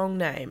by the wrong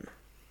name,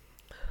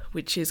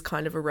 which is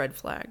kind of a red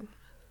flag.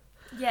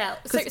 Yeah.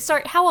 So,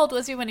 sorry, how old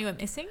was he when he went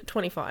missing?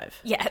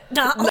 25. Yeah.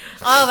 No.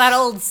 Oh, that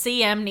old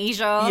sea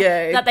amnesia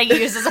Yeah. that they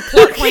use as a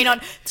plot point on.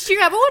 Did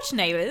you ever watch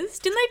Neighbours?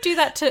 Didn't they do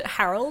that to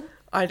Harold?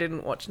 I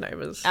didn't watch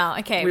Neighbours. Oh,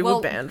 okay. We well,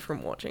 were banned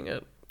from watching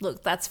it.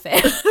 Look, that's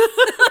fair.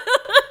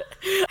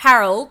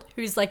 Harold,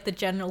 who's like the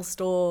general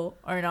store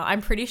owner,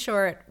 I'm pretty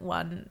sure at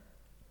one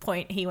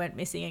point he went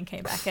missing and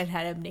came back and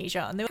had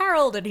amnesia. And there was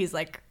Harold, and he's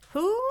like,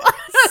 who?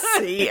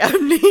 Sea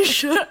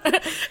amnesia.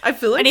 I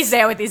feel like And he's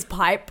there with his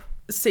pipe.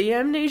 sea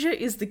amnesia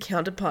is the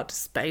counterpart to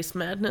space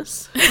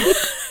madness.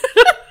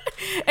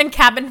 And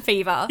cabin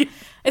fever.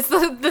 It's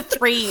the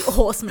three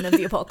horsemen of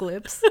the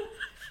apocalypse.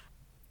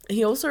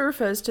 He also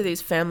refers to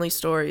these family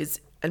stories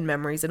and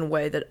memories in a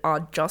way that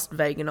are just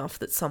vague enough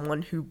that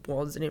someone who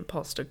was an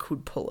imposter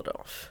could pull it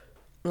off.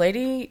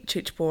 Lady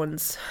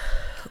Tichborne's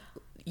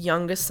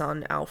younger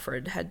son,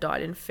 Alfred, had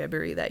died in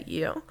February that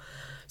year.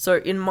 So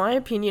in my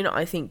opinion,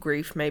 I think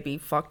grief maybe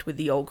fucked with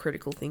the old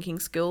critical thinking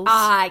skills.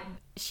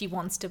 She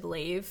wants to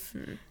believe.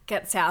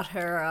 Gets out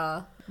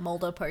her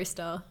Mulder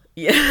poster.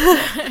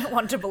 Yeah.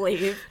 Want to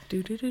believe.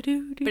 But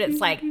But it's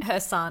like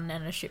her son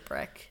and a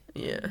shipwreck.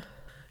 Yeah.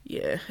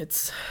 Yeah,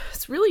 it's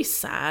really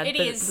sad. It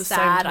but is at the same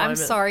sad. time, I'm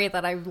sorry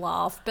that I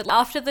laugh. But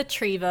after the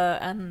Treva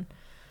and...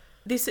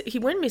 he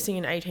went missing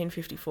in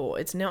 1854.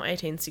 It's now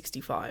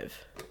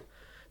 1865.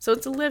 So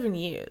it's 11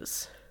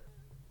 years.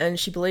 And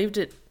she believed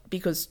it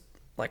because,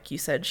 like you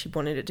said, she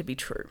wanted it to be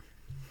true.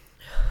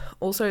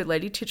 Also,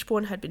 Lady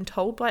Tichborne had been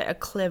told by a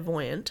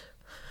clairvoyant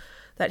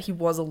that he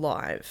was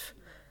alive.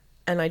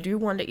 And I do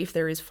wonder if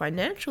there is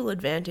financial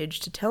advantage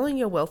to telling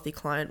your wealthy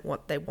client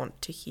what they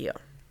want to hear.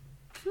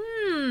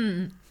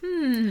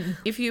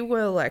 If you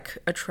were like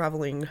a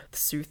traveling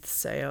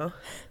soothsayer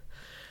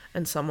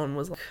and someone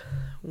was like,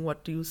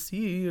 what do you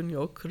see in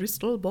your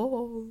crystal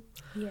ball?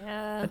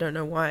 Yeah. I don't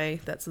know why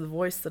that's the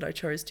voice that I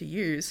chose to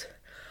use.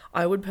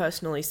 I would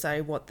personally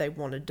say what they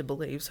wanted to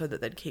believe so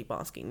that they'd keep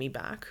asking me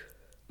back.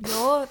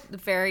 You're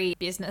very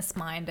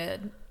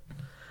business-minded.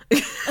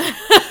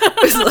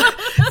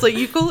 It's like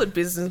you call it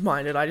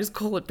business-minded. I just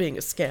call it being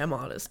a scam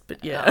artist.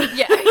 But yeah.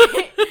 Yeah.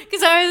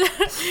 Because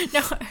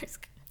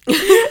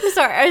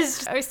sorry,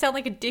 I was sound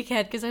like a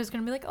dickhead because I was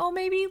going to be like, oh,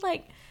 maybe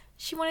like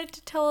she wanted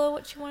to tell her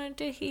what she wanted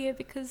to hear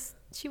because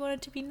she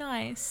wanted to be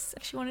nice.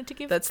 She wanted to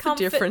give That's the comfort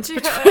difference to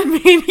between her.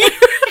 me and you.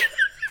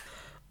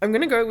 I'm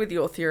going to go with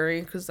your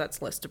theory because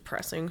that's less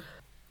depressing.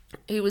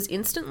 He was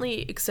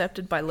instantly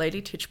accepted by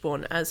Lady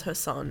Tichborne as her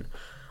son,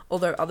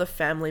 although other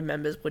family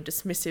members were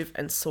dismissive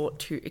and sought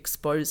to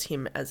expose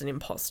him as an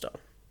imposter.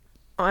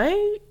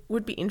 I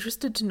would be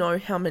interested to know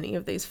how many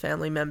of these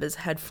family members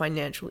had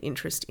financial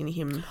interest in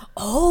him.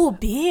 Oh,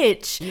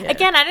 bitch. Yeah.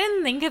 Again, I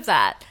didn't think of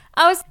that.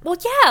 I was, well,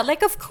 yeah,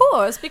 like, of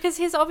course, because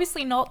he's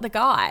obviously not the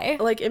guy.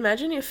 Like,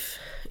 imagine if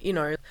you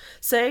know,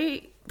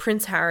 say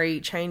Prince Harry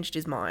changed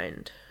his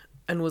mind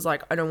and was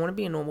like, I don't want to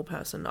be a normal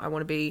person. I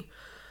want to be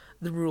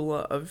the ruler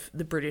of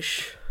the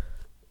British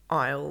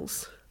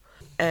Isles.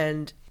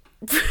 And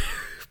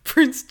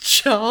Prince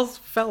Charles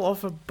fell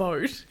off a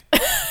boat.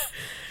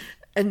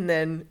 And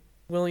then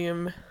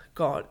William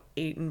got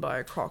eaten by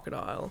a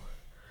crocodile.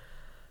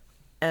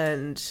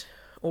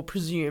 Or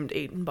presumed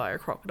eaten by a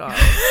crocodile.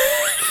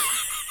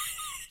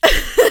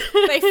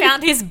 They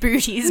found his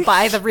booties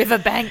by the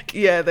riverbank.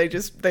 Yeah, they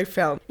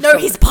found... No,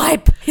 his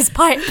pipe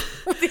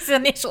with his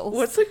initials.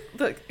 What's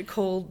it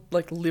called?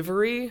 Like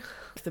livery?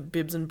 The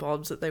bibs and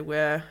bobs that they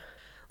wear.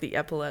 The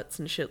epaulets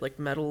and shit, like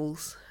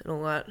medals and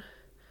all that.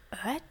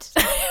 What?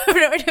 I have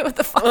no idea what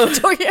the fuck you're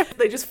talking about.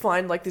 They just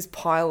find like this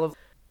pile of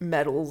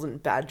medals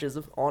and badges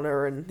of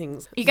honor and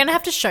things. You're going to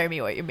have to show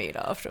me what you mean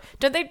after.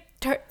 They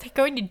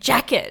go in your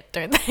jacket,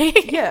 don't they?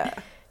 Yeah.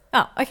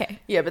 Oh, okay.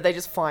 Yeah, but they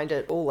just find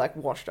it all like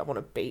washed up on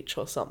a beach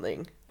or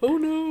something. Oh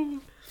no.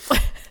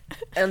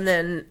 And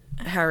then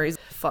Harry's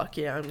fuck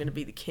yeah, I'm gonna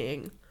be the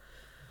king.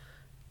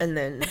 And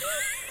then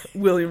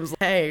William's like,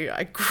 hey,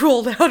 I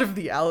crawled out of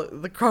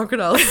the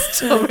crocodile's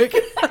stomach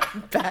and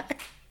I'm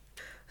back.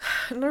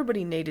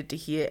 Nobody needed to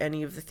hear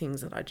any of the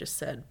things that I just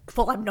said.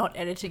 Well, I'm not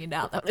editing it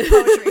out. That was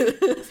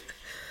poetry.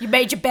 You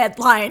made your bed,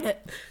 lie in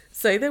it.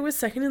 So they were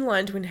second in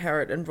line to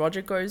inherit, and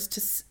Roger goes to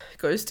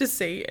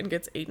sea and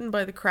gets eaten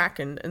by the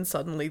Kraken, and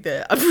suddenly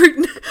they're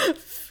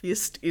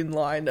fist in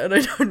line, and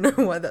I don't know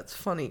why that's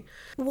funny.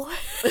 What?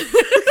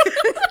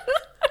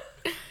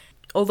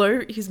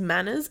 Although his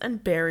manners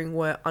and bearing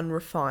were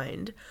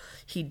unrefined,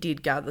 he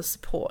did gather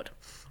support.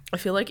 I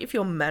feel like if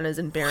your manners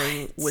and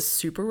bearing were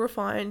super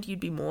refined, you'd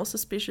be more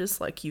suspicious,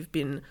 like you've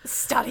been...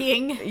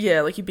 Studying.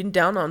 Yeah, like you've been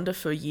down under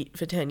for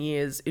 10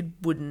 years, it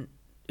would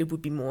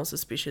be more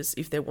suspicious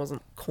if there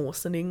wasn't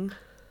coarsening.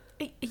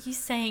 Are you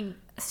saying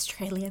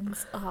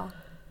Australians are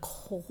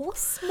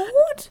coarse,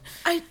 Maud?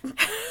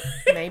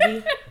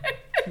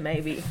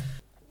 Maybe.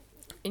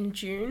 In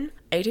June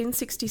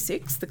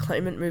 1866, the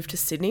claimant moved to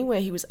Sydney, where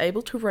he was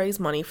able to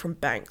raise money from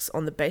banks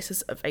on the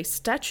basis of a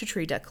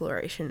statutory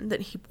declaration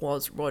that he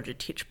was Roger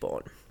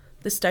Tichborne.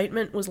 The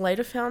statement was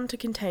later found to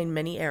contain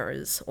many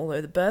errors,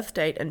 although the birth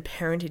date and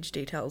parentage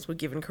details were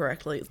given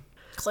correctly.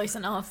 Close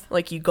enough.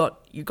 Like you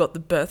got the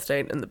birth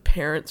date and the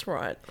parents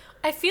right.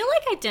 I feel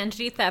like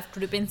identity theft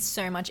would have been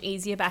so much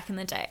easier back in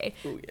the day.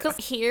 Because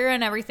here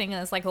and everything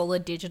is like all the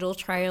digital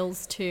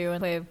trails too,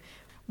 and we're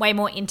way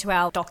more into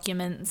our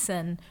documents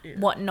and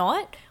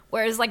whatnot.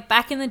 Whereas like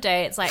back in the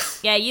day, it's like,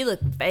 yeah, you look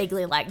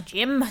vaguely like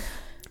Jim.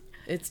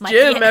 It's like,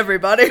 Jim,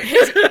 everybody.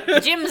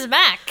 Jim's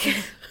back.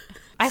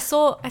 I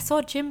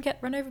saw Jim get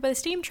run over by the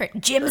steam train.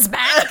 Jim's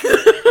back.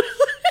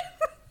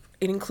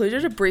 It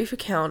included a brief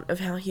account of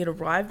how he had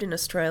arrived in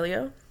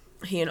Australia.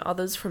 He and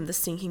others from the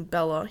sinking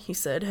Bella, he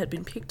said, had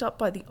been picked up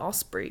by the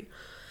Osprey,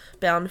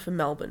 bound for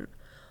Melbourne.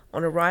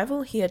 On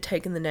arrival, he had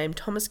taken the name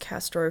Thomas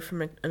Castro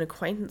from an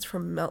acquaintance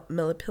from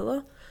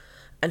Melipilla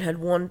and had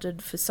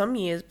wandered for some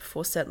years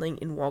before settling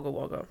in Wagga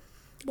Wagga.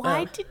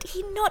 Why did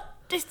he not...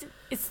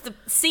 It's the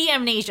sea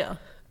amnesia.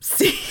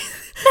 Sea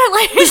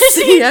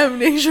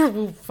amnesia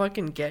will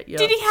fucking get you.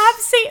 Did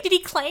he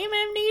claim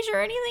amnesia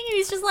or anything? He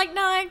was just like,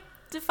 no, I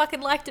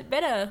fucking liked it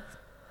better.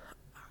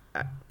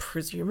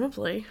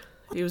 Presumably.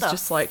 He was the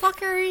just like...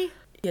 fuckery?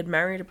 He had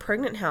married a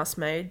pregnant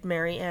housemaid,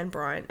 Mary Ann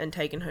Bryant, and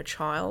taken her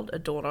child, a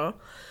daughter,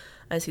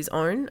 as his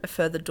own. A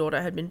further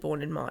daughter had been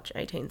born in March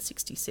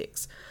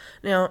 1866.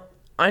 Now,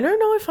 I don't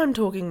know if I'm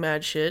talking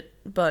mad shit,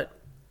 but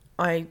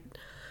I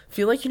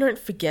feel like you don't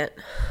forget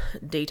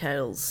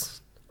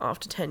details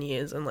after 10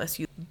 years unless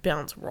you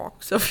bounce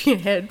rocks off your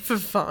head for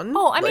fun.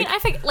 Oh, I mean, I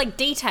think like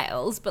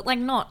details, but like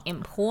not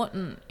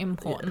important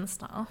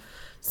stuff.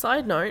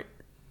 Side note,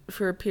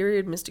 for a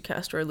period, Mr.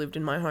 Castro lived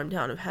in my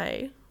hometown of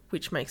Hay,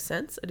 which makes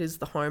sense. It is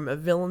the home of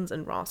villains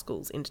and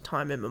rascals into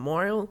time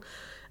immemorial,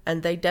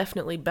 and they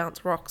definitely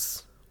bounce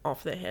rocks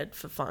off their head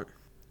for fun.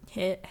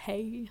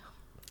 Hey.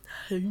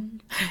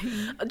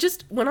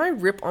 Just when I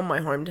rip on my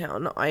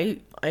hometown,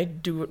 I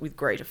do it with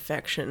great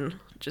affection.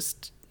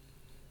 Just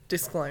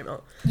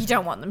disclaimer. You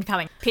don't want them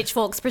coming.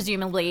 Pitchforks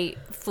presumably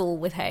full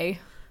with hay.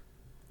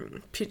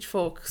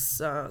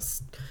 Pitchforks,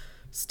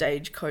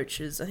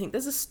 stagecoaches. I think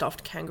there's a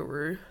stuffed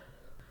kangaroo.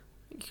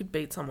 You could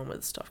beat someone with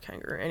a stuffed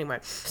kangaroo. Anyway,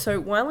 so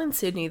while in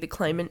Sydney, the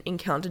claimant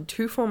encountered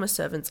two former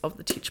servants of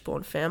the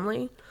Tichborne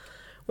family.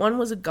 One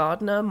was a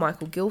gardener,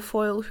 Michael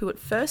Guilfoyle, who at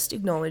first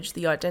acknowledged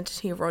the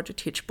identity of Roger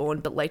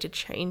Tichborne, but later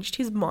changed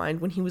his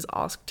mind when he was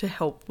asked to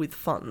help with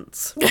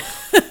funds.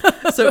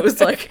 So it was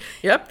like,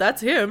 yep,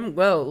 that's him.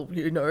 Well,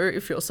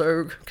 if you're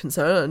so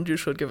concerned, you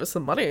should give us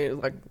some money.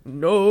 Like,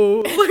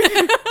 no.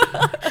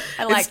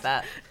 I like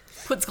that.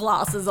 Puts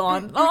glasses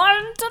on.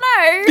 I don't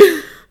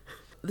know.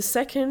 The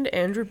second,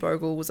 Andrew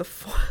Bogle, was a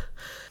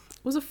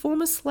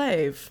former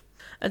slave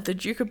at the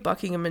Duke of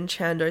Buckingham and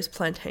Chandos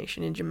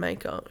plantation in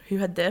Jamaica, who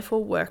had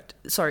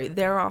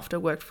thereafter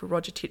worked for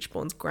Roger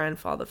Tichborne's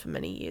grandfather for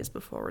many years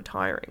before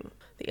retiring.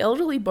 The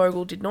elderly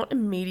Bogle did not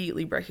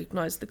immediately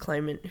recognise the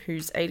claimant,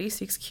 whose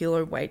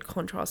 86-kilo weight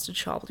contrasted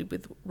sharply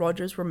with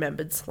Roger's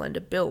remembered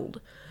slender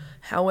build.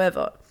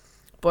 However,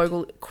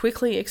 Bogle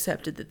quickly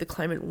accepted that the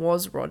claimant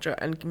was Roger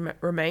and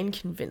remained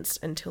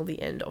convinced until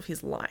the end of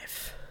his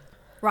life.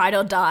 Ride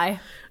or die.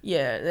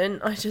 Yeah,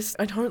 and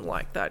I don't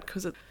like that,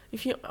 because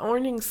if you're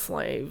owning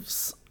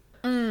slaves...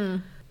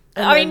 I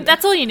mean,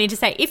 that's all you need to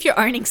say. If you're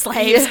owning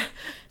slaves,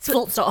 it's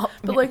full stop.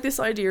 But like this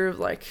idea of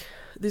like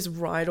this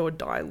ride or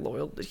die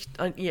loyalty,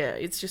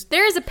 it's just...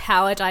 There is a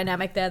power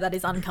dynamic there that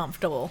is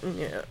uncomfortable.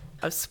 Yeah.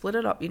 I've split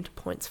it up into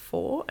points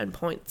for and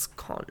points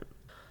con.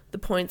 The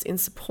points in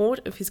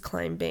support of his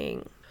claim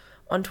being: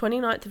 on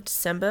 29th of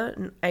December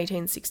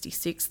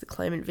 1866, the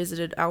claimant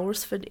visited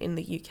Alresford in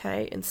the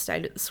UK and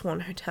stayed at the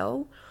Swan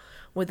Hotel,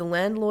 where the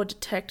landlord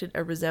detected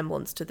a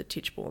resemblance to the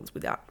Tichbornes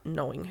without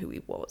knowing who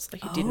he was.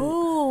 Like, he didn't...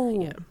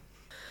 Oh. Yeah.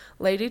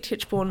 Lady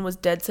Tichborne was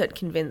dead set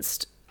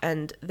convinced,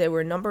 and there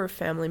were a number of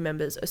family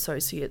members,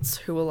 associates,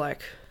 who were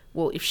like,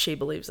 well, if she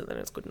believes it, then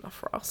it's good enough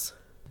for us.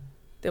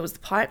 There was the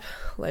pipe,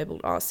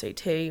 labelled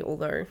RCT,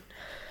 although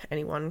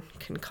anyone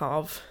can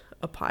carve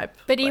a pipe.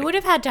 But he would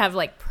have had to have,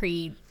 like,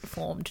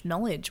 pre-formed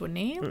knowledge, wouldn't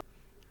he?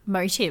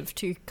 Motive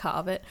to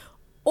carve it.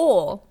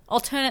 Or,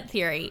 alternate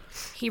theory,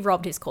 he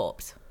robbed his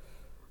corpse.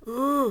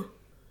 Ooh.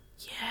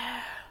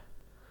 Yeah.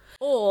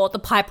 Or the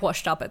pipe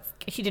washed up.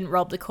 He didn't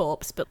rob the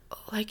corpse, but...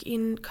 Like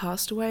in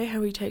Castaway,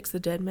 how he takes the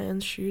dead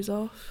man's shoes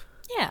off.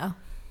 Yeah.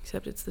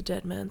 Except it's the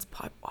dead man's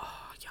pipe.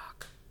 Oh,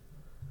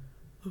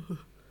 yuck.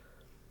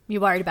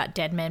 You're worried about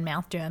dead man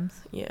mouth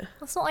germs? Yeah.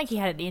 It's not like he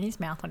had it in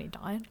his mouth when he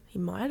died. He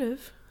might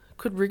have.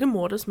 Could rigor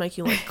mortis make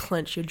you, like,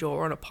 clench your jaw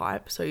on a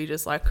pipe? So you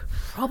just, like...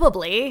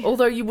 Probably.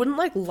 Although you wouldn't,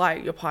 like,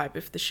 light your pipe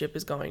if the ship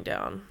is going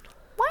down.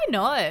 Why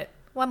not?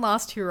 One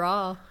last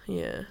hurrah.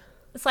 Yeah.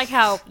 It's like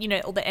how, you know,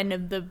 all the end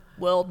of the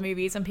world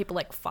movies and people,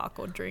 like, fuck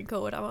or drink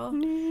or whatever.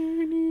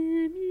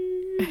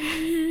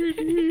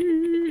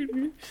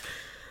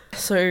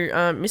 So,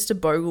 Mr.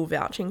 Bogle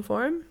vouching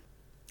for him.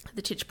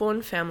 The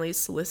Tichborne family's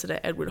solicitor,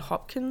 Edward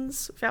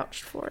Hopkins,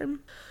 vouched for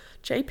him.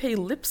 J.P.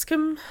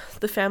 Lipscomb,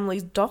 the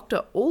family's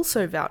doctor,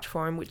 also vouched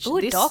for him, which...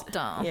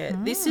 Doctor. Yeah,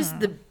 this is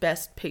the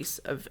best piece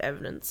of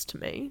evidence to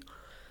me.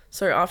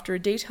 So after a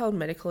detailed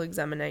medical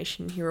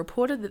examination, he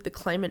reported that the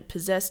claimant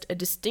possessed a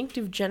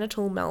distinctive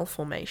genital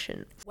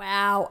malformation.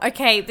 Wow.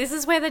 Okay, this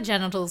is where the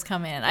genitals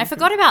come in. I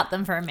forgot about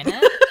them for a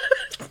minute.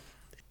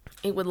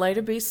 It would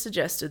later be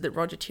suggested that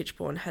Roger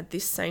Tichborne had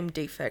this same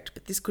defect,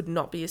 but this could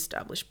not be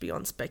established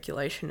beyond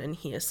speculation and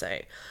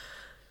hearsay.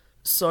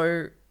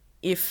 So,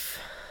 if...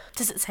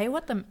 Does it say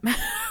what the...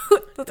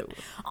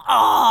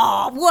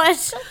 Oh,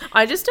 what?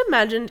 I just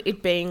imagined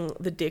it being,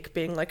 the dick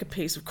being like a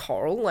piece of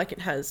coral, like it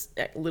has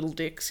little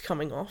dicks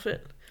coming off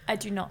it. I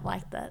do not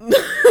like that.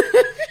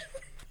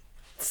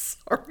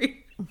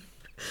 Sorry.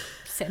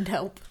 Send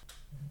help.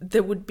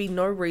 There would be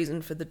no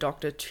reason for the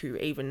doctor to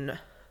even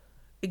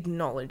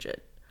acknowledge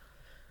it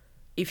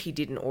if he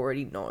didn't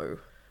already know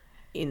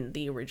in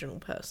the original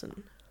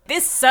person.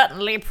 This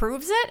certainly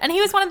proves it. And he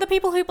was one of the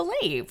people who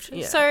believed.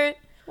 Yeah. So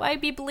why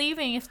be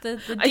believing if the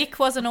dick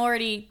wasn't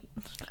already...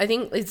 I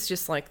think it's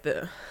just like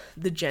the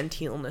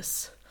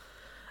genteelness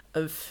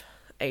of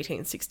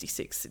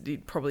 1866. He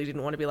probably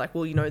didn't want to be like,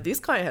 well, you know, this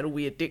guy had a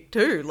weird dick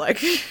too.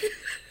 Like...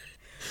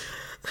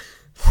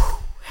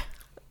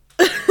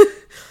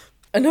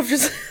 And I've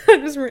just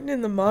written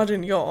in the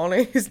margin, Your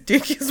Honour, his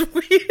dick is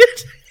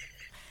weird.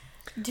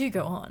 Do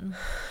go on.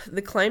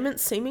 The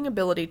claimant's seeming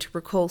ability to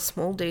recall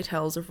small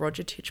details of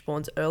Roger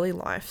Tichborne's early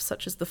life,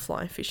 such as the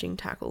fly fishing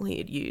tackle he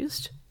had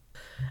used,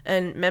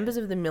 and members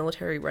of the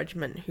military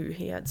regiment who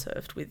he had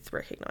served with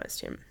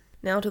recognised him.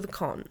 Now to the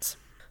cons.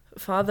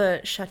 Father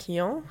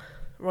Chatillon,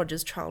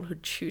 Roger's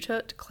childhood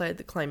tutor, declared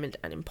the claimant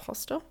an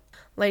impostor.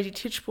 Lady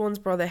Tichborne's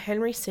brother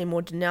Henry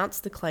Seymour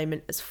denounced the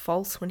claimant as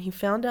false when he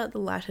found out the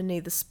latter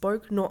neither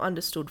spoke nor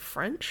understood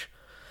French,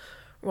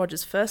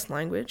 Roger's first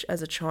language,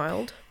 as a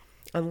child,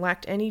 and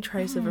lacked any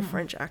trace of a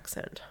French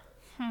accent.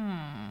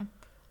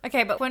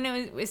 Okay, but when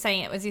it was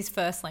saying it was his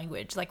first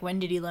language, like when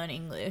did he learn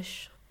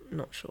English?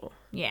 Not sure.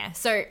 Yeah,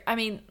 so, I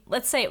mean,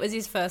 let's say it was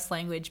his first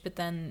language, but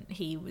then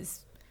he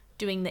was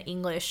doing the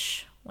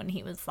English when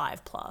he was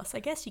 5+. I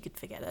guess you could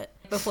forget it.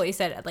 Before you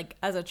said it, like,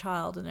 as a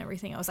child and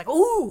everything, I was like,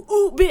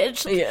 ooh,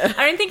 bitch. Yeah.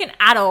 I don't think an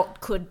adult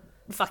could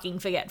fucking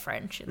forget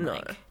French. And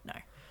No. No.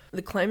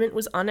 The claimant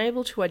was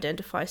unable to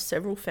identify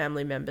several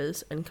family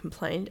members and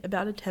complained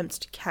about attempts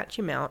to catch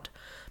him out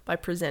by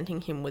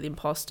presenting him with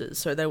imposters.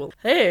 So they were,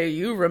 hey,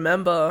 you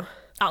remember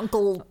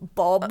Uncle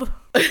Bob.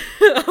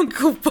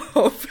 Uncle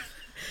Bob?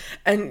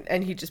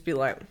 And he'd just be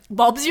like,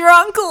 Bob's your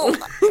uncle.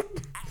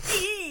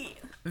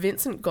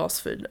 Vincent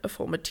Gosford, a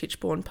former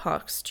Tichborne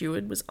Park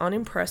steward, was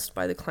unimpressed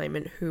by the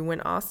claimant who,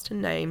 when asked to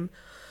name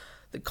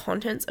the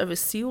contents of a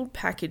sealed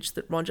package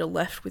that Roger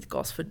left with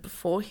Gosford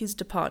before his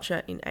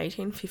departure in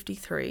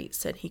 1853,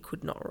 said he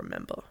could not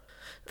remember.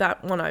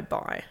 That one I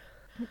buy.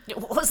 It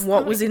was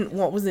what was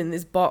in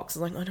this box.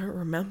 Like, I don't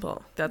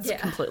remember. That's Yeah.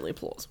 completely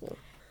plausible.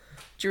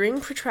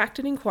 During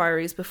protracted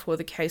inquiries before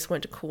the case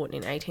went to court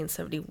in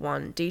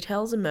 1871,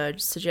 details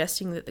emerged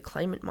suggesting that the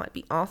claimant might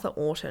be Arthur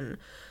Orton,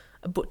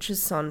 a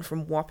butcher's son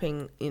from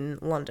Wapping in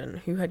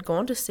London, who had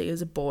gone to sea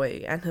as a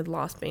boy and had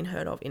last been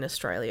heard of in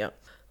Australia.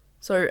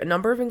 So a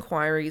number of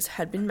inquiries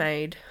had been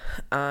made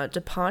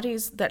to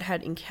parties that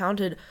had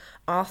encountered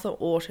Arthur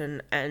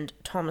Orton and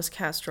Thomas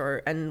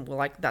Castro and were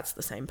like, that's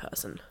the same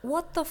person.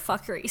 What the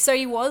fuckery? So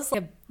he was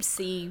like a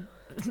sea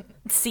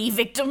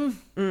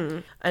victim.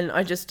 And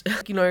I just,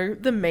 you know,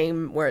 the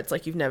meme where it's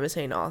like you've never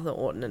seen Arthur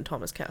Orton and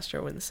Thomas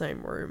Castro in the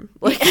same room.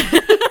 Like,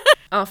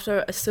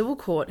 after a civil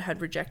court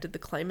had rejected the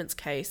claimant's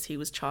case, he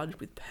was charged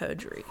with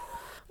perjury.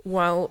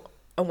 While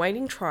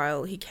awaiting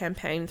trial, he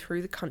campaigned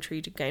through the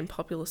country to gain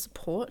popular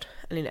support,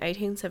 and in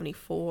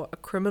 1874, a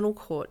criminal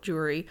court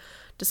jury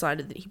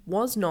decided that he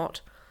was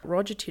not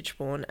Roger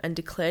Tichborne and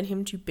declared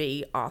him to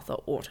be Arthur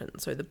Orton,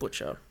 so the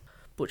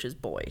butcher's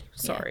boy.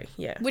 Sorry,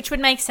 yeah. Which would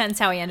make sense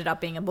how he ended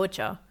up being a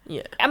butcher.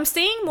 Yeah. I'm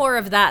seeing more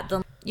of that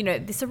than, you know,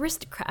 this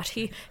aristocrat.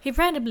 He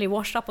randomly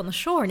washed up on the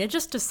shore and he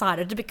just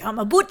decided to become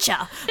a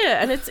butcher.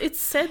 Yeah, and it's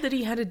said that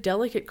he had a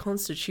delicate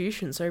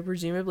constitution, so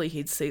presumably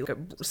he'd see like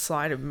a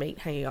side of meat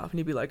hanging up and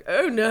he'd be like,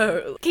 oh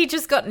no. He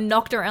just got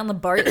knocked around the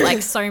boat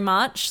like so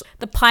much.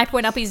 The pipe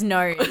went up his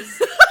nose.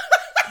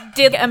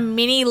 Did a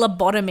mini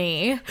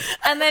lobotomy.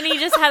 And then he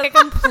just had a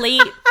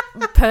complete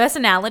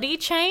personality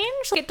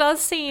change. It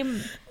does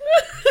seem...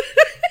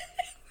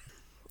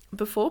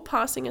 Before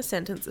passing a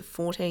sentence of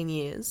 14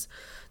 years,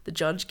 the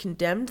judge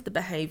condemned the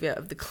behaviour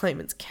of the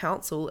claimant's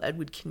counsel,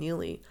 Edward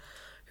Keneally,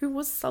 who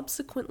was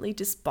subsequently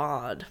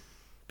disbarred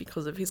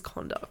because of his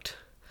conduct.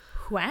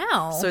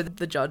 Wow. So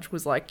the judge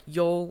was like,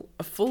 you're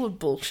full of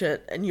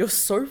bullshit, and you're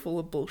so full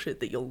of bullshit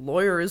that your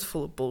lawyer is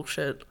full of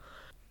bullshit.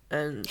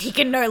 And he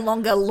can no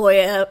longer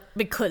lawyer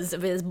because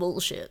of his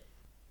bullshit.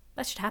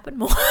 That should happen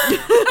more.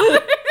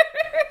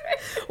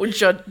 or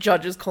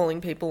judges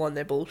calling people on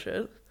their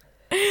bullshit.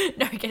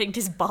 No, getting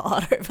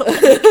disbarred over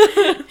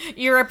like,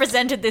 you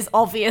represented this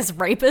obvious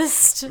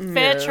rapist.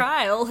 Fair Yeah.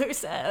 trial, who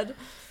said?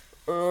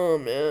 Oh,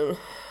 man.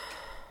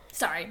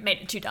 Sorry, made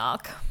it too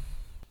dark.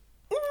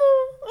 No,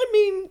 I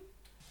mean,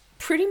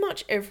 pretty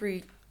much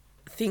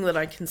everything that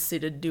I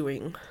considered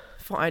doing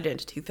for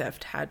identity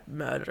theft had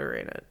murder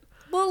in it.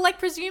 Well, like,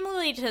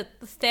 presumably to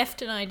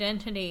theft an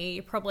identity,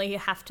 you probably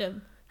have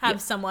to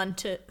have someone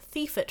to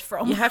thief it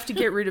from. You have to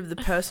get rid of the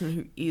person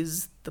who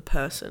is the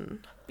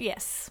person.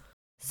 Yes.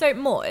 So,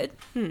 Maud,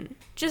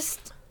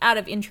 just out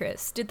of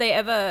interest, did they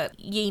ever,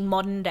 ye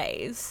modern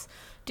days,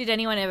 did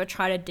anyone ever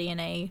try to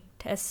DNA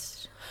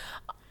test?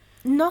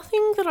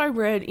 Nothing that I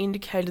read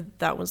indicated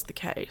that was the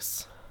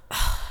case.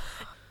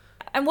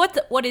 And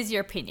what is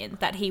your opinion?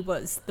 That he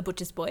was the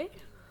butcher's boy?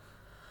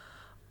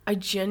 I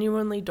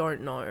genuinely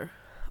don't know.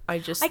 I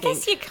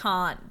guess you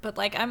can't, but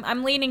like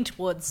I'm leaning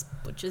towards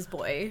butcher's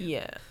boy.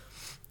 Yeah.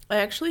 I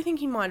actually think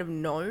he might have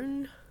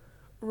known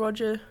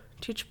Roger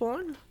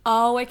Tichborne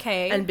Oh,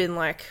 okay. and been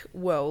like,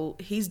 well,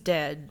 he's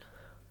dead.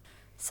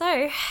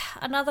 So,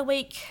 another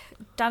week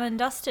done and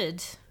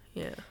dusted.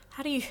 Yeah.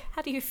 How do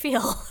you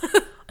feel?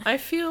 I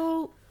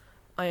feel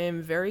I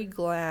am very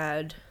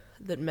glad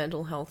that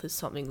mental health is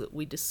something that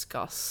we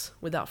discuss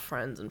with our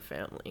friends and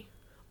family.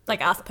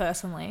 Like us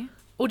personally.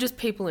 Or just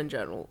people in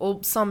general.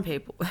 Or some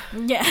people.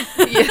 Yeah.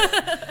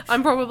 Yeah.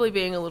 I'm probably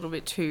being a little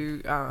bit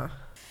too...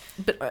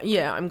 But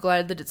yeah, I'm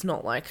glad that it's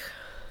not like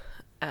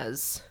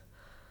as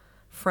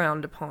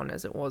frowned upon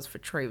as it was for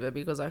Treva,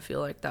 because I feel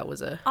like that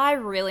was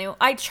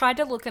I tried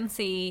to look and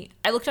see.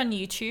 I looked on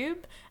YouTube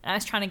and I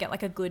was trying to get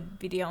like a good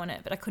video on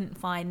it, but I couldn't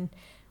find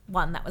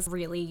one that was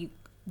really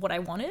what I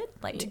wanted,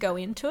 like to go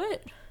into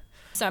it.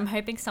 So I'm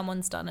hoping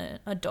someone's done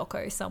a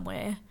doco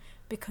somewhere,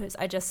 because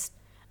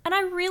and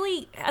I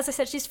really, as I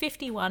said, she's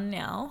 51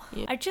 now.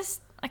 Yeah.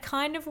 I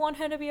kind of want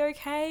her to be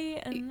okay.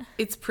 And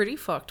It's pretty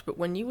fucked, but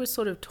when you were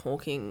sort of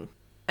talking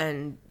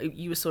and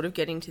you were sort of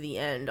getting to the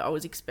end, I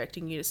was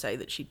expecting you to say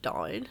that she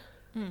died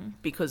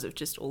because of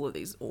just all of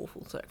these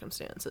awful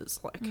circumstances.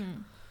 Like,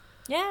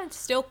 yeah,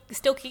 still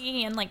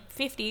kicking in like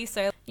 50,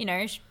 so, you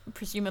know, she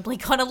presumably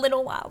got a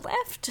little while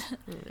left.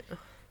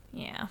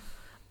 Yeah.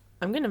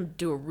 I'm going to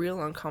do a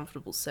real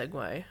uncomfortable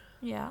segue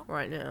Yeah.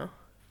 right now.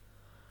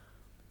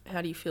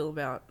 How do you feel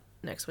about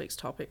next week's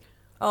topic?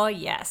 Oh,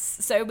 yes.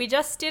 So we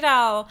just did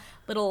our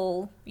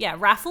little,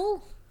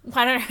 raffle.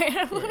 I don't know.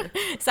 Yeah.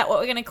 Is that what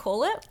we're going to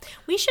call it?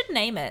 We should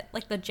name it,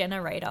 like the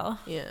generator.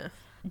 Yeah.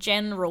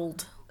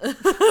 Generald.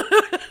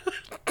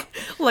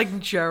 Like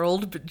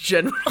Gerald, but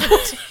General.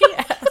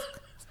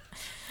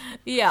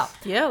 Yeah.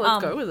 Yeah,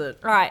 let's go with it.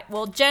 Right.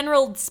 Well,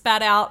 Generald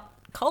spat out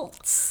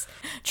Colts.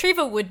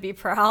 Treva would be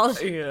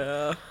proud.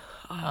 Yeah.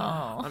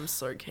 Oh, I'm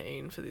so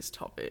keen for this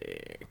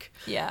topic.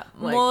 Yeah.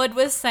 Like- Maud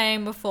was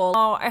saying before,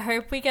 I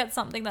hope we get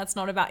something that's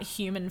not about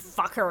human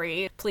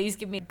fuckery. Please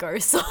give me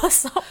ghosts or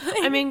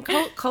something. I mean,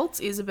 cults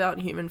is about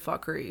human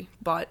fuckery,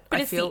 but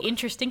I it's feel... the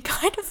interesting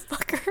kind of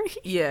fuckery.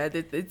 Yeah,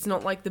 it's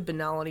not like the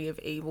banality of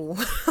evil.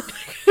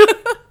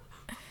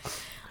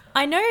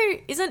 I know,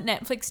 isn't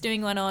Netflix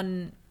doing one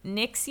on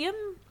Nexium?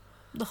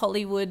 The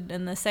Hollywood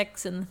and the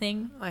sex and the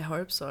thing? I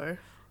hope so.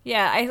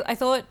 Yeah, I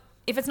thought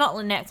if it's not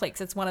on Netflix,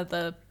 it's one of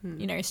the,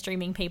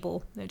 streaming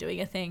people. They're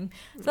doing a thing.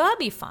 So that'd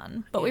be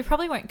fun, but we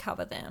probably won't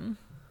cover them.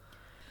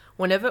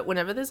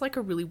 Whenever there's like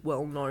a really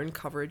well-known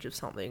coverage of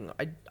something,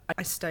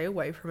 I stay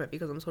away from it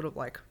because I'm sort of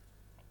like,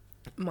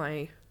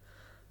 my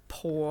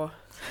poor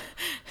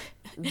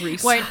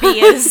research Won't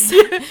be as...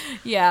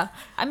 Yeah.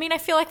 I mean, I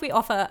feel like we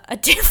offer a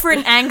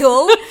different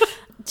angle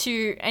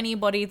to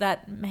anybody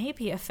that may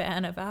be a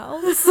fan of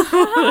ours.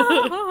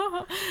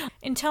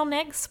 Until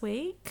next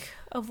week,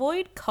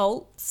 avoid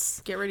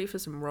cults. Get ready for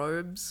some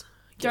robes.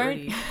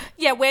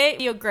 Yeah, wear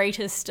your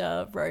greatest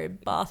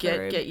robe,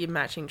 bathrobe. Get your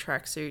matching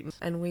tracksuit,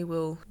 and we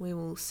will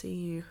see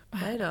you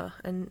later.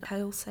 And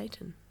hail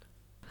Satan.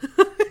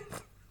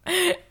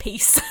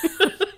 Peace.